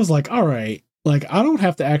Geto is like, all right, like I don't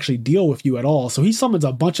have to actually deal with you at all. So he summons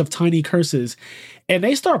a bunch of tiny curses and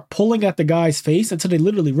they start pulling at the guy's face until they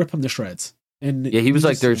literally rip him to shreds. And yeah, he was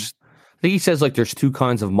like, I think he says like there's two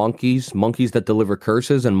kinds of monkeys that deliver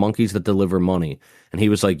curses and monkeys that deliver money. And he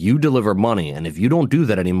was like, you deliver money, and if you don't do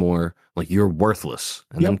that anymore, like you're worthless.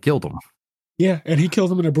 And then killed him. Yeah, and he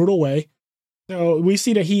kills him in a brutal way. So we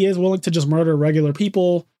see that he is willing to just murder regular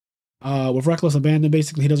people with reckless abandon.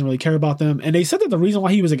 Basically, he doesn't really care about them. And they said that the reason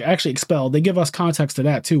why he was actually expelled, they give us context to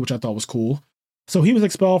that too, which I thought was cool. So he was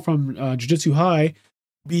expelled from Jujutsu High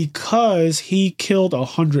because he killed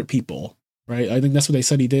 100 people, right? I think that's what they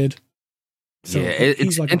said he did. So yeah,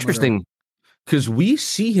 it's like interesting because we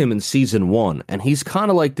see him in season 1, and he's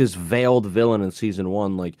kind of like this veiled villain in season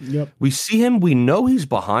 1. Like, we see him, we know he's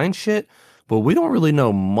behind shit, but we don't really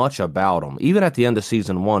know much about him. Even at the end of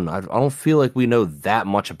season 1, I don't feel like we know that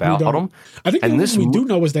much about him. I think what we do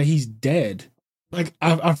know is that he's dead. Like,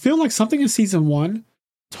 I feel like something in season 1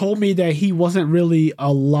 told me that he wasn't really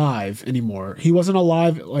alive anymore. He wasn't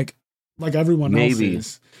alive like everyone else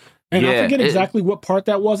is. And I forget exactly what part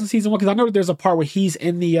that was in season 1, because I know that there's a part where he's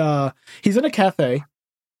in a cafe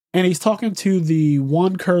and he's talking to the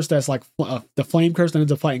one curse that's like the flame curse that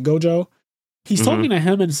ends up fighting Gojo. He's talking to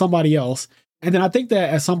him and somebody else. And then I think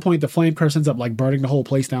that at some point the flame curse ends up like burning the whole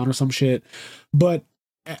place down or some shit. But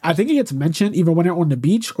I think it gets mentioned either when they're on the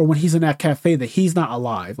beach or when he's in that cafe that he's not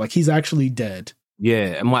alive. Like he's actually dead.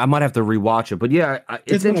 Yeah, I might have to rewatch it. But yeah,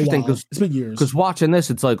 it's interesting because it's been years. Because watching this,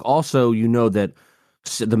 it's like also, you know, that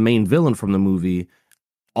the main villain from the movie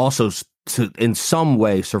also in some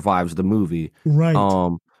way survives the movie. Right.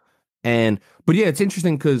 But yeah, it's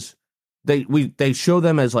interesting because they show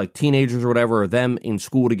them as like teenagers or whatever, or them in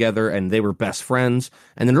school together, and they were best friends.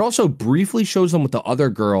 And then it also briefly shows them with the other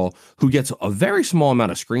girl who gets a very small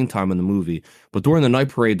amount of screen time in the movie. But during the night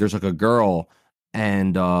parade, there's like a girl,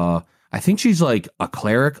 and I think she's like a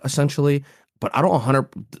cleric essentially. But I don't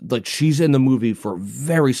 100 like she's in the movie for a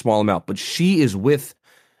very small amount, but she is with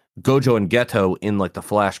Gojo and Geto in like the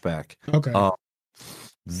flashback. Okay.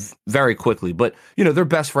 Very quickly, but they're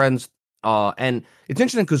best friends. And it's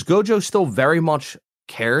interesting because Gojo still very much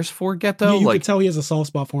cares for Geto. Yeah, you can tell he has a soft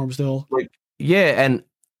spot for him still. Like, yeah, and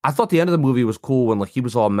I thought the end of the movie was cool when like he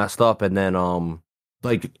was all messed up, and then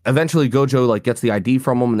like eventually Gojo like gets the ID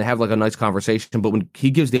from him, and they have like a nice conversation. But when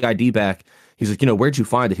he gives the ID back, he's like, where'd you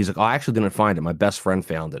find it? He's like, oh, I actually didn't find it. My best friend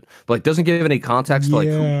found it. But like doesn't give any context to like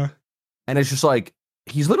who. And it's just like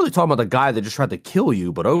he's literally talking about the guy that just tried to kill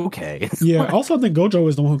you, but okay. Yeah, also I think Gojo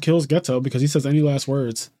is the one who kills Geto because he says any last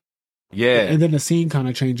words. Yeah. And then the scene kind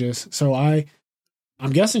of changes. So I'm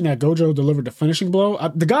guessing that Gojo delivered the finishing blow.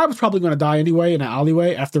 The guy was probably going to die anyway in an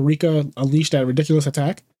alleyway after Rika unleashed that ridiculous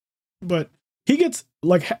attack. But he gets,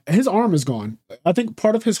 like, his arm is gone. I think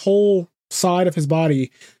part of his whole side of his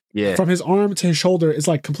body, from his arm to his shoulder, is,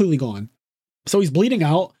 like, completely gone. So he's bleeding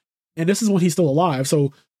out, and this is when he's still alive.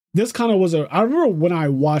 So this kind of was I remember when I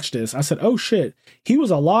watched this, I said, oh shit, he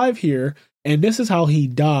was alive here, and this is how he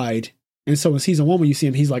died. And so in season 1, when you see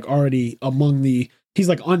him, he's like already he's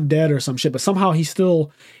like undead or some shit, but somehow he's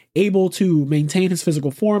still able to maintain his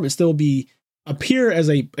physical form and still appear as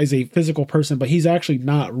a physical person, but he's actually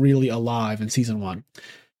not really alive in season 1.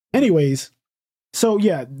 Anyways, so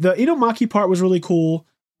yeah, the Inumaki part was really cool.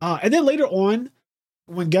 And then later on,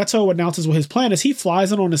 when Geto announces what his plan is, he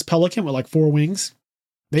flies in on his pelican with like 4 wings.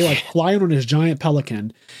 They like fly in on his giant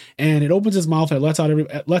pelican, and it opens his mouth and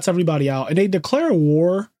lets everybody out, and they declare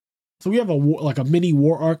war. So we have a mini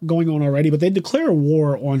war arc going on already, but they declare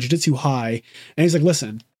war on Jujutsu High. And he's like,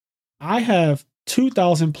 listen, I have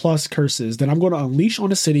 2,000 plus curses that I'm going to unleash on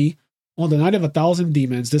the city on the night of 1,000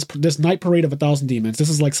 demons, this night parade of 1,000 demons. This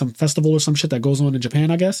is like some festival or some shit that goes on in Japan,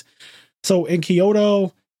 I guess. So in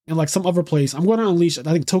Kyoto and like some other place, I'm going to unleash, I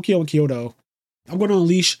think Tokyo and Kyoto, I'm going to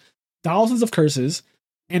unleash thousands of curses,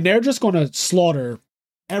 and they're just going to slaughter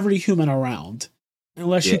every human around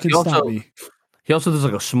unless you can stop me. He also does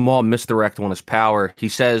like a small misdirect on his power. He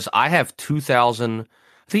says, I have 2,000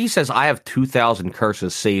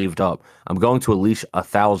 curses saved up. I'm going to unleash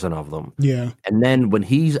 1,000 of them. Yeah. And then when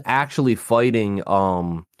he's actually fighting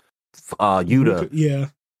Yuta,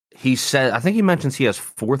 he said, I think he mentions he has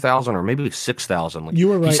 4,000 or maybe 6,000. Like, you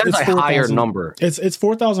were right. He says it's a 4, higher number. It's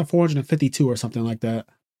 4,452 or something like that.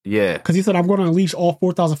 Yeah. Because he said, I'm going to unleash all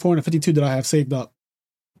 4,452 that I have saved up.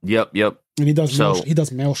 Yep. And he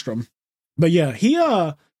does Maelstrom. But yeah, he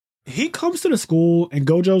comes to the school and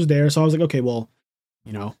Gojo's there. So I was like, okay, well,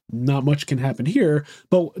 not much can happen here.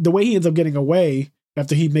 But the way he ends up getting away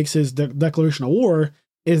after he makes his declaration of war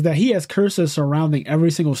is that he has curses surrounding every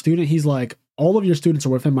single student. He's like, all of your students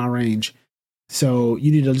are within my range. So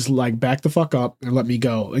you need to just like back the fuck up and let me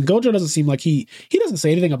go. And Gojo doesn't seem like he doesn't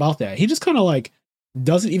say anything about that. He just kind of like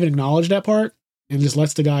doesn't even acknowledge that part and just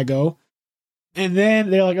lets the guy go. And then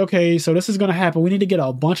they're like, okay, so this is going to happen. We need to get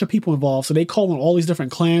a bunch of people involved. So they call on all these different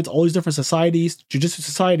clans, all these different societies, Jujutsu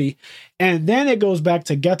Society. And then it goes back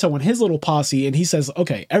to Geto and his little posse. And he says,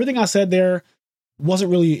 okay, everything I said there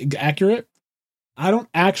wasn't really accurate. I don't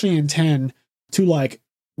actually intend to like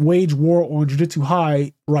wage war on Jujutsu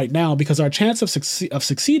High right now because our chance of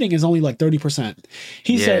succeeding is only like 30%.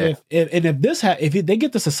 He said if they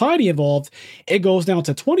get the society involved, it goes down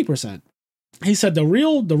to 20%. He said the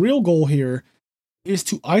real goal here is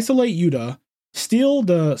to isolate Yuta, steal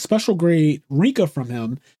the special grade Rika from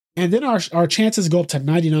him, and then our chances go up to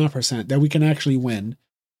 99% that we can actually win.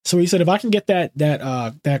 So he said if I can get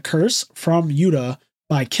that curse from Yuta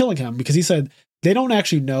by killing him, because he said they don't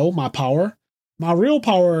actually know my power. My real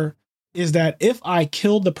power is that if I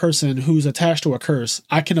kill the person who's attached to a curse,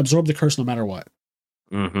 I can absorb the curse no matter what.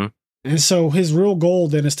 Mm-hmm. And so his real goal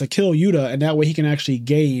then is to kill Yuta, and that way he can actually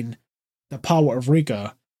gain the power of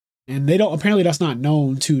Rika. And apparently that's not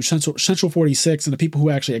known to Central 46 and the people who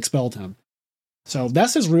actually expelled him. So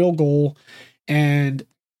that's his real goal. And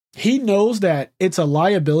he knows that it's a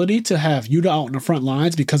liability to have Yuta out in the front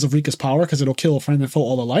lines because of Rika's power, because it'll kill friend and foe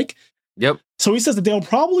all alike. Yep. So he says that they'll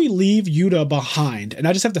probably leave Yuta behind, and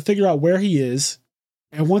I just have to figure out where he is.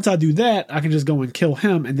 And once I do that, I can just go and kill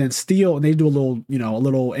him and then steal. And they do a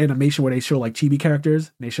little animation where they show like chibi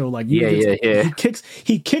characters. And they show like Yuta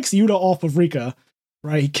He kicks Yuta off of Rika,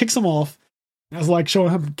 right? He kicks him off, That's like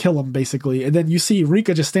showing him kill him, basically. And then you see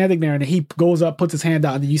Rika just standing there, and he goes up, puts his hand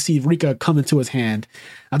out, and then you see Rika come into his hand.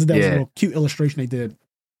 I think that was a little cute illustration they did.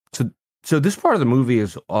 So this part of the movie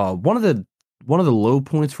is one of the low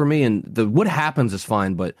points for me, and what happens is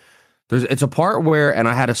fine, but it's a part where, and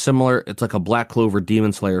I had it's like a Black Clover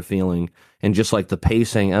Demon Slayer feeling, and just like the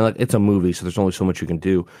pacing, and like it's a movie, so there's only so much you can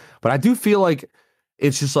do. But I do feel like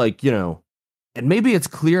it's just like, and maybe it's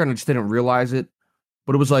clear and I just didn't realize it,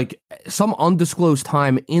 but it was like some undisclosed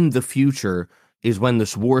time in the future is when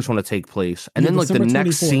this war is going to take place. And then like the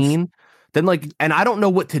next 24th. Scene, then like, and I don't know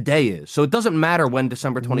what today is. So it doesn't matter when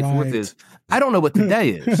December 24th is. I don't know what today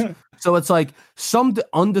is. So it's like some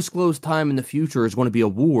undisclosed time in the future is going to be a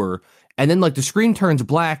war. And then like the screen turns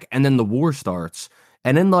black and then the war starts.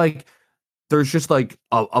 And then like, there's just like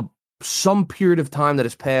some period of time that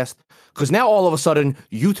has passed. Because now all of a sudden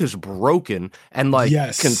Yuta's broken and like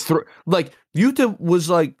like Yuta was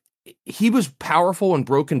like, he was powerful and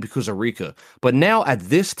broken because of Rika. But now at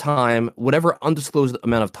this time, whatever undisclosed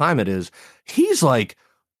amount of time it is, he's like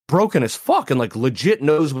broken as fuck and like legit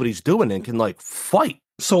knows what he's doing and can like fight.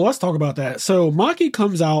 So let's talk about that. So Maki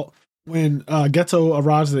comes out when Geto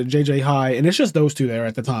arrives at JJ High, and it's just those two there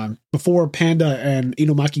at the time before Panda and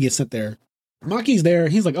Inumaki get sent there. Maki's there.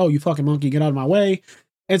 He's like, "Oh, you fucking monkey, get out of my way."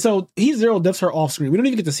 And so he zero dips her off screen. We don't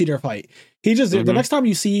even get to see their fight. He just the next time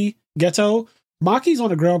you see Geto, Maki's on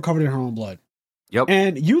the ground covered in her own blood. Yep.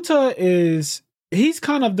 And Yuta he's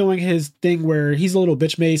kind of doing his thing where he's a little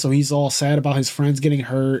bitch made, so he's all sad about his friends getting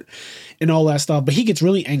hurt and all that stuff. But he gets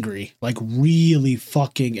really angry, like really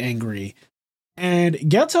fucking angry. And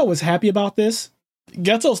Geto was happy about this.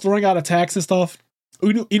 Geto's throwing out attacks and stuff.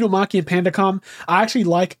 Inumaki and Panda come. I actually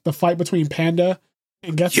like the fight between Panda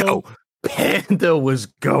and Geto. Yo, Panda was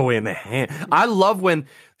going ham. I love when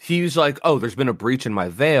he's like, "Oh, there's been a breach in my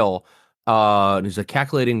veil." And he's like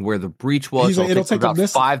calculating where the breach was. Like, it'll take about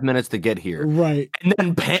 5 minutes to get here. Right. And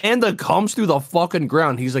then Panda comes through the fucking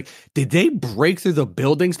ground. He's like, "Did they break through the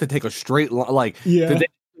buildings to take a straight line? Like, did they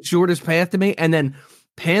shortest path to me?" And then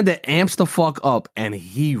Panda amps the fuck up and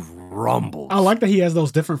he rumbles. I like that he has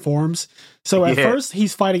those different forms. So at first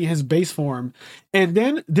he's fighting in his base form, and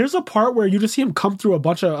then there's a part where you just see him come through a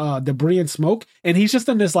bunch of debris and smoke, and he's just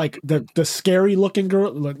in this like the scary looking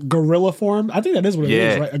gorilla form. I think that is what it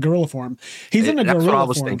is, right? A gorilla form. He's in a gorilla form. That's what I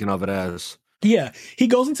was thinking of it as. Yeah, he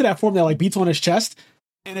goes into that form that like beats on his chest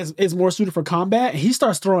and is more suited for combat. He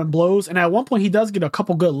starts throwing blows, and at one point he does get a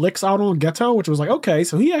couple good licks out on Geto, which was like, okay,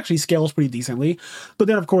 so he actually scales pretty decently. But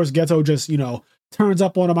then of course Geto just, turns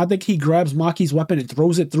up on him. I think he grabs Maki's weapon and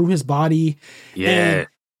throws it through his body. Yeah. And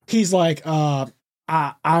he's like, I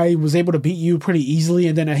was able to beat you pretty easily.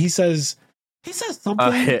 And then he says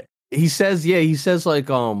something. He says like,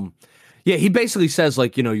 he basically says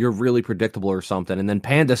like, you're really predictable or something. And then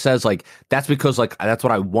Panda says like, that's because like, that's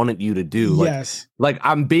what I wanted you to do. Like, yes. Like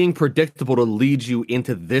I'm being predictable to lead you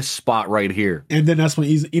into this spot right here. And then that's when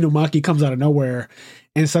Inumaki comes out of nowhere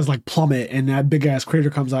and it says like plummet, and that big ass crater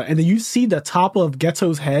comes out. And then you see the top of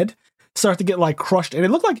Geto's head start to get like crushed. And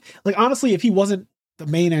it looked like honestly, if he wasn't the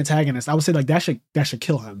main antagonist, I would say like that should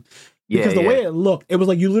kill him. Because the way it looked, it was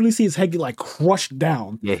like you literally see his head get like crushed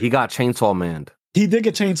down. Yeah, he got Chainsaw Manned. He did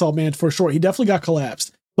get Chainsaw Man for sure. He definitely got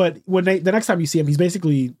collapsed. But when the next time you see him, he's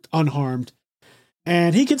basically unharmed.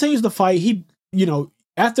 And he continues the fight.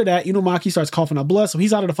 After that, Inumaki starts coughing up blood, so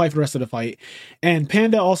he's out of the fight for the rest of the fight. And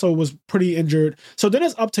Panda also was pretty injured. So then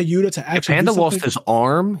it's up to Yuta to actually Panda lost his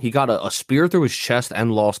arm. He got a spear through his chest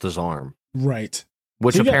and lost his arm. Right.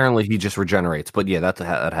 Which apparently he just regenerates. But yeah, that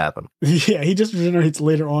happened. Yeah, he just regenerates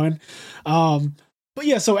later on. But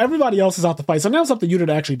yeah, so everybody else is out to fight. So now it's up to Yuta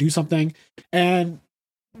to actually do something. And,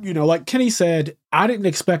 like Kenny said, I didn't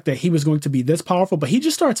expect that he was going to be this powerful, but he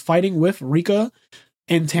just starts fighting with Rika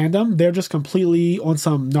in tandem. They're just completely on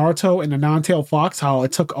some Naruto and the Nine-Tailed Fox, how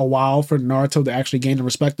it took a while for Naruto to actually gain the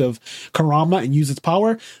respect of Kurama and use its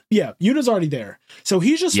power. Yeah, Yuta's already there. So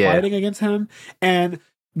he's just fighting against him. And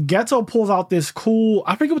Geto pulls out this cool,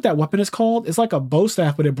 I forget what that weapon is called. It's like a bow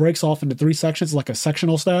staff, but it breaks off into 3 sections, like a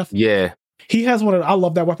sectional staff. Yeah. He has one. I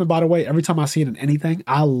love that weapon, by the way. Every time I see it in anything,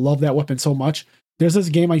 I love that weapon so much. There's this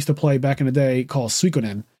game I used to play back in the day called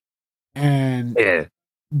Suikoden. And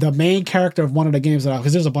the main character of one of the games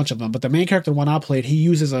because there's a bunch of them, but the main character one I played, he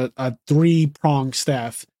uses a 3-pronged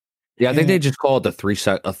staff. Yeah, I think they just call it a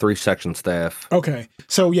 3-section staff. Okay.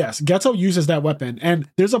 So yes, Geto uses that weapon. And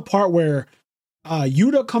there's a part where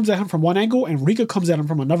Yuta comes at him from one angle and Rika comes at him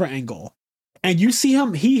from another angle. And you see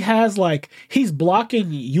him, he's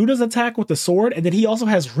blocking Yuta's attack with the sword, and then he also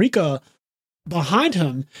has Rika behind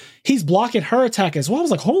him. He's blocking her attack as well. I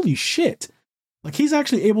was like, holy shit. Like, he's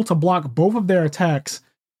actually able to block both of their attacks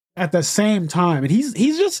at the same time. And he's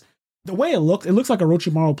just the way it looks like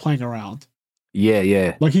Orochimaru playing around. Yeah,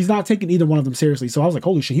 yeah. Like he's not taking either one of them seriously. So I was like,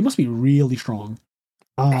 holy shit, he must be really strong.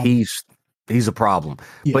 He's a problem.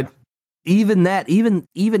 Yeah. But even that, even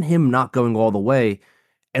him not going all the way,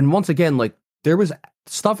 and once again, like there was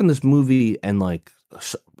stuff in this movie and like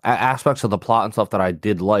aspects of the plot and stuff that I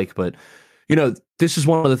did like, but you know, this is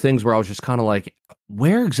one of the things where I was just kind of like,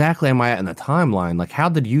 where exactly am I at in the timeline? Like, how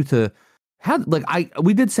did Yuta?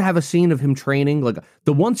 We did have a scene of him training. Like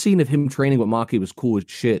the one scene of him training with Maki was cool as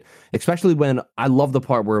shit. Especially when I love the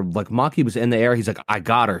part where like Maki was in the air. He's like, I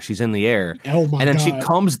got her. She's in the air. Oh my And then God. she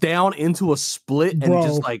comes down into a split and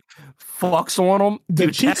just like fucks on him. The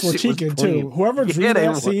Dude, cheeks were cheeking too. Whoever drew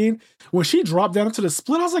that scene, when she dropped down into the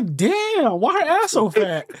split, I was like, damn, why her ass so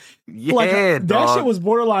fat? Yeah, like that dog. shit was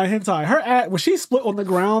borderline hentai. Her ass, when she split on the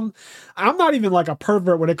ground, I'm not even like a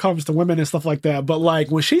pervert when it comes to women and stuff like that, but like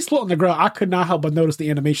when she split on the ground, I could not help but notice the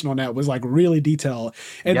animation on that was like really detailed.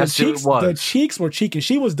 And Yes, the cheeks were cheeking.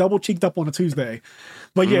 She was double cheeked up on a Tuesday.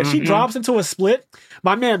 But yeah, she drops into a split.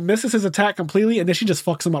 My man misses his attack completely, and then she just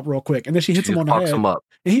fucks him up real quick. And then she hits him on the head. Him up.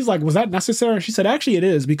 And he's like, was that necessary? And she said, actually, it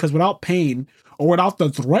is, because without pain or without the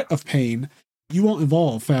threat of pain, you won't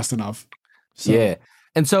evolve fast enough. So, yeah.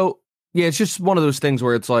 And so, yeah, it's just one of those things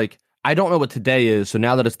where it's like, I don't know what today is. So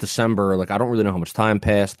now that it's December, like, I don't really know how much time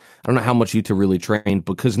passed. I don't know how much Yuta really trained,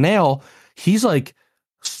 because now he's like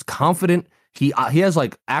confident. He has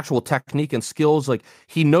like actual technique and skills. Like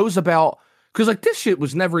he knows about, because like this shit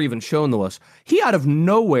was never even shown to us. He out of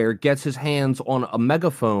nowhere gets his hands on a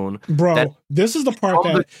megaphone. Bro, this is the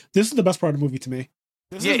part this is the best part of the movie to me.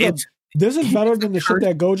 This is better than the shit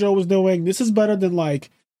that Gojo was doing. This is better than like,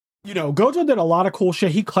 you know, Gojo did a lot of cool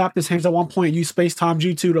shit. He clapped his hands at one point, used space-time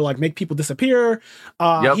jutsu to like make people disappear.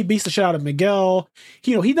 He beats the shit out of Miguel.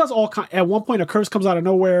 He does all kind. At one point, a curse comes out of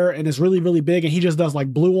nowhere and it's really, really big, and he just does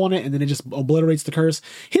like blue on it, and then it just obliterates the curse.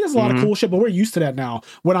 He does a lot of cool shit, but we're used to that now.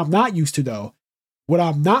 What I'm not used to, though, what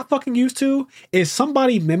I'm not fucking used to, is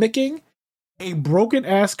somebody mimicking a broken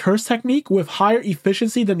ass curse technique with higher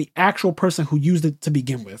efficiency than the actual person who used it to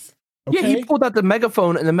begin with. Okay? Yeah, he pulled out the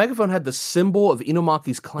megaphone, and the megaphone had the symbol of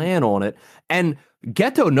Inumaki's clan on it. And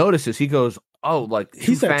Geto notices. He goes, "Oh, like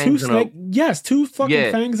he said two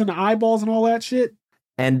fucking fangs and the eyeballs and all that shit."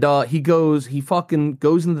 And he fucking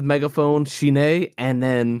goes into the megaphone, Shine, and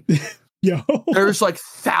then there's like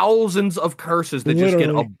thousands of curses that just get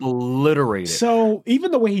obliterated. So even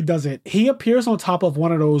the way he does it, he appears on top of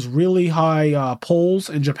one of those really high poles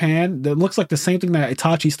in Japan that looks like the same thing that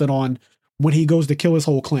Itachi stood on when he goes to kill his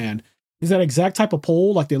whole clan. Is that exact type of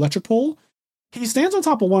pole, like the electric pole? He stands on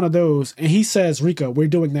top of one of those and he says, Rika, we're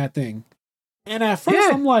doing that thing. And at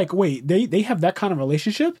first I'm like, wait, they have that kind of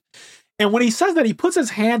relationship? And when he says that, he puts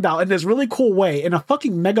his hand out in this really cool way, and a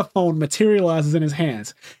fucking megaphone materializes in his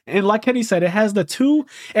hands. And like Kenny said, it has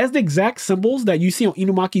the exact symbols that you see on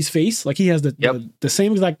Inumaki's face. Like he has the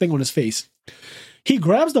same exact thing on his face. He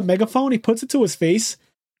grabs the megaphone, he puts it to his face,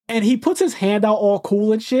 and he puts his hand out all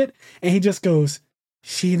cool and shit, and he just goes,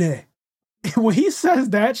 Shine. And when he says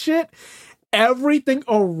that shit, everything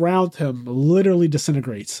around him literally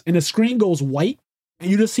disintegrates. And the screen goes white, and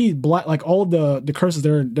you just see black, like all of the curses,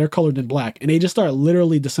 they're colored in black, and they just start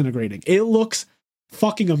literally disintegrating. It looks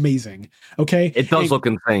fucking amazing. Okay? It does look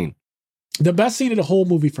insane. The best scene of the whole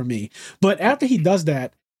movie for me. But after he does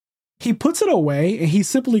that, he puts it away, and he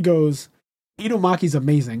simply goes, Inumaki's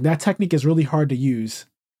amazing. That technique is really hard to use.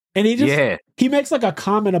 And he makes like a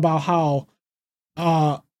comment about how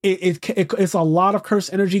it's a lot of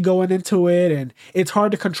curse energy going into it, and it's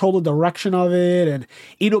hard to control the direction of it, and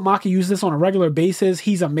Inumaki uses this on a regular basis.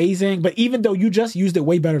 He's amazing, but even though you just used it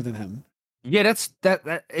way better than him. Yeah, this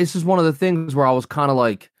is one of the things where I was kind of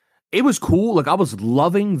like, it was cool. Like I was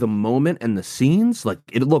loving the moment and the scenes. Like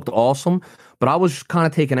it looked awesome, but I was kind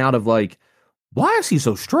of taken out of like, why is he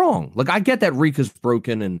so strong? Like I get that Rika's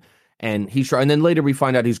broken and he's strong, and then later we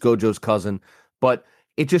find out he's Gojo's cousin, but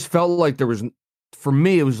it just felt like there was, for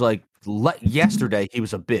me, it was like yesterday he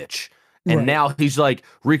was a bitch, and now he's like,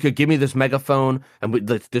 Rika, give me this megaphone and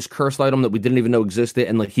this cursed item that we didn't even know existed,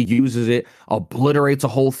 and like he uses it, obliterates a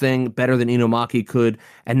whole thing better than Inumaki could,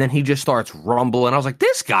 and then he just starts rumbling. I was like,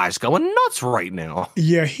 this guy's going nuts right now.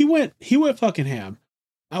 Yeah, he went fucking ham.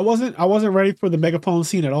 I wasn't ready for the megaphone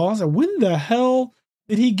scene at all. I was like, when the hell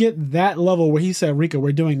did he get that level where he said, Rika,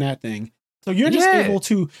 we're doing that thing? So you're just able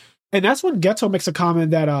to. And that's when Geto makes a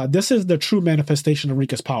comment that this is the true manifestation of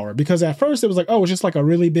Rika's power. Because at first it was like, oh, it's just like a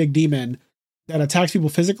really big demon that attacks people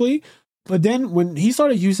physically. But then when he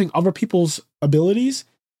started using other people's abilities,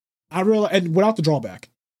 I realized, and without the drawback,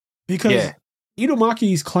 because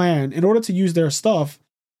Inumaki's clan, in order to use their stuff,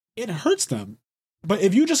 it hurts them. But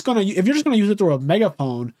if you're just gonna use it through a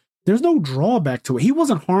megaphone, there's no drawback to it. He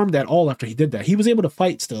wasn't harmed at all after he did that. He was able to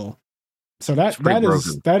fight still. So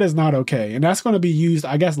that is not okay, and that's going to be used,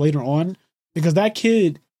 I guess, later on because that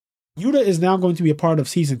kid Yuta is now going to be a part of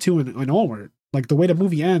season 2 and onward. Like the way the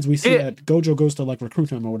movie ends, we see that Gojo goes to like recruit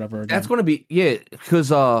him or whatever. Again. That's going to be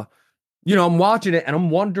because I'm watching it and I'm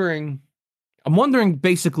wondering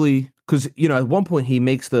basically because at one point he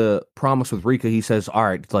makes the promise with Rika. He says, "All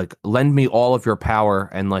right, like lend me all of your power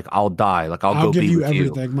and like I'll die, like I'll go give be you with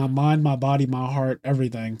everything, my mind, my body, my heart,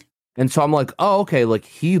 everything." And so I'm like, oh, okay, like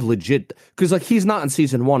he legit, because like he's not in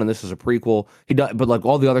season 1 and this is a prequel. He does, but like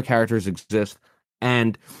all the other characters exist.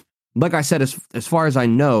 And like I said, as far as I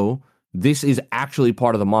know, this is actually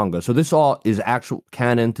part of the manga. So this all is actual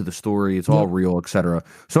canon to the story. It's all real, etc.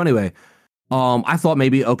 So anyway, I thought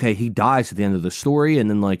maybe, okay, he dies at the end of the story. And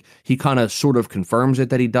then like he kind of sort of confirms it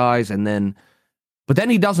that he dies. But then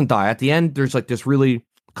he doesn't die. At the end, there's like this really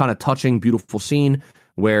kind of touching, beautiful scene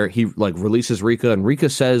where he like releases Rika and Rika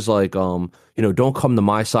says like, don't come to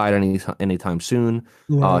my side anytime soon.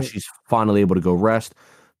 Right. She's finally able to go rest.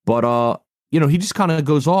 But, he just kind of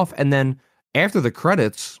goes off. And then after the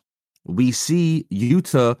credits, we see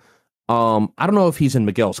Yuta. I don't know if he's in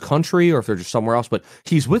Miguel's country or if they're just somewhere else, but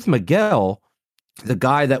he's with Miguel, the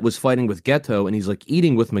guy that was fighting with Geto, and he's like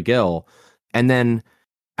eating with Miguel. And then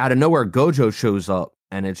out of nowhere, Gojo shows up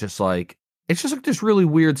and it's just like this really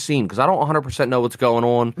weird scene because I don't 100% know what's going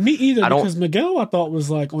on. Me either, because Miguel I thought was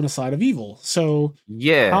like on the side of evil. So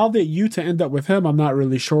how did Yuta end up with him? I'm not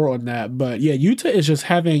really sure on that. But yeah, Yuta is just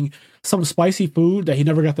having some spicy food that he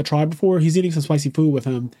never got to try before. He's eating some spicy food with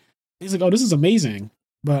him. He's like, oh, this is amazing.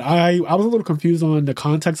 But I was a little confused on the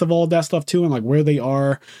context of all of that stuff too, and like where they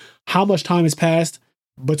are, how much time has passed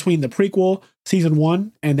between the prequel, season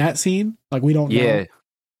 1, and that scene. Like we don't know.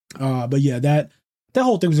 But yeah, that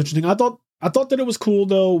whole thing was interesting. I thought that it was cool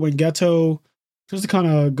though when Geto, just to kind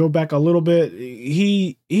of go back a little bit,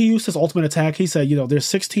 he used his ultimate attack. He said, there's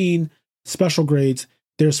 16 special grades,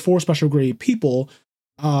 there's 4 special grade people,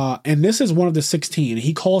 and this is one of the 16.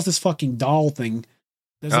 He calls this fucking doll thing.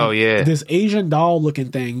 This Asian doll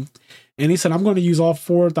looking thing, and he said, "I'm going to use all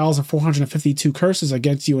 4,452 curses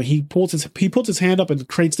against you." And he puts his hand up and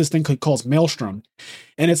creates this thing called Maelstrom,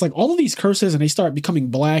 and it's like all of these curses, and they start becoming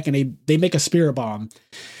black, and they make a spirit bomb.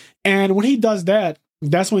 And when he does that,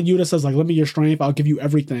 that's when Yuta says, like, "Lend me your strength, I'll give you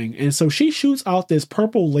everything." And so she shoots out this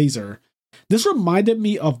purple laser. This reminded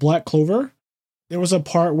me of Black Clover. There was a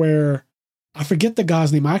part where I forget the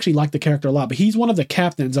guy's name. I actually like the character a lot, but he's one of the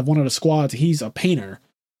captains of one of the squads. He's a painter.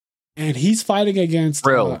 And he's fighting against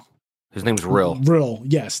Rill. His name's Rill. Rill,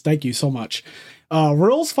 yes, thank you so much.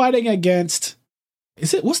 Rill's fighting against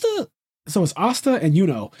it's Asta and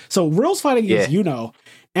Yuno. So Rill's fighting against Yuno,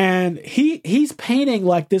 and he's painting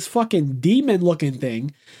like this fucking demon looking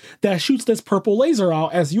thing that shoots this purple laser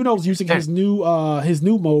out as Yuno's using his new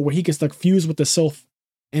mode where he gets like fuse with the Sylph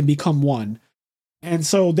and become one. And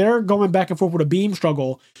so they're going back and forth with a beam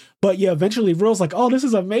struggle. But yeah, eventually Rill's like, "Oh, this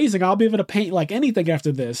is amazing. I'll be able to paint like anything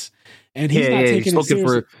after this." And he's not taking it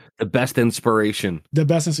seriously. For the best inspiration. So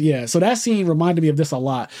that scene reminded me of this a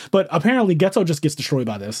lot. But apparently Geto just gets destroyed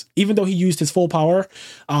by this. Even though he used his full power,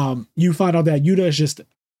 you find out that Yuta is just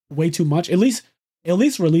way too much. At least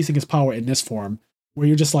releasing his power in this form, where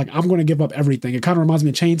you're just like, "I'm going to give up everything." It kind of reminds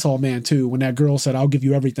me of Chainsaw Man too, when that girl said, "I'll give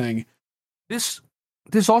you everything." This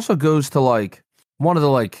also goes to like one of the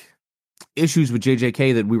like issues with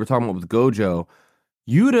JJK that we were talking about with Gojo.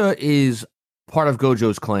 Yuta is part of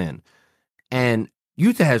Gojo's clan, and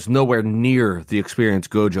Yuta has nowhere near the experience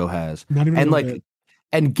Gojo has.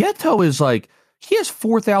 And Geto is like, he has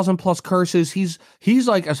 4,000 plus curses. He's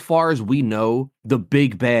like, as far as we know, the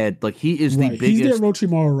big bad. Like he is the biggest. He's the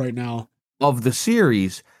Orochimaru right now of the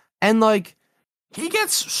series, and like he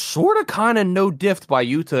gets sort of kind of no diffed by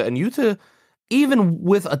Yuta, and Yuta, even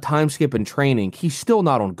with a time skip in training, he's still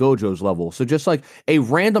not on Gojo's level. So just like a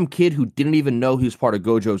random kid who didn't even know he was part of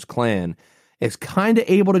Gojo's clan is kind of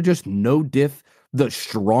able to just no diff the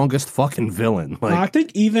strongest fucking villain. Like, I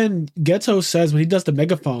think even Geto says when he does the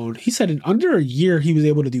megaphone, he said in under a year he was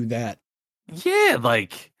able to do that. Yeah,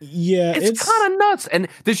 like it's kind of nuts. And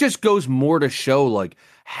this just goes more to show like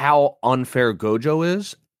how unfair Gojo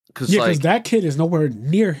is. Because that kid is nowhere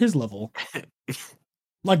near his level.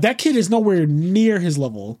 Like that kid is nowhere near his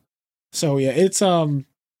level. So yeah, it's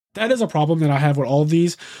that is a problem that I have with all of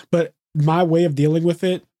these. But my way of dealing with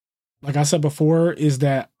it, like I said before, is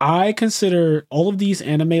that I consider all of these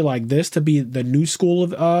anime like this to be the new school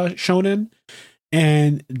of shonen.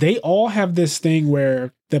 And they all have this thing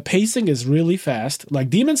where the pacing is really fast. Like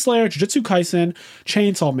Demon Slayer, Jujutsu Kaisen,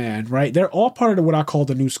 Chainsaw Man, right? They're all part of what I call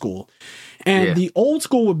the new school. And the old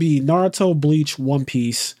school would be Naruto, Bleach, One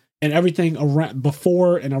Piece, and everything around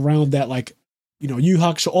before and around that, like, you know, Yu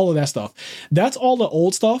Hakusho, all of that stuff. That's all the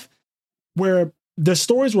old stuff where the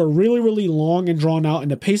stories were really, really long and drawn out, and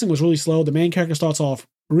the pacing was really slow. The main character starts off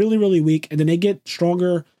really, really weak, and then they get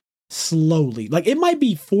stronger slowly. Like, it might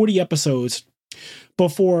be 40 episodes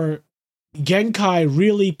before Genkai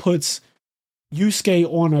really puts Yusuke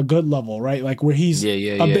on a good level, right? Like, where he's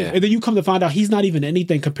bit, and then you come to find out he's not even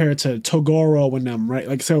anything compared to Togoro and them, right?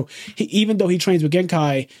 Like, so even though he trains with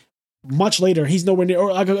Genkai, much later, he's nowhere near.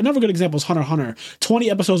 Or like another good example is Hunter x Hunter. 20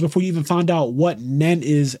 episodes before you even find out what Nen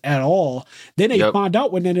is at all. Then they find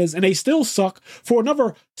out what Nen is, and they still suck for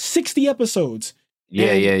another 60 episodes.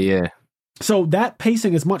 Yeah. So that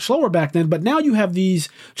pacing is much slower back then, but now you have these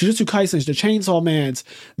Jujutsu Kaisens, the Chainsaw Mans,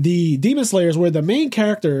 the Demon Slayers, where the main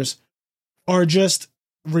characters are just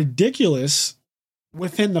ridiculous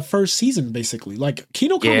within the first season, basically. Like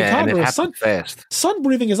Kino Kamikaze, sun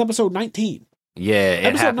breathing is episode 19. Yeah,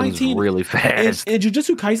 it happens 19, really fast. In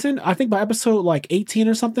Jujutsu Kaisen, I think by episode like 18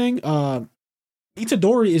 or something,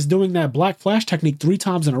 Itadori is doing that Black Flash technique 3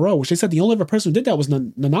 times in a row, which they said the only other person who did that was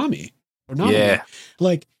Nanami. Yeah.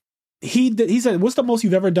 Like, he said, what's the most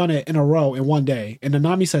you've ever done it in a row in one day? And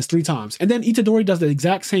Nanami says 3 times. And then Itadori does the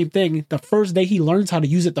exact same thing the first day he learns how to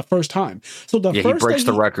use it the first time. So he breaks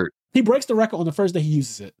the record. He breaks the record on the first day he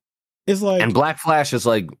uses it. It's like, and Black Flash is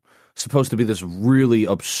like supposed to be this really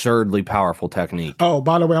absurdly powerful technique. Oh,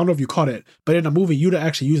 by the way, I don't know if you caught it, but in the movie, Yuta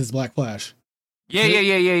actually uses Black Flash.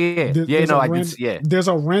 Yeah. There's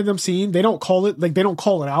a random scene. They don't call it, like, they don't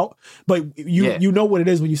call it out, but you know what it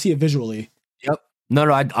is when you see it visually. Yep. No,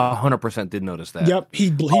 I 100% did notice that. Yep. He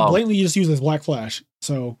blatantly just uses Black Flash.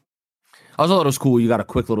 So I also thought it was cool. You got a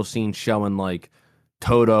quick little scene showing like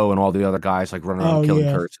Toto and all the other guys like running around killing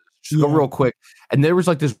curses. Just go real quick. And there was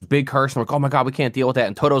like this big curse, and we're like, oh my God, we can't deal with that.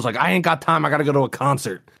 And Toto's like, I ain't got time. I got to go to a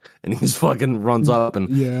concert. And he just fucking runs up and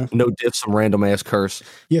no diff some random ass curse.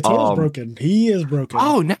 Yeah, Toto's broken. He is broken.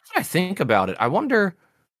 Oh, now that I think about it, I wonder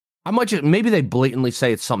how much maybe they blatantly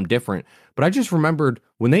say it's something different. But I just remembered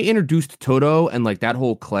when they introduced Toto and like that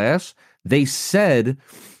whole class, they said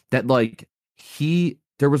that like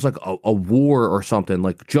there was like a war or something,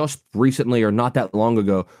 like just recently or not that long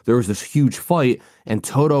ago, there was this huge fight and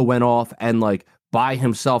Toto went off and like by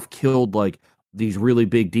himself killed like these really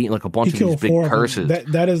big like a bunch of these big curses.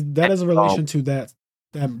 That is a relation to the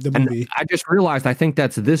movie. I just realized, I think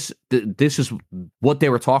that's this is what they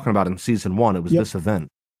were talking about in season 1. It was this event.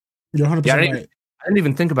 You're 100% right. I didn't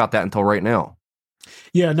even think about that until right now.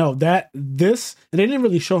 Yeah, no, and they didn't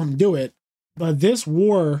really show him do it, but this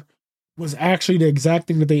war was actually the exact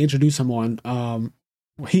thing that they introduced him on.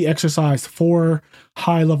 He exercised 4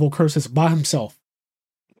 high-level curses by himself.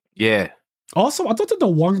 Yeah. Also, I thought that the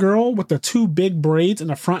one girl with the 2 big braids in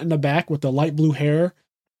the front and the back with the light blue hair,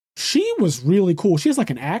 she was really cool. She has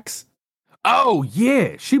like an axe. Oh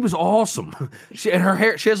yeah, she was awesome. And her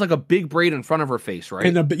hair, she has like a big braid in front of her face, right?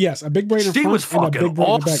 And a big braid in front. She was fucking and a big braid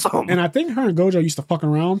awesome. In the back. And I think her and Gojo used to fuck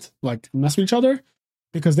around, like mess with each other,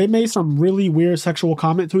 because they made some really weird sexual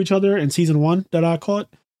comment to each other in season 1 that I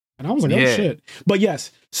caught, and I was like, oh shit. But yes,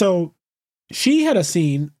 so she had a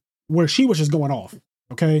scene where she was just going off.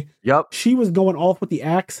 Okay. Yep. She was going off with the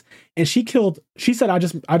axe, and she said, I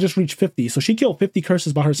just reached 50. So she killed 50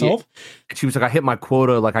 curses by herself. Yeah. And she was like, I hit my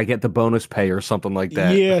quota, like I get the bonus pay or something like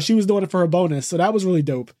that. Yeah, she was doing it for her bonus. So that was really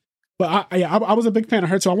dope. But I was a big fan of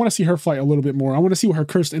her, so I want to see her fight a little bit more. I want to see what her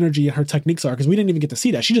cursed energy and her techniques are, because we didn't even get to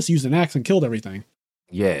see that. She just used an axe and killed everything.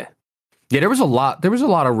 Yeah. Yeah, there was a lot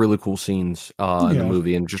of really cool scenes in the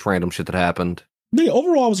movie and just random shit that happened. Yeah,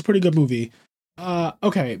 overall it was a pretty good movie.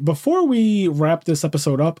 Okay, before we wrap this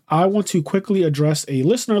episode up, I want to quickly address a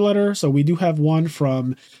listener letter. So we do have one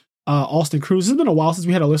from Austin Cruz. It's been a while since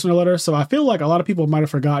we had a listener letter, so I feel like a lot of people might have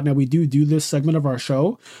forgotten that we do this segment of our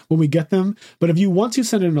show when we get them. But if you want to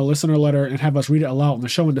send in a listener letter and have us read it aloud on the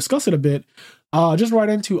show and discuss it a bit, just write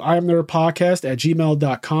into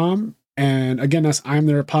iamnerdpodcast@gmail.com. And again, that's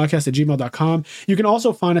iamnerdpodcast@gmail.com. You can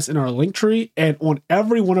also find us in our link tree and on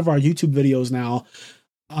every one of our YouTube videos now.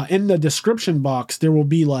 In the description box, there will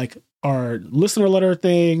be like our listener letter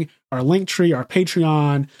thing, our link tree, our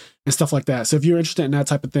Patreon, and stuff like that. So if you're interested in that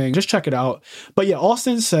type of thing, just check it out. But yeah,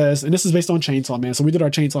 Austin says, and this is based on Chainsaw Man, so we did our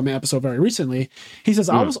Chainsaw Man episode very recently. He says,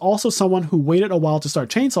 I was also someone who waited a while to start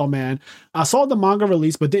Chainsaw Man. I saw the manga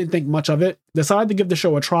release, but didn't think much of it. Decided to give the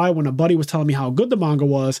show a try when a buddy was telling me how good the manga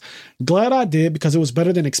was. Glad I did, because it was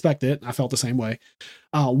better than expected. I felt the same way.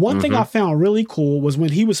 One thing I found really cool was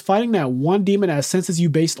when he was fighting that one demon that senses you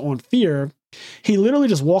based on fear, He literally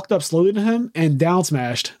just walked up slowly to him and down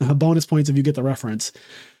smashed. Bonus points if you get the reference.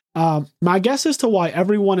 My guess as to why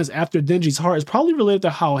everyone is after Denji's heart is probably related to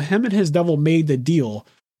how him and his devil made the deal.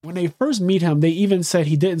 When they first meet him, they even said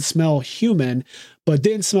he didn't smell human, but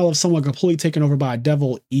didn't smell of someone completely taken over by a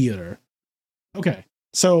devil either. Okay,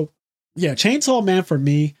 so yeah, Chainsaw Man for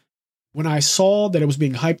me, when I saw that it was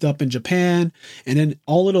being hyped up in Japan, and then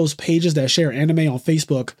all of those pages that share anime on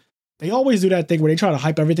Facebook, they always do that thing where they try to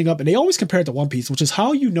hype everything up, and they always compare it to One Piece, which is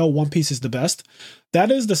how you know One Piece is the best. That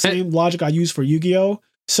is the same logic I use for Yu-Gi-Oh!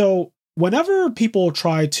 So whenever people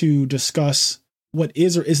try to discuss what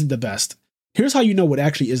is or isn't the best, here's how you know what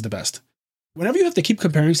actually is the best. Whenever you have to keep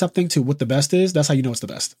comparing something to what the best is, that's how you know it's the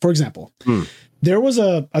best. For example, there was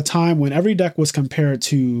a time when every deck was compared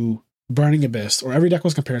to Burning Abyss, or every deck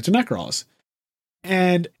was compared to Necros.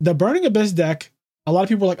 And the Burning Abyss deck, a lot of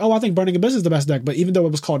people were like, oh, I think Burning Abyss is the best deck. But even though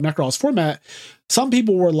it was called Necros format, some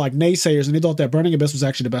people were like naysayers and they thought that Burning Abyss was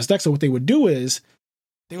actually the best deck. So what they would do is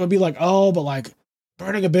they would be like, oh, but like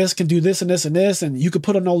Burning Abyss can do this and this and this, and you could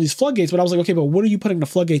put on all these floodgates. But I was like, okay, but what are you putting the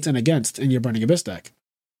floodgates in against in your Burning Abyss deck?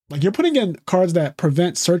 Like, you're putting in cards that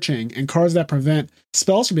prevent searching and cards that prevent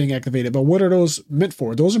spells from being activated. But what are those meant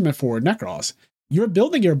for? Those are meant for Necros. You're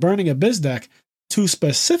building your Burning Abyss deck to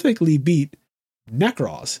specifically beat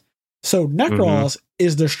Necros. So Necros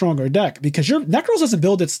is the stronger deck because Necros doesn't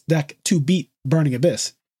build its deck to beat Burning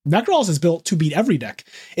Abyss. Necros is built to beat every deck.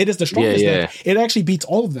 It is the strongest deck. It actually beats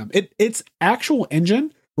all of them. Its actual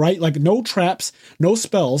engine, right? Like no traps, no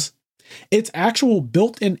spells. Its actual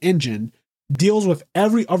built-in engine deals with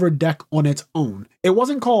every other deck on its own. It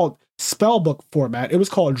wasn't called Spellbook format. It was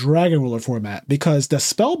called Dragon Ruler format because the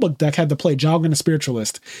Spellbook deck had to play Jalgan the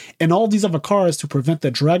Spiritualist and all these other cards to prevent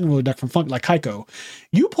the Dragon Ruler deck from funking like Kaiko.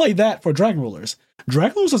 You play that for Dragon Rulers.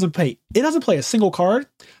 Dragon Rulers doesn't play a single card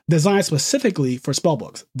designed specifically for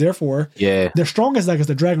Spellbooks. Therefore, their strongest deck is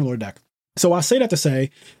the Dragon Ruler deck. So I say that to say,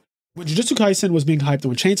 when Jujutsu Kaisen was being hyped,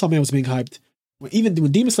 when Chainsaw Man was being hyped, even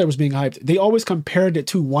when Demon Slayer was being hyped, they always compared it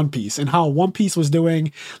to One Piece and how One Piece was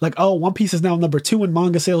doing. Like, oh, One Piece is now number 2 in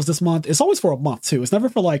manga sales this month. It's always for a month too. It's never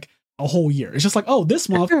for like a whole year. It's just like, oh, this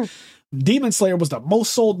month Demon Slayer was the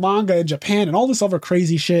most sold manga in Japan and all this other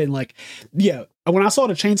crazy shit. And like, yeah, when I saw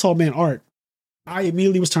the Chainsaw Man art, I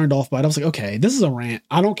immediately was turned off by it. I was like, okay, this is a rant.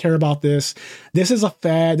 I don't care about this. This is a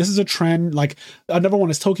fad. This is a trend. Like, another one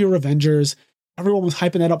is Tokyo Revengers. Everyone was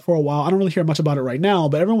hyping that up for a while. I don't really hear much about it right now,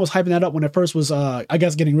 but everyone was hyping that up when it first was, I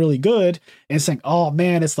guess, getting really good and saying, oh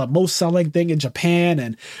man, it's the most selling thing in Japan.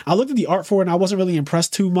 And I looked at the art for it and I wasn't really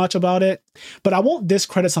impressed too much about it, but I won't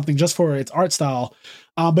discredit something just for its art style.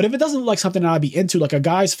 But if it doesn't look like something that I'd be into, like a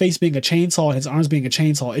guy's face being a chainsaw and his arms being a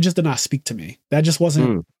chainsaw, it just did not speak to me. That just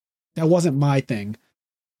wasn't, that wasn't my thing.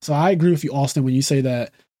 So I agree with you, Austin, when you say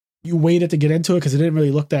that you waited to get into it because it didn't really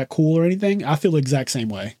look that cool or anything. I feel the exact same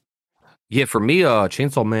way. Yeah, for me,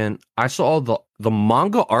 Chainsaw Man, I saw the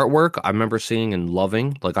manga artwork I remember seeing and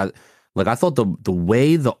loving. Like I thought the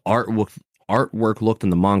way the artwork looked in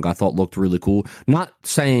the manga, I thought looked really cool. Not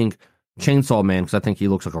saying Chainsaw Man because I think he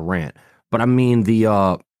looks like a rant, but I mean the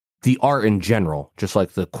art in general, just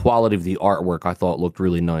like the quality of the artwork, I thought looked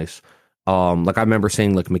really nice. Like I remember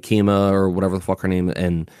seeing like Makima or whatever the fuck her name,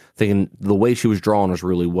 and thinking the way she was drawn was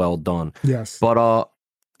really well done. Yes, but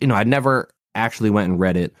I never actually went and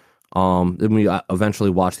read it. Then we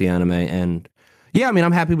eventually watched the anime, and yeah, I mean,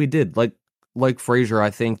 I'm happy we did. Like Fraser,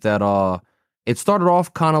 I think that it started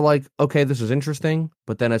off kind of like, okay, this is interesting,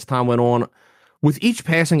 but then as time went on, with each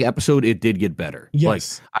passing episode, it did get better.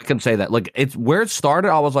 Yes, like I can say that. Like it's where it started,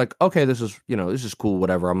 I was like, okay, this is cool,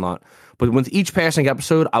 whatever. I'm not, but with each passing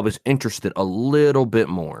episode, I was interested a little bit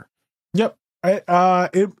more. Yep, it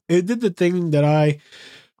did the thing that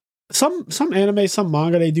some anime, some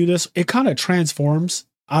manga, they do this. It kind of transforms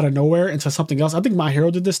out of nowhere into something else. I think My Hero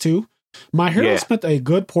did this too. My Hero spent a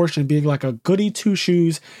good portion being like a goody two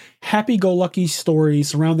shoes, happy-go-lucky story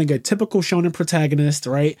surrounding a typical shonen protagonist,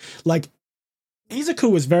 right? Like,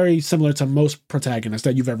 Izuku is very similar to most protagonists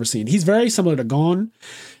that you've ever seen. He's very similar to Gon,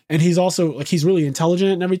 and he's also like he's really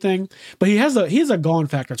intelligent and everything, but he has a Gon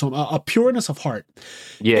factor to him, a pureness of heart.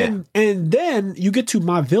 Yeah. And then you get to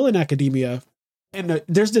My Villain Academia, and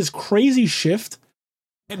there's this crazy shift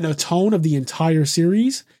in the tone of the entire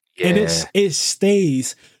series, and it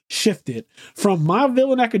stays shifted from My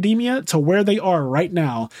Villain Academia to where they are right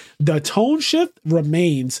now. The tone shift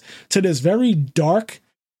remains to this very dark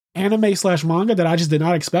anime / manga that I just did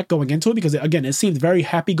not expect going into it, because again, it seemed very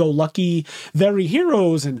happy-go-lucky, very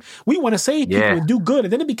heroes, and we want to save people and do good,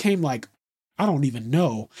 and then it became like, I don't even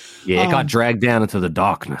know. Yeah, it got dragged down into the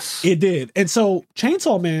darkness. It did. And so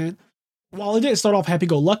Chainsaw Man, while it didn't start off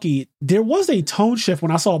happy-go-lucky, there was a tone shift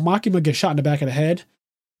when I saw Makima get shot in the back of the head.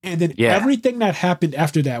 And then everything that happened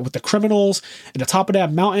after that with the criminals at the top of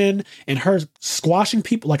that mountain and her squishing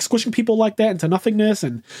people like that into nothingness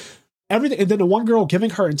and everything. And then the one girl giving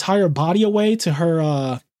her entire body away to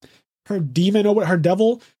her demon or her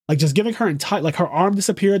devil, like just giving her entire, like her arm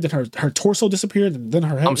disappeared, then her torso disappeared, and then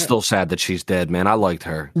her head. I'm still sad that she's dead, man. I liked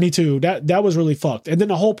her. Me too. That was really fucked. And then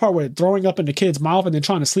the whole part where throwing up in the kid's mouth and then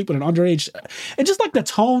trying to sleep with an underage, and just like the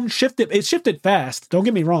tone shifted. It shifted fast. Don't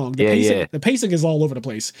get me wrong. The pacing is all over the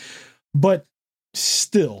place, but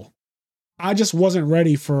still, I just wasn't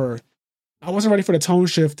ready for. I wasn't ready for the tone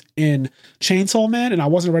shift in Chainsaw Man, and I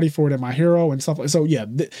wasn't ready for it in My Hero and stuff. So yeah,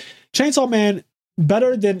 Chainsaw Man.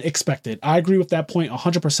 Better than expected. I agree with that point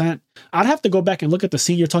 100%. I'd have to go back and look at the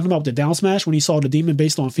scene you're talking about with the down smash when he saw the demon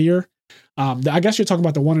based on fear. I guess you're talking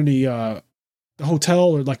about the one in the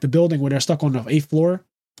hotel or like the building where they're stuck on the 8th floor.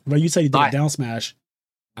 But you said he did a down smash.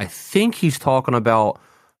 I think he's talking about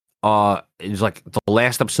it was like the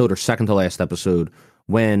last episode or second to last episode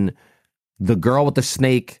when the girl with the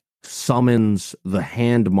snake summons the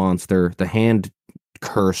hand monster, the hand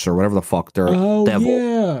curse or whatever the fuck they're devil.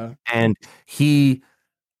 Yeah. And he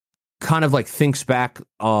kind of like thinks back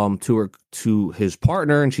to his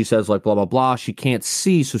partner and she says like blah blah blah. She can't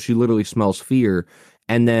see, so she literally smells fear.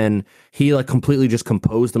 And then he like completely just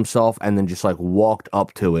composed himself and then just like walked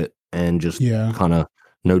up to it and just kind of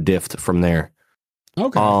no diffed from there.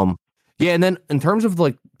 Okay. Yeah, and then in terms of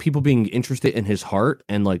like people being interested in his heart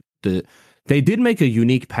and like they did make a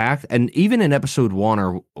unique pact, and even in episode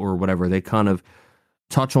 1 or whatever, they kind of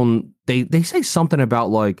touch on they say something about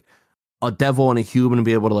like a devil and a human and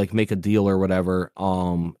be able to like make a deal or whatever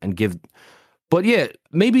and give, but yeah,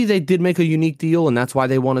 maybe they did make a unique deal and that's why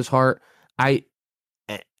they want his heart. I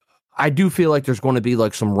do feel like there's going to be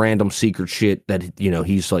like some random secret shit that, you know,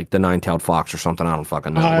 he's like the nine-tailed fox or something. I don't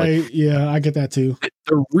fucking know. I get that too.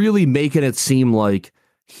 They're really making it seem like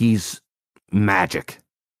he's magic,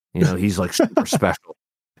 you know, he's like super special.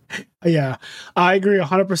 Yeah, I agree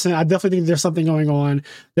 100%. I definitely think there's something going on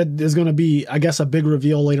that there's going to be, I guess, a big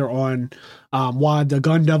reveal later on why the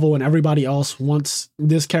Gun Devil and everybody else wants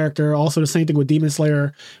this character. Also, the same thing with Demon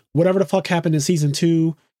Slayer. Whatever the fuck happened in season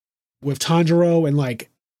 2 with Tanjiro and like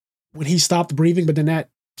when he stopped breathing, but then that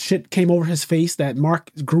shit came over his face, that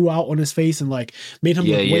mark grew out on his face and like made him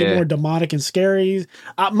look way more demonic and scary.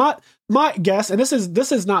 My guess, and this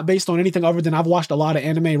is not based on anything other than I've watched a lot of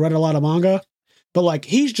anime, read a lot of manga. But like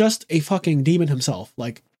he's just a fucking demon himself.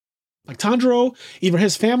 Like Tanjiro, either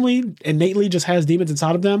his family innately just has demons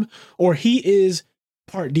inside of them, or he is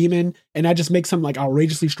part demon, and that just makes him like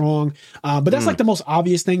outrageously strong. But that's like the most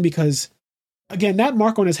obvious thing because, again, that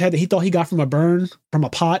mark on his head that he thought he got from a burn from a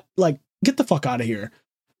pot, like get the fuck out of here.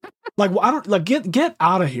 Like I don't like get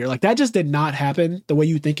out of here. Like that just did not happen the way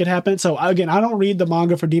you think it happened. So again, I don't read the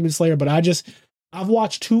manga for Demon Slayer, but I've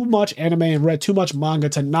watched too much anime and read too much manga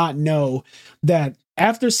to not know that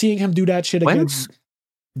after seeing him do that shit against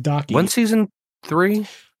Daki. When season 3?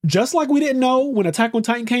 Just like we didn't know when Attack on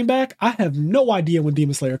Titan came back, I have no idea when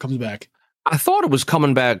Demon Slayer comes back. I thought it was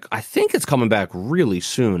coming back. I think it's coming back really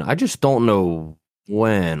soon. I just don't know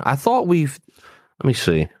when. I thought let me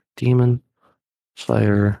see. Demon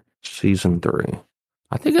Slayer season 3.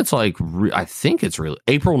 I think it's like, I think it's really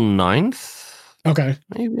April 9th. Okay.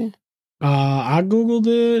 Maybe. I Googled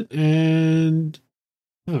it and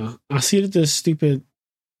I see that this stupid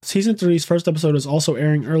season 3's first episode is also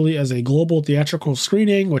airing early as a global theatrical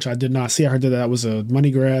screening, which I did not see. I heard that was a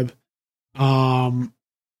money grab.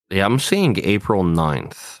 Yeah, I'm seeing April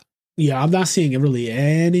 9th. Yeah, I'm not seeing really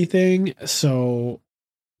anything. So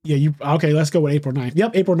yeah, okay, let's go with April 9th.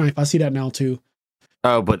 Yep, April 9th. I see that now too.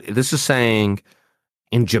 Oh, but this is saying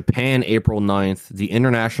in Japan, April 9th, the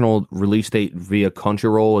international release date via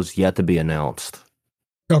Crunchyroll is yet to be announced.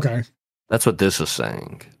 Okay. That's what this is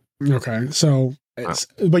saying. Okay. So,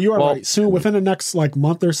 but you are right. Soon, within the next like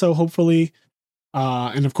month or so, hopefully.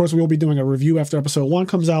 And of course, we will be doing a review after episode 1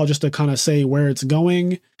 comes out just to kind of say where it's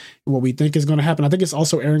going, what we think is going to happen. I think it's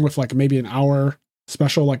also airing with like maybe an hour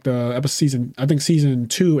special, like the episode season. I think season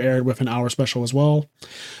 2 aired with an hour special as well.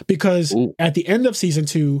 Because at the end of season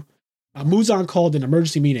 2, Muzan called an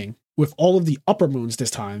emergency meeting with all of the upper moons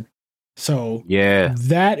this time. So yeah,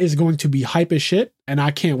 that is going to be hype as shit. And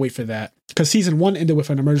I can't wait for that because season 1 ended with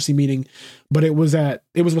an emergency meeting, but it was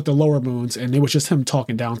with the lower moons and it was just him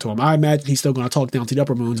talking down to them. I imagine he's still going to talk down to the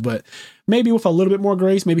upper moons, but maybe with a little bit more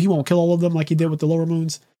grace. Maybe he won't kill all of them like he did with the lower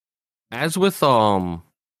moons. As with, what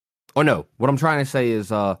I'm trying to say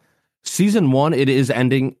is, season 1, it is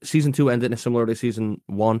ending. Season 2 ended similar to season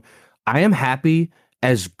 1. I am happy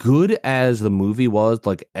as good as the movie was,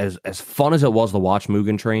 like as fun as it was to watch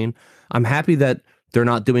Mugen Train, I'm happy that they're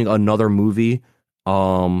not doing another movie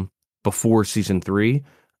before season 3.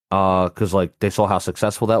 Because like they saw how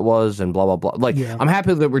successful that was and blah blah blah. Like I'm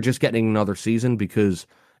happy that we're just getting another season because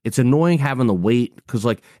it's annoying having to wait because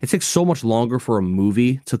like it takes so much longer for a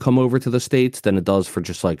movie to come over to the States than it does for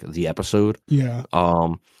just like the episode. Yeah.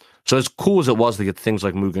 So as cool as it was to get things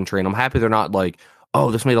like Mugen Train, I'm happy they're not like,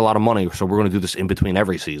 oh, this made a lot of money, so we're going to do this in between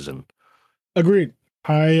every season. Agreed.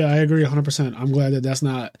 I agree 100%. I'm glad that's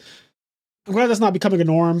not becoming a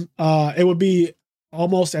norm. It would be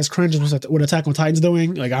almost as cringe as what Attack on Titan's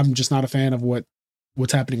doing. Like, I'm just not a fan of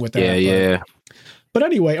what's happening with that. Yeah. But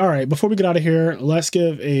anyway, all right, before we get out of here, let's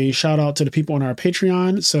give a shout out to the people on our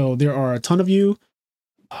Patreon. So there are a ton of you.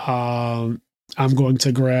 I'm going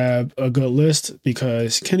to grab a good list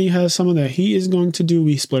because Kenny has someone that he is going to do.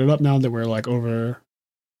 We split it up now that we're like over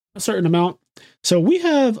a certain amount. So we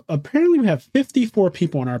have 54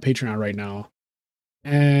 people on our Patreon right now.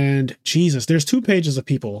 And Jesus, there's 2 pages of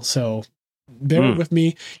people. So bear with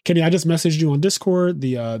me. Kenny, I just messaged you on Discord,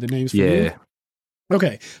 the names for you.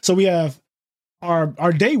 Okay. So we have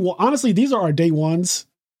our day one. Honestly, these are our day ones.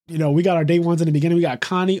 You know, we got our day ones in the beginning. We got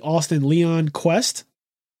Connie, Austin, Leon, Quest.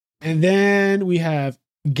 And then we have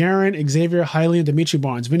Garen, Xavier, Hylian, Dimitri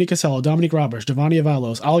Barnes, Vinny Casello, Dominic Roberts, Giovanni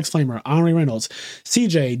Avalos, Alex Flamer, Henri Reynolds,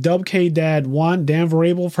 CJ, Dub K Dad 1, Dan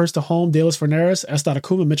Variable, First to Home, Dallas Fernaris, S.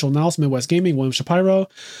 Akuma, Mitchell Niles, Midwest Gaming, William Shapiro,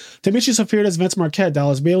 Dimitri Safirdas, Vince Marquette,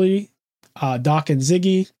 Dallas Bailey, Doc and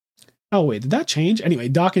Ziggy. Oh, wait, did that change? Anyway,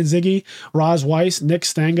 Doc and Ziggy, Roz Weiss, Nick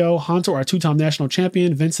Stango, Hunter, our 2-time national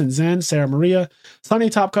champion, Vincent Zen, Sarah Maria, Sunday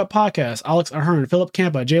Top Cut Podcast, Alex Ahern, Philip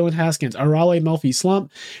Campa, Jalen Haskins, Arale Melfi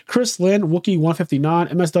Slump, Chris Lynn, Wookie 159,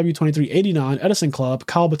 MSW 2389, Edison Club,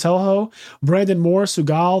 Kyle Batelho, Brandon Moore,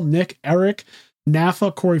 Sugal, Nick, Eric,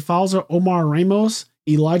 Nafa, Corey Fowler, Omar Ramos,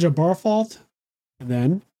 Elijah Barfault, and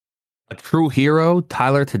then A True Hero,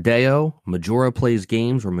 Tyler Tadeo, Majora Plays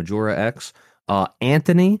Games or Majora X,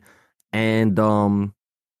 Anthony, and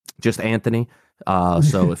just Anthony.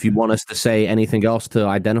 So if you want us to say anything else to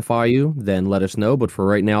identify you, then let us know. But for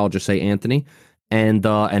right now, I'll just say Anthony and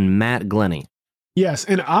Matt Glenny. Yes,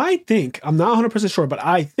 and I think I'm not 100% sure, but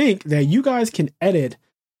I think that you guys can edit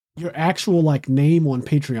your actual like name on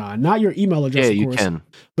Patreon, not your email address. Yeah, of you course. can.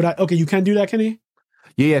 But okay, you can do that, Kenny.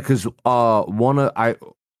 Yeah, because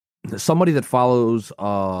somebody that follows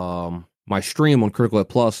my stream on Critical Hit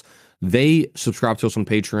Plus, they subscribed to us on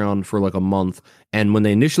Patreon for like a month, and when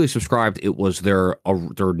they initially subscribed, it was their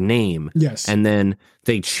name. Yes, and then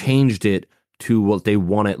they changed it to what they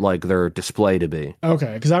wanted like their display to be.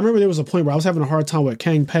 Okay, because I remember there was a point where I was having a hard time with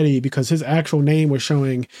Kang Petty because his actual name was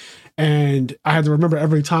showing, and I had to remember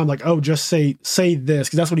every time like, oh, just say this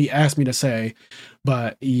because that's what he asked me to say.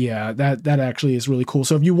 But yeah, that actually is really cool.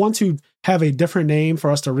 So if you want to have a different name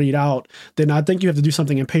for us to read out, then I think you have to do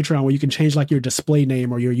something in Patreon where you can change like your display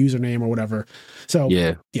name or your username or whatever. So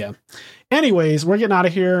yeah. Anyways, we're getting out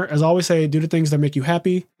of here. As I always say, do the things that make you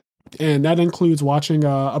happy. And that includes watching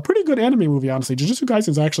a pretty good anime movie, honestly. Jujutsu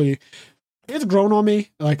Kaisen's actually, it's grown on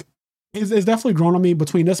me. Like, it's definitely grown on me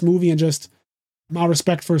between this movie and just my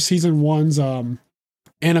respect for season 1's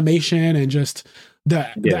animation and just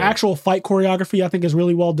the actual fight choreography. I think is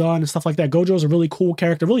really well done and stuff like that. Gojo's a really cool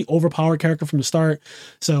character, really overpowered character from the start.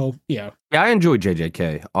 So yeah, I enjoy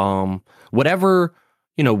JJK. Whatever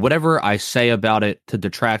I say about it to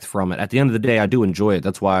detract from it, at the end of the day, I do enjoy it.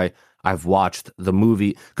 That's why I've watched the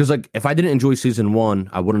movie, because like if I didn't enjoy season 1,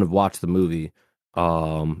 I wouldn't have watched the movie.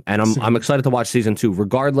 And I'm excited to watch season 2,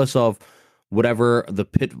 regardless of whatever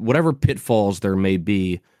pitfalls there may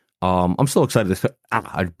be. I'm still excited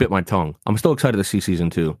I bit my tongue. I'm still excited to see season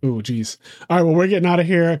 2. Oh, geez. All right, well, we're getting out of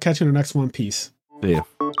here. Catch you in the next one. Peace. See ya.